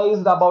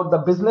realized about the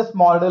business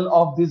model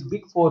of these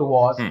big four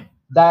was Hmm.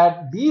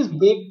 that these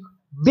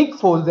big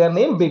fours, they are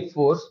named big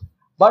fours,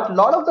 but a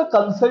lot of the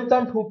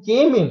consultants who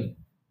came in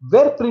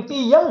were pretty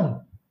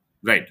young.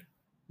 Right.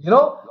 you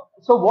know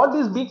so what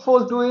these big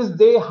fours do is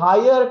they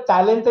hire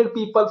talented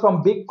people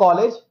from big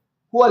college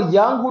who are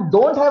young, who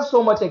don't have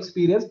so much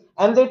experience,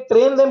 and they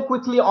train them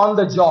quickly on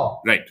the job.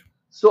 Right.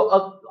 So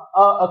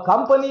a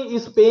company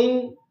is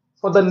paying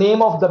for the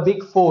name of the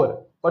big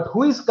four, but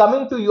who is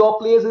coming to your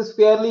place is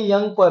fairly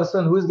young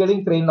person who is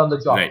getting trained on the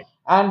job. Right.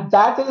 And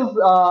that is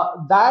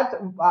that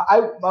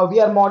I we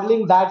are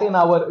modeling that in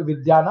our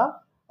Vidyana.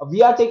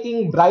 We are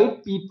taking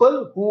bright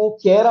people who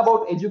care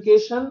about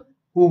education,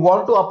 who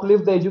want to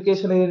uplift the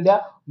education in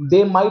India.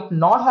 They might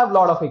not have a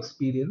lot of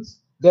experience,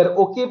 they're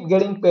okay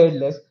getting paid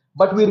less,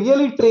 but we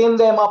really train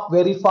them up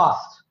very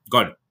fast.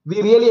 Got it.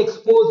 We really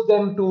expose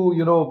them to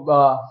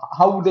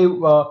how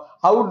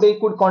they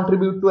could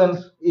contribute to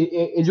an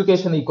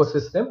education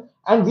ecosystem,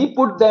 and we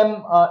put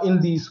them in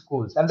these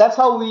schools, and that's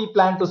how we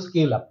plan to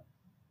scale up.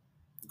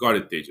 Got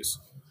it, Tejas.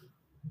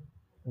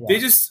 Yeah,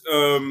 Tejas,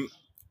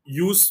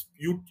 you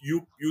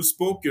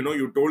spoke.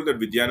 You told that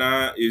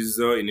Vidyana is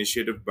an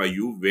initiative by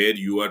you where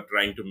you are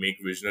trying to make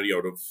visionary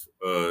out of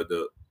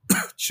the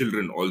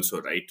children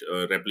also, right?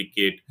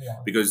 Replicate, yeah,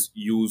 because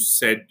you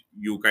said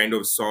you kind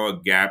of saw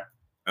a gap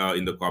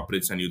in the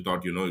corporates, and you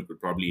thought it could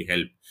probably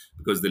help,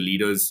 because the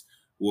leaders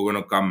who are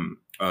going to come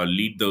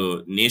lead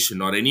the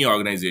nation or any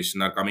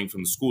organization are coming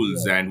from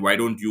schools, yeah, and why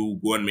don't you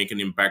go and make an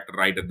impact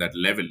right at that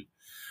level?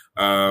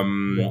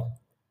 um, yeah,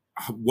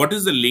 what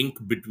is the link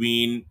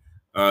between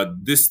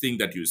this thing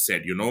that you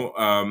said?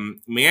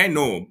 May I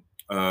know?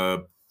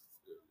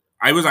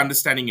 I was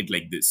understanding it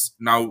like this.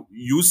 Now,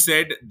 you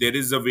said there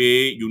is a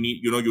way you need,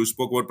 you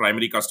spoke about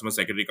primary customer,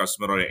 secondary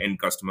customer, or end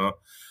customer.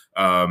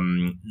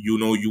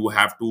 You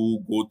have to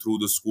go through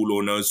the school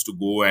owners to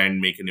go and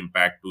make an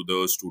impact to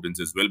the students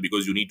as well,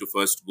 because you need to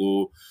first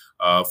go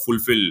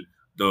fulfill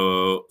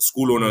the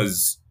school yeah,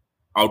 owners'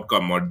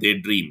 outcome or their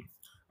dream.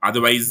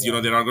 Otherwise, yeah,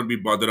 they're not going to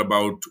be bothered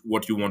about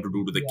what you want to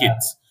do to the yeah,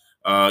 kids.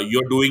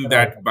 You're doing right,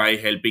 that by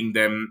helping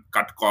them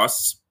cut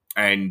costs,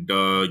 and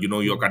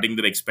you're yeah. cutting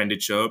their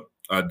expenditure.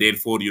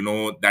 Therefore,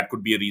 that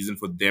could be a reason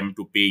for them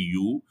to pay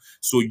you.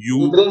 So We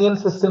you, bring in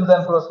systems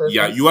and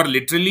yeah, you processes. are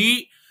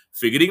literally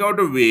figuring out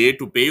a way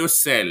to pay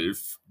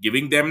yourself,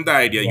 giving them the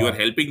idea, you are Yeah,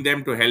 helping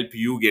them to help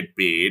you get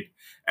paid,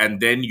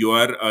 and then you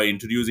are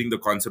introducing the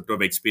concept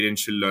of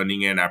experiential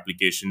learning and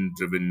application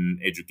driven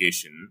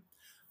education.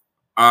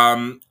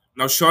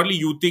 Now, surely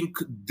you think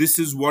this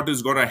is what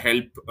is going to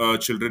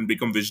help children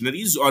become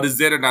visionaries, or is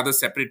there another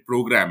separate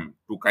program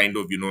to kind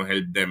of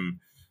help them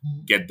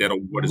get there? Or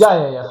what is it?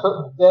 yeah.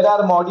 So there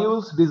are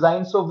modules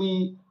designed. So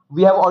we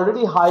have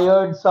already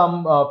hired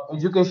some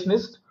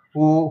educationists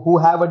who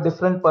have a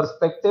different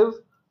perspective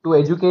to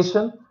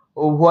education,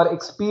 who are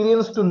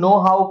experienced to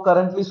know how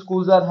currently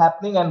schools are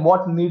happening and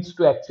what needs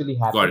to actually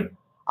Got it. happen.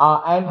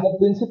 And the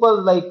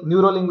principles like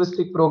neuro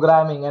linguistic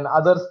programming and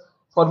others,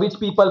 for which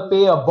people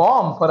pay a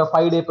bomb for a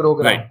 5 day Right.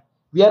 program,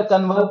 we are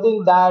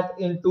converting that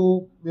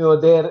into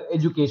their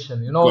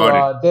education,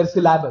 Got it. their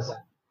syllabus,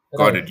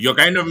 Got right? it. You're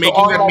kind of So making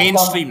all that that comes.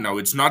 mainstream now.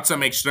 It's not some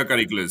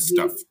extracurricular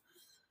stuff.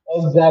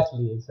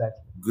 Exactly.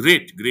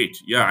 Great, great.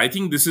 Yeah, I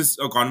think this is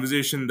a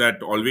conversation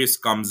that always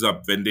comes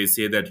up when they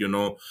say that,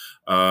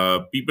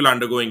 people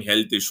undergoing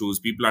health issues,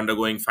 people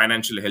undergoing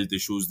financial health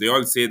issues, they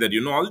all say that,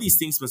 all these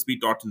things must be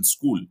taught in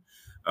school.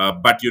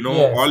 But,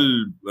 Yes. all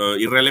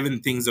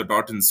irrelevant things are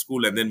taught in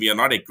school, and then we are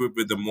not equipped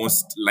with the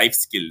most life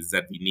skills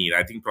that we need.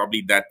 I think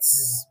probably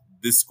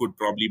this could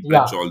probably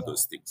bridge Yeah. all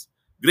those things.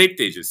 Great,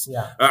 Tejas.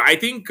 Yeah, I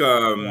think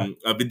yeah.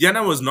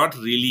 Vidyana was not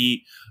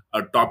really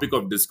a topic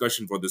of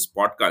discussion for this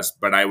podcast,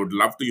 but I would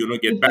love to,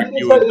 get back to It's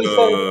you a in recent,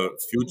 the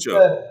it's future,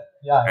 a,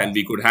 yeah, and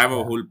we could have a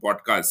yeah, whole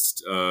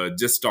podcast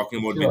just talking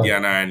yeah, about sure,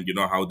 Vidyana and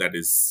how that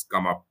has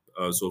come up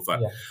so far.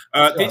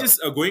 yeah, Tejas,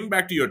 sure. going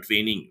back to your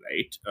training,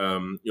 right?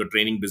 Your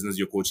training business,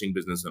 your coaching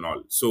business, and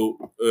all.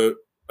 So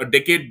a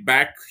decade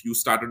back, you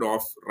started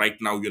off. Right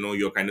now,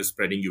 you're kind of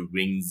spreading your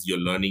wings. You're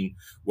learning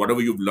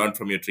whatever you've learned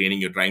from your training.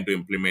 You're trying to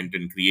implement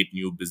and create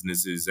new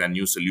businesses and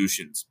new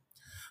solutions.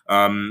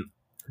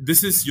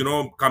 This is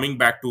coming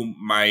back to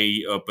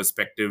my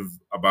perspective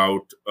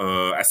about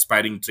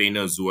aspiring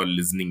trainers who are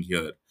listening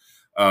here.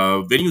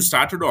 When you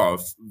started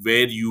off,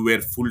 where you were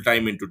full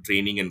time into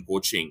training and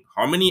coaching,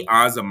 how many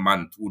hours a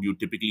month would you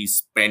typically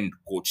spend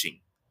coaching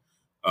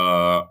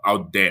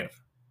out there?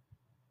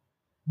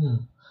 Hmm.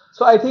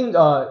 So I think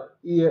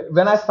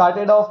when I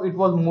started off, it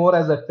was more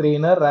as a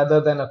trainer rather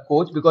than a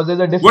coach, because there's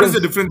a What is the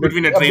difference, difference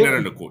between a a big. trainer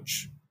and a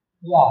coach?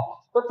 Yeah.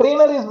 So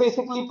trainer is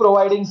basically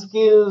providing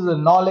skills,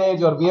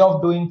 knowledge, or way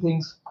of doing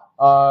things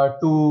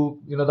to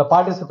the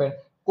participant.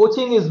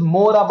 Coaching is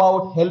more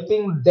about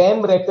helping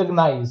them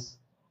recognize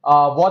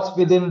what's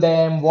within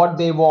them, what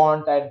they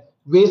want, and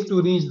ways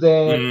to reach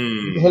there.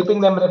 Hmm,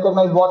 Helping them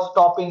recognize what's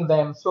stopping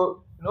them.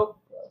 So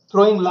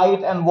throwing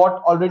light and what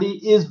already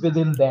is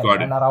within them got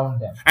it. and around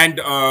them. And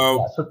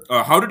Yeah. So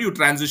how did you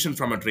transition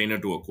from a trainer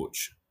to a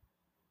coach?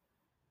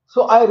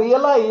 So I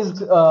realized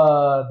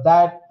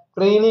that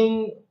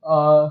training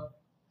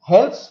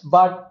helps,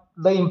 but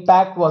the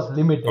impact was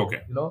limited.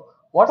 Okay,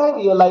 What I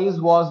realized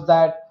was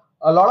that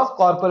a lot of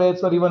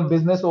corporates or even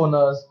business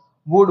owners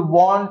would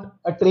want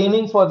a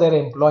training for their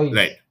right,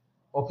 employees.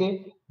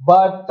 Okay,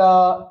 but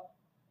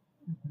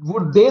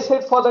would they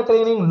sit for the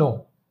training?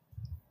 No,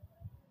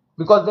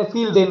 because they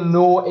feel they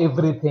know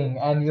everything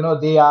and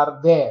they are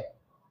there.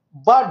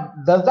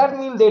 But does that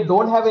mean they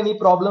don't have any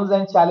problems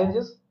and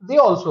challenges? They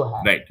also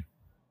have, right,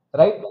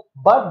 right?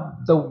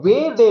 But the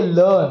way they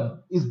learn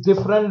is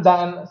different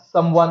than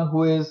someone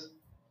who is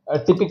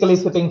typically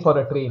sitting for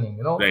a training,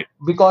 right,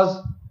 because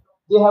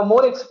they have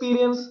more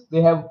experience,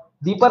 they have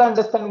deeper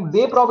understanding,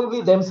 they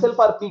probably themselves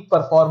are peak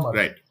performers.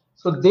 right,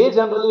 So they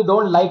generally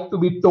don't like to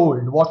be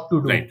told what to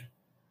right,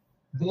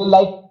 do.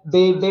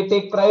 They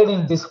take pride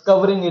in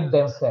discovering it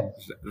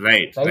themselves,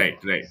 right, right? right,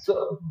 right.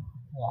 So,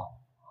 yeah.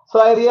 So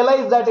I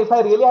realized that if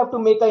I really have to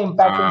make an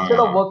impact, instead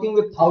of Ah, working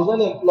with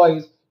 1,000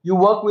 employees, you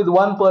work with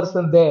one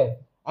person there.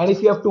 And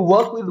if you have to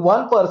work with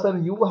one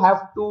person, you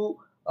have to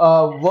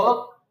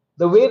work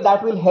the way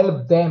that will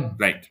help them.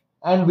 right.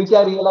 And which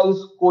I realize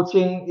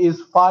coaching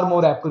is far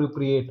more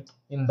appropriate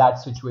in that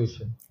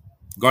situation.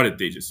 Got it,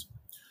 Tejas.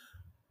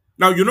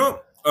 Now,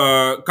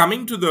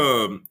 coming to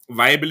the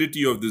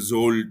viability of this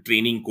whole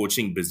training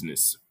coaching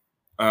business,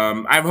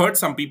 I've heard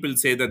some people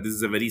say that this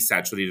is a very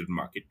saturated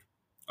market.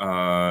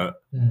 Uh,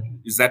 Hmm.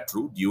 is that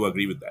true? Do you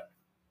agree with that?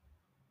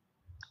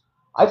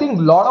 I think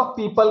a lot of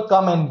people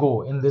come and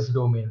go in this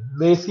domain.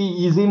 They see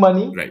easy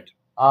money. Right,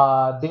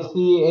 They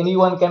see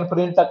anyone can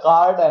print a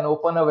card and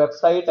open a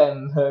website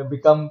and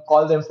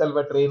call themselves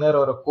a trainer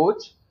or a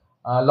coach.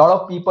 A lot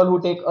of people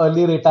who take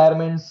early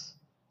retirements,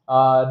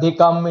 they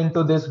come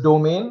into this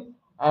domain,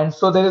 and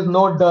so there is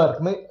no dearth.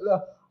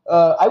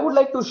 I would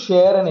like to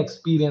share an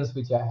experience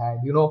which I had.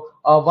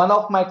 One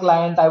of my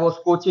client, I was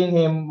coaching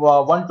him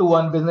one to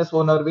one business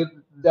owner with.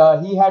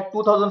 He had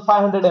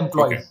 2,500 okay,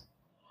 employees,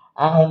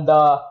 and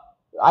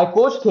I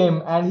coached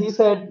him, and he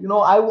said,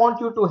 I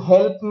want you to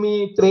help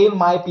me train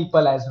my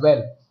people as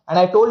well. And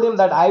I told him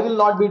that I will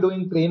not be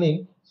doing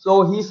training.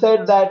 So he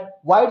said that,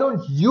 why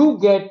don't you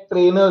get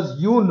trainers,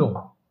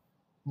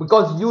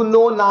 because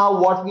now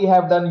what we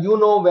have done,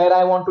 where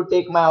I want to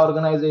take my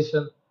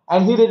organization.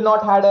 And he did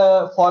not had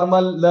a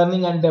formal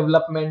learning and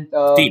development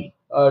team.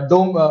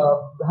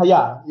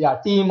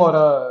 team or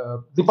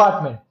a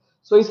department.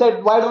 So he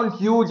said, why don't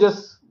you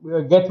just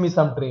get me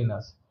some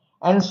trainers?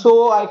 And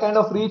so I kind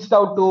of reached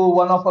out to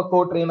one of a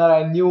co-trainer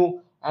I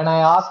knew, and I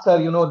asked her,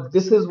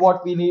 this is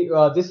what we need,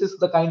 this is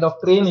the kind of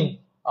training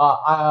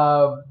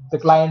the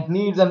client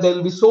needs, and there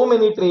will be so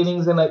many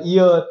trainings in a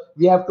year.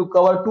 We have to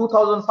cover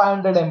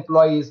 2,500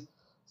 employees.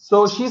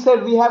 So she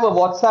said, we have a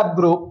WhatsApp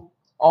group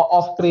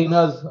of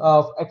trainers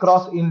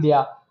across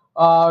India.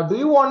 Do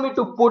you want me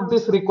to put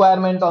this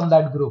requirement on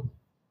that group?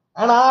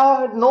 And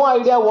I had no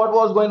idea what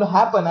was going to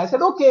happen. I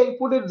said, okay,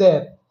 put it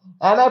there.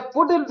 And I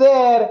put it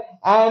there,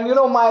 and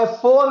my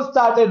phone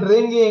started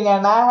ringing,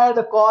 and I had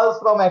calls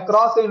from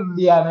across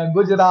India, and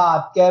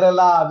Gujarat,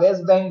 Kerala,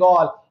 West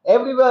Bengal,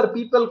 everywhere,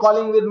 people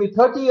calling with me,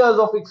 30 years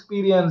of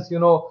experience,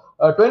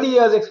 20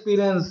 years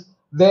experience.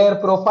 Their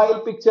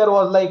profile picture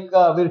was like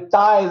with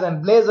ties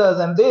and blazers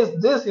and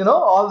this,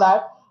 all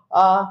that.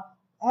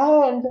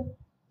 And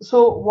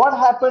so what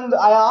happened?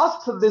 I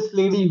asked this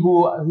lady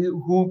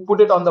who put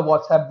it on the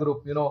WhatsApp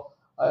group,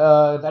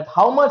 that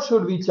how much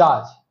should we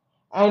charge?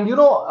 And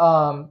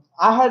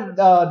I had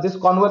this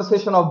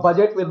conversation of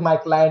budget with my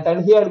client,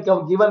 and he had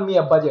given me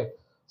a budget.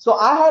 So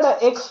I had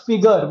a X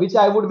figure which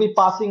I would be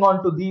passing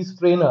on to these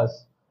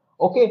trainers.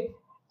 Okay,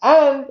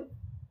 and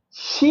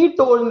She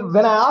told,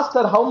 when I asked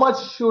her how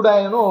much should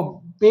I,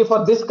 pay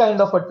for this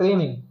kind of a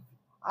training,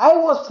 I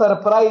was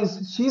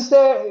surprised. She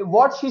said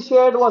what she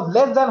shared was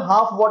less than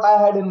half what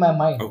I had in my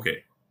mind.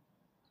 Okay.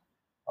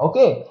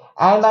 Okay,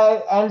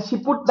 and she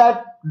put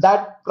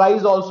that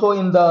price also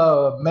in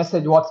the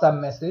message, WhatsApp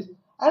message,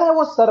 and I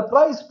was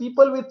surprised.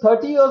 People with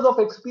 30 years of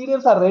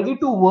experience are ready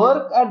to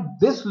work at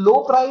this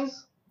low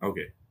price,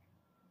 Okay.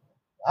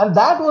 and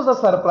that was a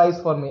surprise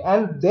for me.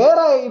 And there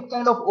I it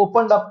kind of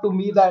opened up to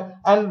me that,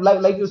 and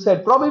like you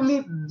said,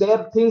 probably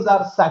their things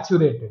are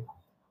saturated,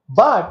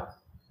 but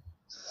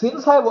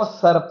since I was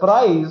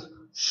surprised,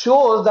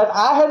 shows that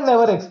I had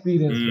never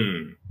experienced it.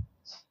 Hmm.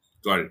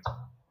 Got it.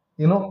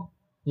 you know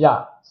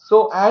yeah.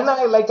 So, and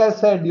I, like I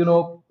said,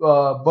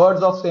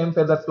 birds of same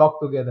feather flock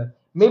together.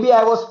 Maybe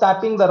I was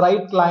tapping the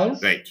right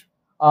clients, Right.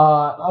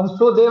 and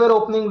so they were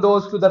opening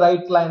doors to the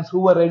right clients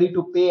who were ready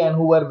to pay and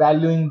who were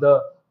valuing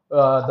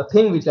the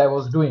thing which I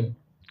was doing,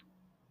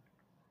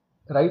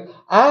 right?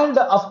 And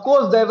of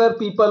course there were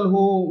people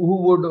who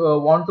would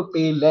want to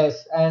pay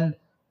less, and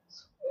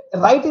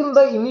right in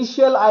the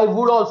initial I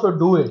would also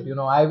do it.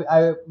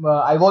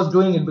 I was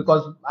doing it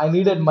because I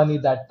needed money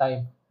that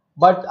time,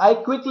 but I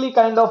quickly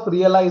kind of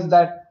realized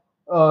that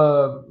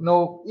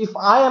if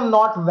I am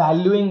not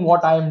valuing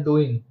what I am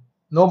doing,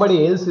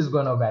 nobody else is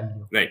going to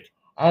value. Right.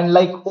 And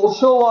like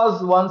Osho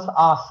was once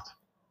asked,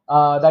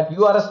 that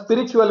you are a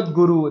spiritual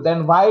guru,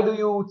 then why do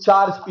you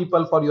charge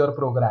people for your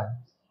program?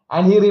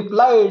 And he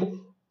replied,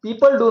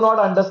 people do not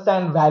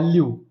understand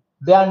value,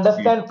 they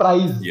understand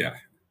price. Yeah.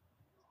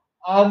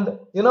 And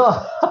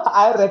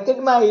I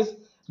recognize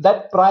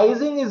that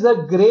pricing is a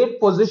great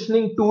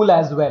positioning tool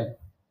as well.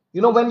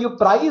 When you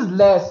price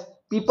less,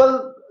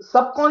 people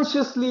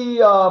subconsciously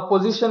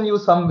position you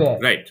somewhere,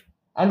 Right.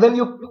 and when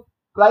you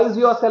price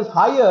yourself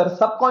higher,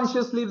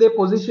 subconsciously they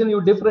position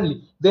you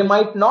differently. They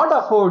might not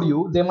afford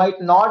you, they might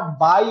not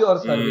buy your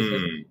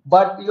services, Hmm.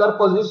 but you are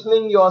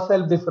positioning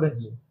yourself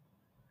differently.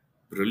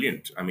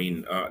 Brilliant. I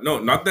mean, no,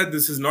 not that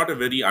this is not a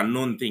very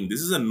unknown thing.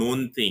 This is a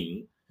known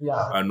thing,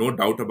 Yeah, no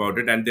doubt about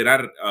it. And there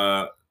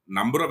are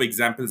number of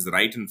examples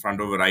right in front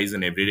of our eyes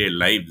in everyday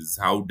lives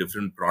how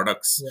different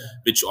products yeah,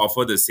 which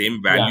offer the same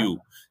yeah. value,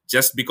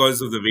 just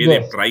because of the way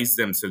they Yes, price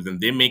themselves,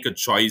 and they make a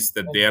choice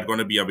that they are going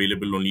to be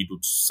available only to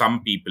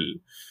some people.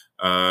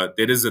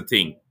 There is a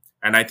thing.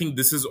 And I think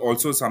this is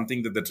also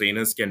something that the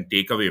trainers can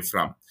take away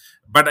from,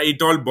 but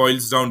it all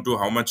boils down to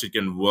how much it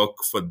can work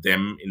for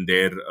them in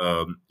their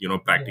yeah,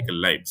 practical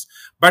lives.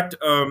 But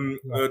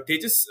yeah.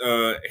 Tejas,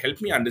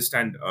 help me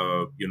understand,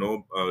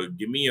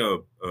 give me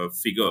a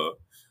figure,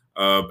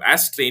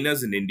 as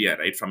trainers in India,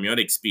 right, from your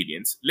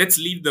experience. Let's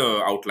leave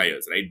the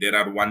outliers, right? There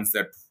are ones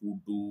that who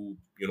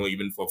do,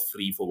 even for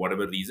free for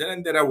whatever reason,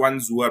 and there are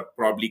ones who are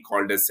probably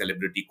called as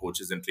celebrity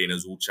coaches and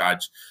trainers who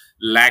charge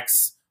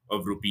lakhs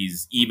of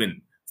rupees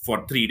even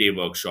for 3-day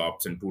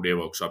workshops and 2-day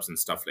workshops and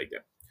stuff like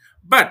that.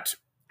 But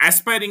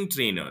aspiring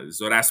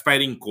trainers or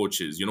aspiring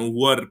coaches,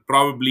 who are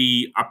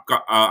probably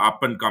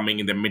up and coming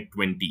in the mid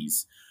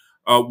 20s,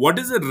 what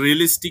is a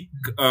realistic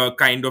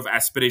kind of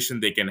aspiration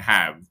they can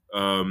have,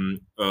 in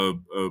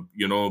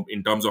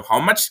terms of how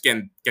much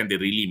can they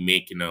really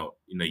make in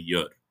a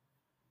year?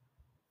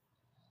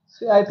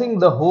 See, I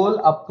think the whole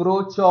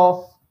approach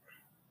of,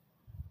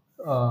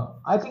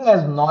 I think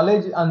as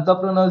knowledge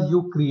entrepreneurs,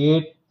 you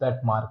create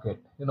that market.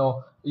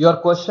 Your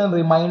question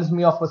reminds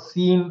me of a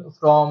scene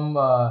from,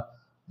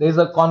 there's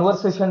a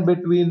conversation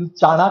between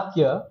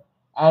Chanakya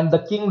and the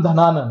King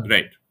Dhananand.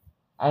 Right.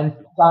 And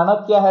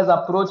Chanakya has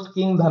approached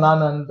King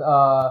Dhananand,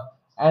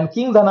 and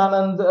King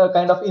Dhananand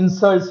kind of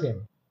insults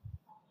him.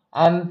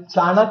 And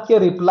Chanakya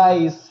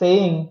replies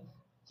saying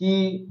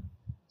कि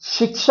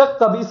शिक्षक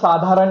कभी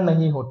साधारण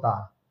नहीं होता,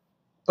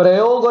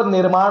 प्रयोग और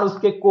निर्माण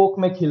उसके कोख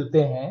में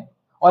खिलते हैं,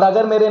 और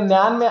अगर मेरे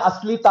ज्ञान में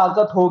असली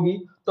ताकत होगी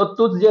तो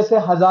तुझ जैसे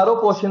हजारों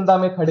पोशिंदा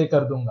में खड़े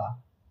कर दूंगा.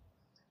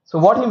 So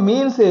what he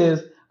means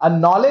is a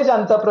knowledge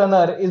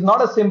entrepreneur is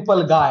not a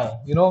simple guy.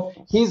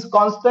 He's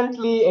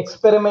constantly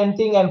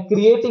experimenting and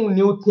creating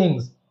new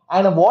things.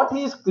 And what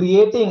he's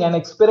creating and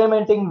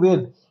experimenting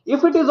with,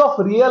 if it is of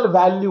real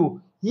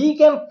value, he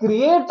can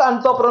create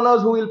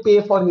entrepreneurs who will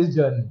pay for his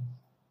journey.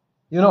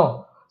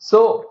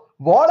 So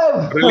what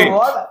I Brilliant.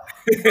 what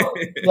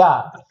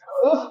yeah.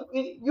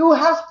 If you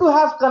have to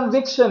have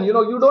conviction, you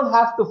don't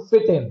have to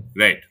fit in.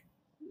 Right.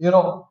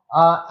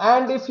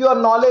 And if you are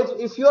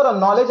a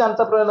knowledge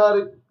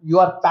entrepreneur, you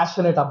are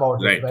passionate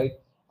about it, Right. right?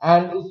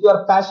 And if you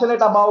are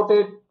passionate about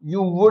it,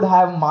 you would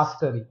have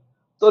mastery.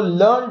 So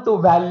learn to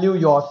value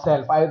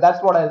yourself.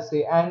 That's what I'll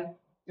say. And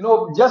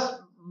just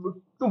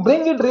to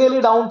bring it really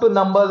down to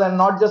numbers and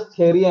not just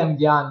theory and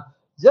gyan,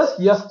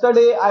 just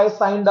yesterday I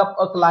signed up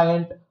a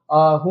client,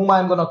 whom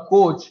I'm going to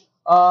coach.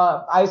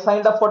 I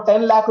signed up for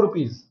 10 lakh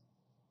rupees,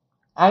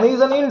 and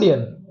he's an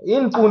Indian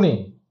in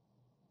Pune.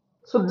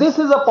 So this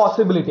is a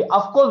possibility.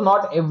 Of course,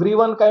 not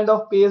everyone kind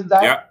of pays Yeah.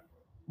 that,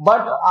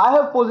 but I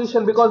have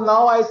positioned, because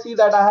now I see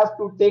that I have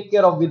to take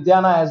care of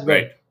Vidyana as well.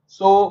 Right.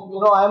 So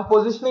I am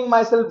positioning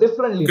myself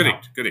differently now.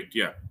 Correct. Correct.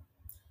 Yeah.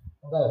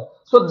 Right.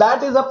 So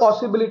that is a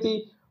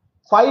possibility.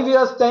 5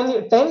 years,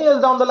 10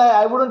 years down the line,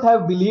 I wouldn't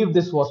have believed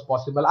this was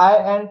possible.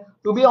 And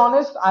to be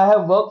honest, I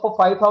have worked for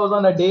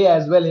 5,000 a day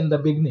as well in the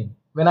beginning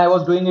when I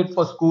was doing it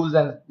for schools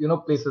and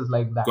places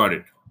like that. Got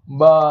it.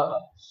 But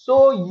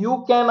so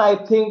you can, I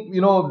think,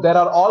 there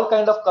are all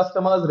kind of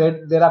customers.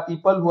 There are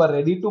people who are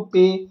ready to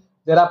pay.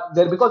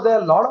 There because there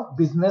are a lot of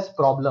business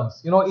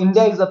problems.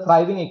 India is a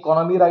thriving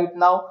economy right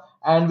now,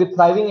 and with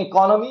thriving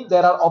economy,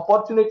 there are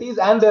opportunities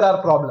and there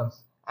are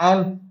problems.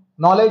 And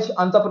knowledge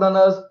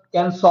entrepreneurs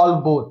can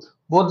solve both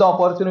the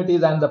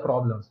opportunities and the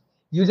problems.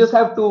 You just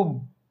have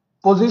to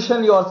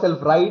position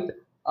yourself right,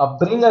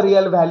 bring a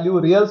real value,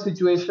 real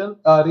situation,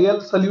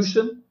 real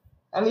solution.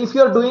 And if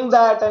you're doing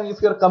that and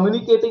if you're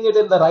communicating it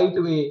in the right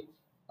way,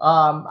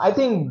 I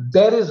think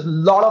there is a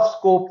lot of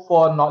scope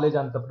for knowledge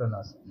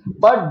entrepreneurs.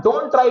 But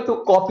don't try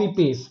to copy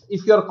paste.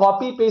 If you're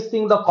copy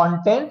pasting the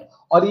content,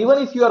 or even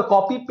if you are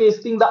copy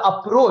pasting the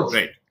approach,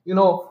 Right.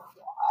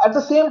 At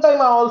the same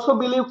time, I also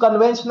believe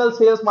conventional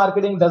sales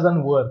marketing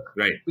doesn't work.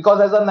 Right. Because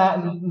as a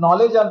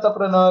knowledge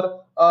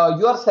entrepreneur,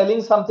 you are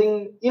selling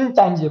something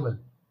intangible,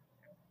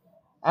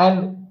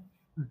 and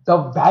the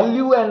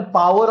value and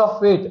power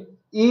of it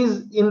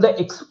is in the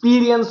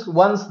experience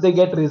once they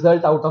get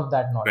result out of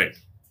that Right. knowledge,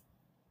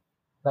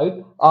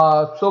 right?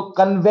 So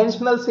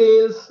conventional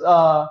sales,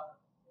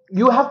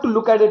 you have to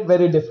look at it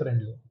very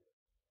differently.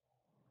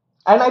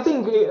 And I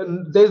think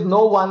there's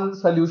no one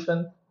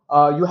solution.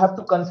 You have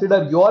to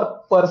consider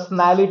your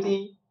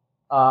personality,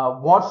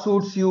 what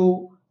suits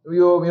you.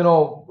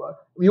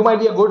 You might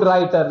be a good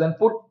writer, then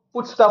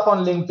put stuff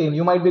on LinkedIn.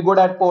 You might be good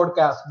at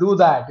podcasts, do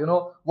that.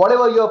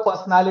 Whatever your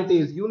personality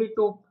is, you need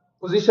to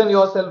position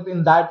yourself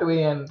in that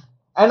way. And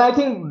I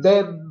think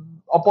there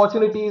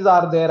opportunities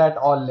are there at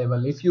all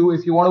level. If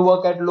you want to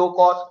work at low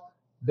cost,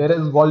 there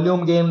is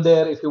volume game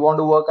there. If you want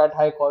to work at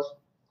high cost,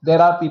 there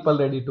are people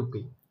ready to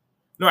pay.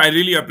 No, I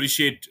really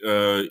appreciate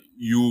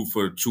you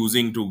for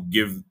choosing to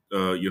give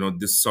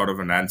this sort of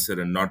an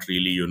answer and not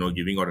really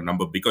giving out a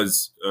number,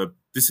 because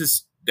this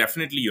is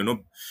definitely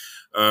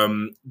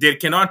there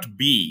cannot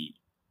be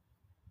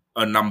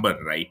a number,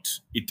 right?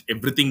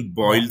 Everything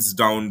boils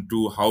down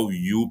to how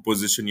you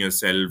position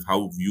yourself,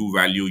 how you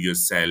value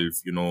yourself,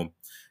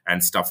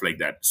 and stuff like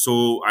that.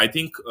 So I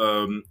think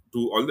to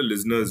all the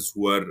listeners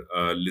who are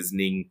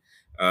listening,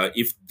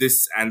 if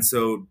this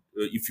answer,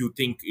 if you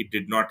think it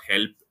did not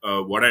help,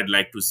 what I'd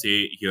like to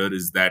say here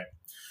is that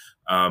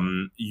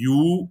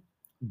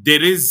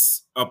there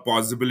is a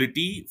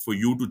possibility for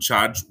you to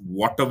charge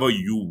whatever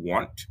you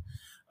want.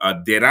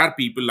 There are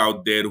people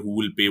out there who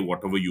will pay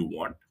whatever you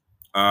want.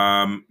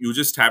 You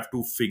just have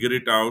to figure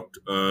it out.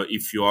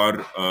 If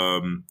your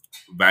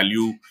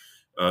value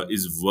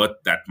is worth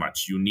that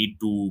much, you need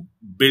to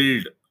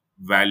build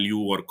value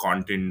or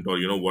content, or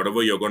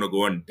whatever you're going to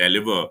go and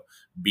deliver,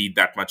 be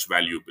that much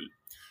valuable.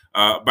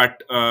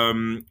 But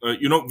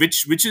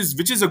which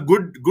is a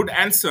good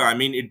answer. I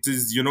mean, it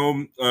is, you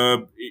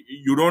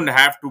don't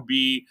have to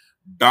be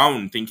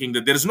down thinking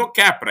that there's no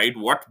cap, right?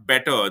 What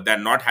better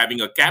than not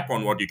having a cap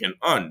on what you can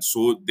earn?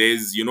 So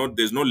there's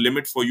no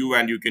limit for you,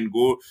 and you can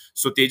go.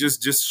 So Tejas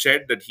just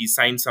shared that he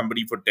signed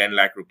somebody for 10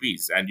 lakh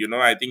rupees, and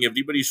I think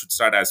everybody should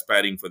start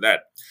aspiring for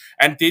that.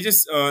 And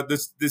Tejas,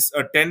 this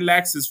 10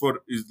 lakhs is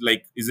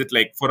it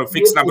like for a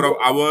fixed Yes, number of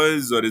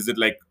hours, or is it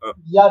like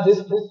yeah,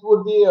 this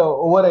would be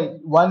over a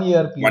 1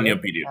 year 1 year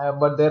period, period?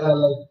 but there are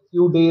like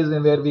few days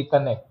in where we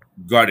connect.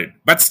 Got it.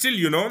 But still,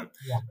 Yeah.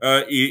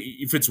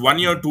 if it's 1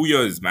 year, 2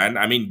 years, man,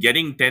 I mean,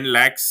 getting 10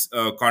 lakhs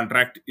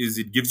contract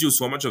it gives you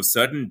so much of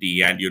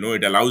certainty, and,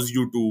 it allows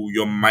you to,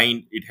 your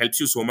mind, it helps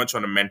you so much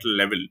on a mental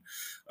level.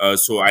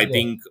 So I Yes.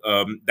 think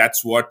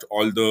that's what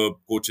all the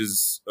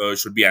coaches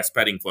should be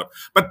aspiring for.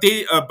 But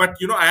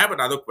I have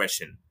another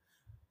question,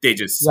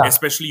 Tejas, Yeah.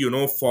 especially,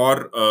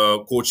 for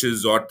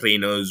coaches or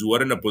trainers who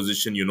are in a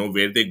position,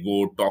 where they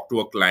go talk to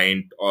a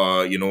client,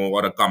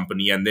 or a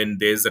company, and then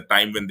there's a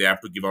time when they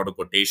have to give out a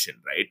quotation,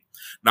 right?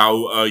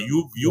 Now,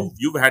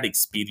 you've had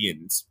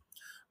experience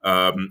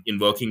in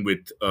working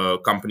with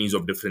companies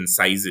of different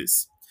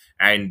sizes,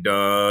 and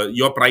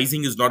your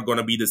pricing is not going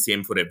to be the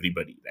same for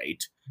everybody,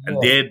 right? And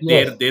Yes.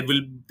 Yes.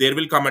 there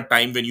will come a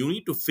time when you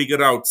need to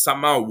figure out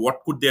somehow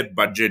what could their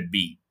budget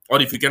be,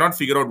 or if you cannot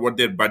figure out what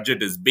their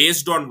budget is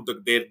based on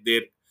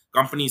their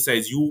company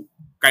size, you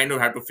kind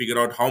of have to figure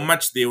out how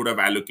much they would have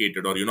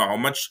allocated, or how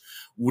much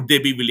would they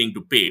be willing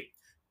to pay.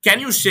 Can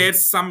you share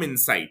some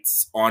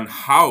insights on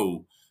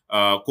how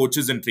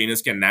coaches and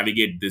trainers can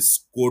navigate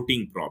this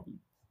quoting problem?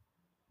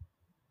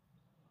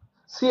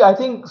 See, I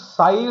think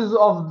size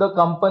of the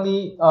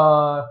company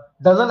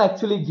doesn't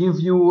actually give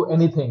you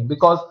anything,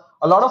 because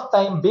a lot of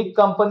time big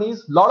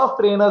companies, lot of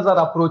trainers are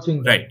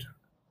approaching them, Right.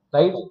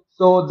 right?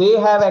 So they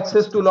have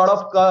access to a lot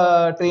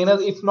of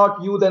trainers. If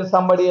not you, then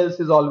somebody else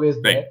is always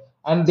Right. there,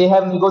 and they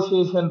have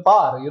negotiation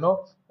power,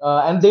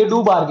 and they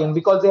do bargain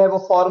because they have a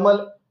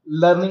formal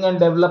learning and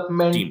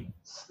development Team.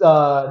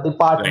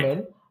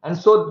 department. And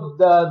so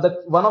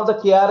the one of the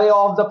KRA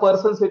of the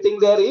person sitting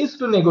there is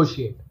to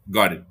negotiate,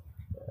 Got it.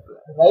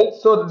 right?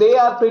 So they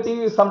are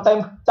pretty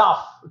sometimes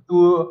tough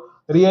to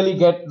really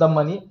get the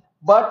money.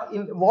 But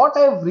what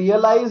I've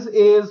realized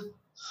is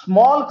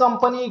small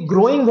company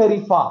growing very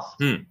fast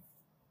Hmm.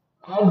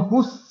 and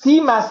who see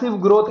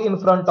massive growth in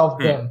front of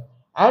Hmm. them,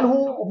 and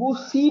who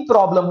see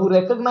problem, who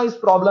recognize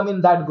problem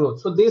in that growth.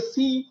 So they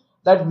see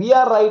that we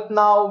are right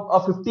now a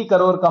 50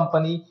 crore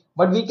company,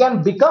 but we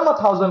can become a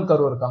 1,000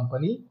 crore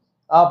company.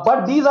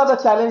 But these are the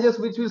challenges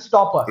which will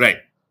stop us. Right.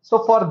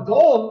 So for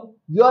them,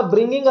 you are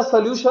bringing a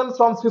solution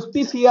from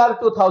 50 cr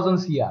to 1,000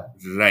 cr.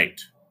 Right.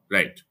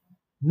 Right.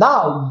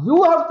 Now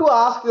you have to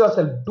ask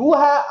yourself,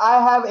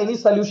 I have any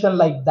solution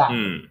like that?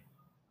 Hmm.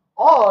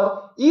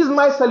 Or is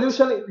my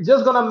solution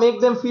just gonna make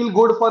them feel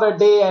good for a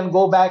day and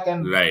go back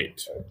and Right.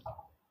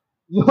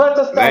 you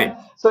understand? Right.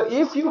 So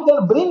if you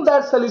can bring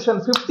that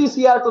solution 50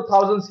 cr to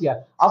 1,000 cr,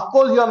 of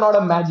course you are not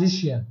a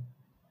magician.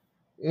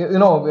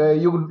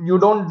 You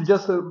don't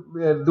just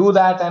do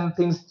that and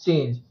things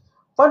change.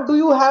 But do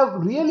you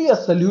have really a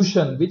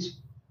solution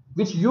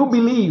which you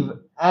believe,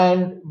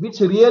 and which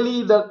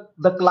really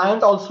the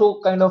client also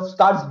kind of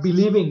starts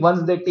believing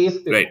once they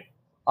taste it? Right.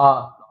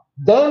 Uh,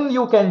 then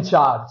you can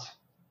charge.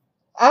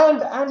 And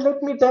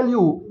let me tell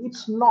you,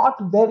 it's not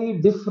very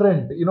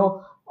different.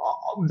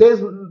 There's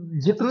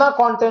jitna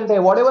content hai,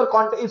 whatever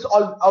content, it's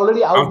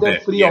already out Out there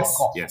there. free of Yes.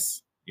 cost,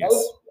 Yes. right?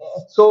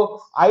 Yes.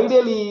 So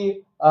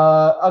ideally,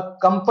 a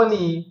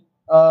company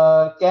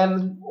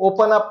can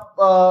open up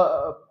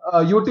a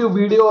YouTube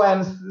video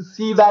and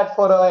see that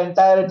for an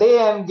entire day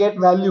and get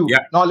value,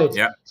 Yeah. knowledge.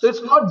 Yeah. So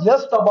it's not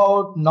just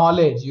about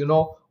knowledge.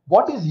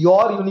 What is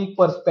your unique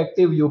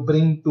perspective you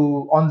bring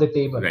to on the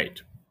table, Right.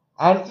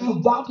 and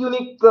is that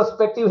unique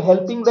perspective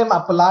helping them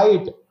apply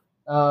it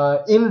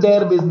in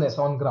their business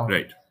on ground?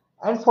 Right.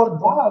 And for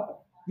that,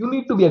 you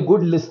need to be a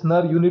good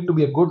listener, you need to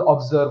be a good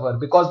observer,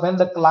 because when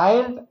the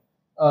client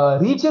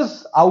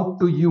reaches out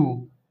to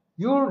you,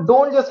 you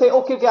don't just say,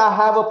 okay, okay, I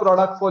have a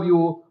product for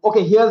you,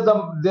 okay, here's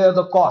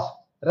the cost.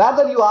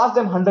 Rather, you ask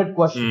them 100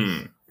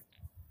 questions. Hmm.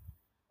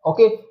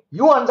 Okay,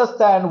 you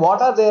understand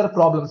what are their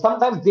problems.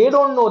 Sometimes they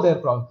don't know their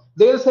problem.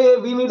 They'll say,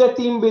 we need a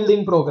team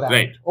building program.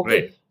 Right. Right.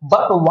 Okay,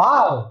 but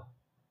why?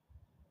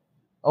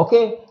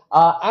 Okay,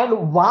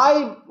 and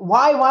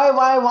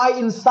why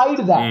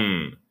inside that?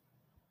 Hmm.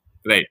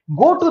 Right.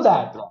 Go to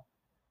that,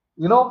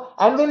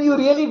 and when you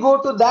really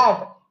go to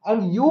that,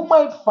 and you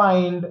might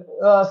find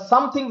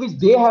something which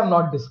they have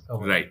not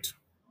discovered, Right.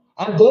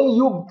 and then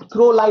you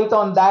throw light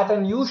on that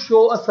and you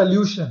show a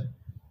solution.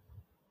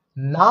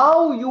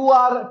 Now you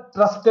are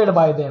trusted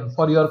by them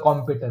for your Right.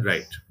 competence.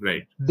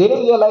 Right. They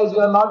realize you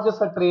are not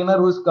just a trainer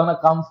who's gonna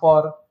come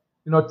for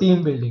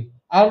team building,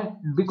 and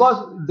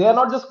because they are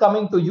not just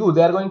coming to you,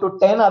 they are going to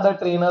 10 other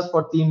trainers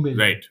for team building.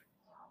 Right.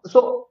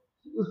 So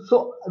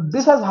so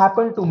this has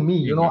happened to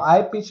me. Hmm.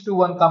 I pitched to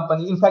one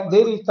company. In fact,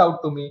 they reached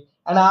out to me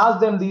and I asked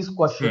them these Hmm.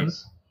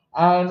 questions,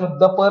 and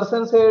the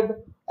person said,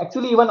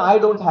 actually, even I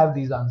don't have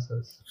these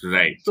answers.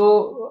 Right.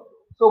 So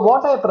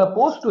what I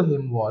proposed to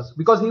him was,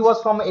 because he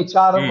was from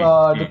HR Hmm.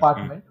 Hmm. Hmm.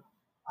 department,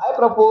 I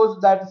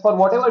proposed that for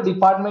whatever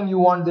department you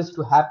want this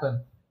to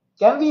happen,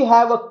 can we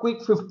have a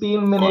quick 15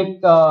 Call.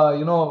 minute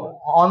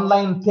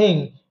online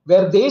thing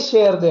where they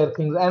share their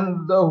things,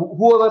 and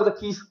whoever the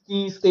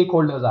key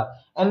stakeholders are,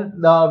 and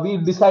we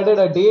decided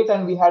a date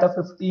and we had a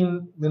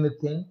 15-minute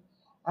thing.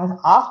 And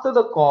after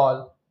the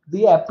call,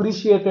 they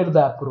appreciated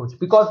the approach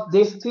because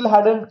they still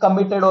hadn't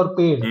committed or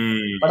paid,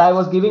 but Hmm. I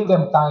was giving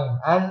them time.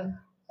 And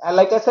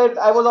like I said,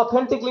 I was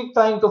authentically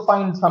trying to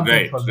find something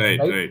Right. for them, Right.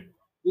 right? Right.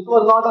 It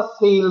was not a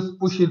sales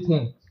pushy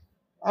thing,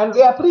 and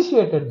they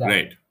appreciated that.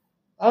 Right.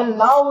 And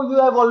now you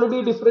have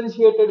already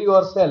differentiated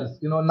yourself.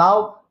 Now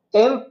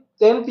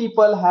 10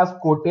 people have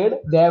quoted,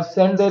 they have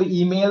sent their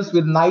emails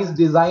with nice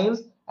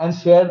designs and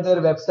shared their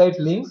website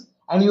links,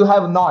 and you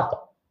have not,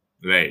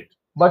 Right.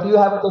 but you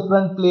have a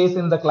different place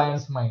in the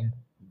client's mind.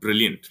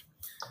 Brilliant.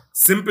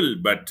 Simple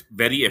but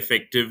very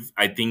effective.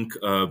 I think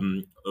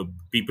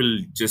people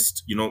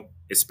just,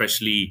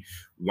 especially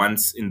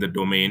once in the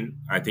domain,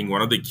 I think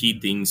one of the key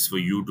things for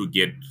you to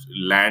get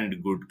land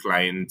good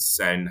clients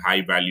and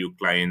high value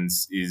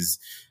clients is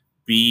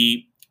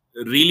be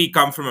really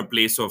come from a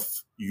place of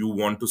you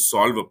want to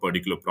solve a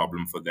particular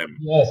problem for them,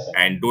 Yes,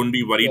 and don't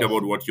be worried yes,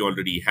 about what you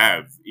already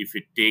have. If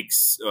it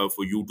takes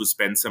for you to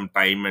spend some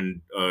time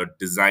and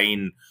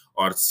design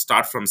or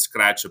start from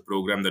scratch a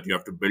program that you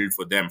have to build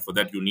for them, for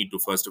that you need to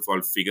first of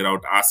all figure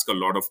out, ask a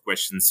lot of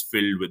questions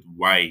filled with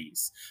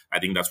whys. I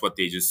think that's what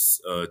they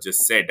just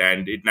said,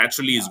 and it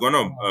naturally is going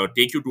to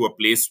take you to a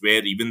place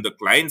where even the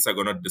clients are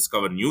going to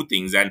discover new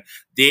things, and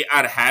they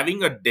are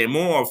having a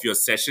demo of your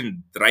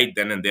session right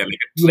then and there, like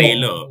a yes,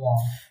 trailer,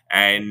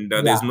 and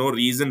there's yeah, no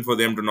reason for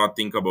them to not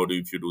think about it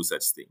if you do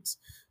such things.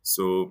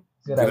 So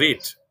yeah, right.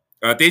 great.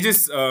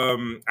 Tejas,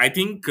 I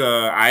think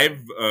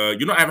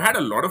I've had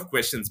a lot of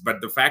questions, but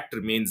the fact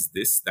remains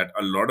this, that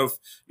a lot of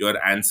your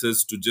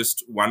answers to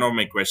just one of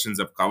my questions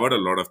have covered a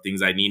lot of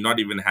things. I need not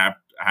even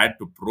had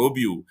to probe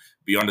you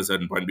beyond a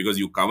certain point because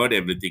you covered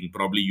everything.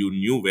 Probably you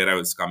knew where I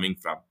was coming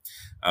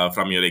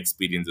from your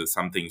experience or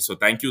something. So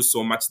thank you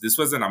so much. This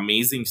was an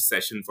amazing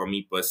session for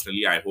me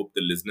personally. I hope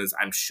the listeners,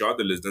 I'm sure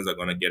the listeners are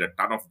going to get a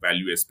ton of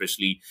value,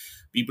 especially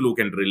people who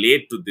can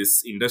relate to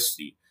this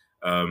industry.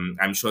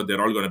 I'm sure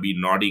they're all going to be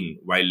nodding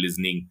while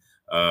listening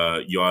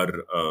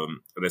your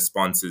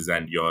responses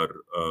and your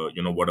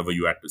whatever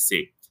you had to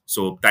say.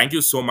 So thank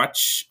you so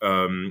much.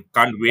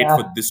 Can't wait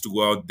for Yeah, this to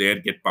go out there,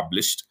 get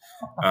published.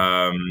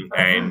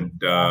 And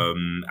yeah,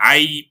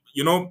 I,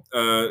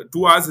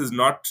 2 hours is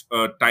not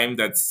a time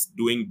that's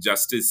doing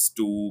justice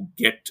to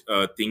get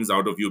things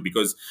out of you,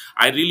 because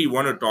I really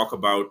want to talk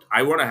about.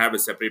 I want to have a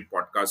separate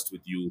podcast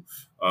with you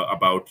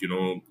about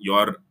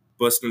your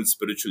personal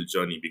spiritual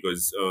journey,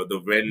 because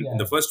the when in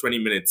the yeah. first 20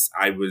 minutes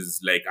I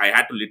was like, I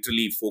had to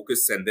literally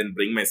focus and then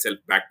bring myself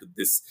back to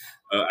this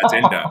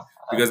agenda,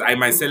 because I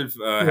myself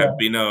have Yeah,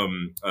 been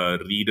a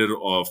reader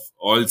of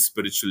all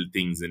spiritual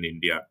things in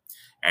India,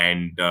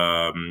 and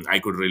I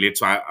could relate.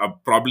 So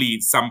probably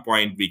some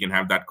point we can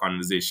have that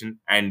conversation,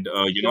 and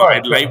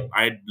sure, sure.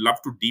 I'd love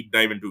to deep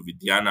dive into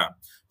Vidyana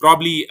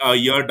probably a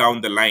year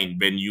down the line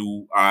when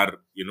you are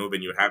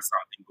when you have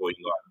something going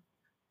on.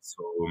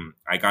 So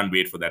I can't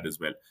wait for that as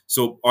well.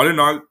 So all in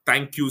all,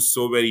 thank you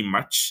so very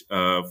much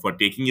for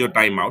taking your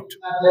time out.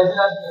 My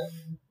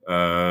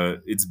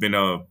pleasure. It's been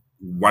a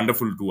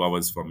wonderful 2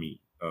 hours for me,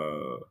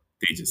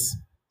 Tejas.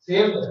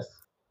 Same here.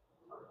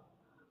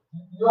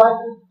 You have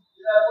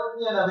put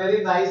me in a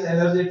very nice,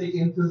 energetic,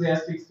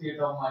 enthusiastic state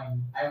of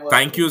mind. I must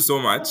Thank say. you so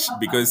much,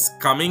 because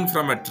coming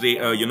from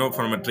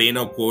from a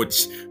trainer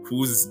coach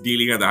who's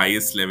dealing at the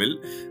highest level,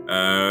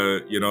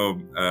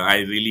 I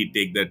really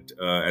take that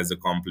as a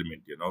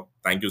compliment.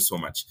 Thank you so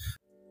much.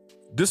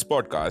 This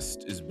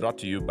podcast is brought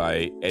to you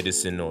by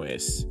Edison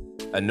OS,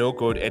 a no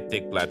code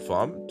edtech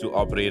platform to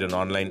operate an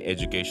online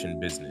education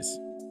business.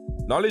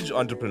 Knowledge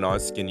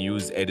entrepreneurs can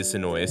use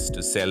Edison OS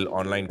to sell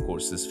online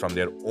courses from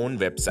their own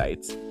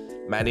websites,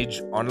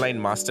 manage online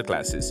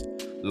masterclasses,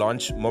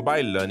 launch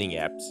mobile learning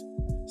apps,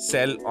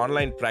 sell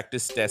online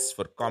practice tests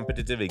for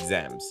competitive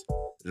exams,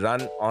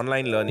 run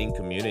online learning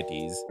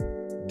communities,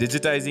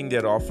 digitizing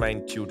their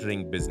offline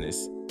tutoring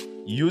business,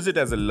 use it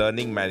as a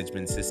learning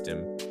management system,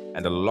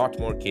 and a lot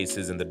more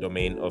cases in the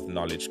domain of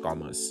knowledge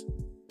commerce.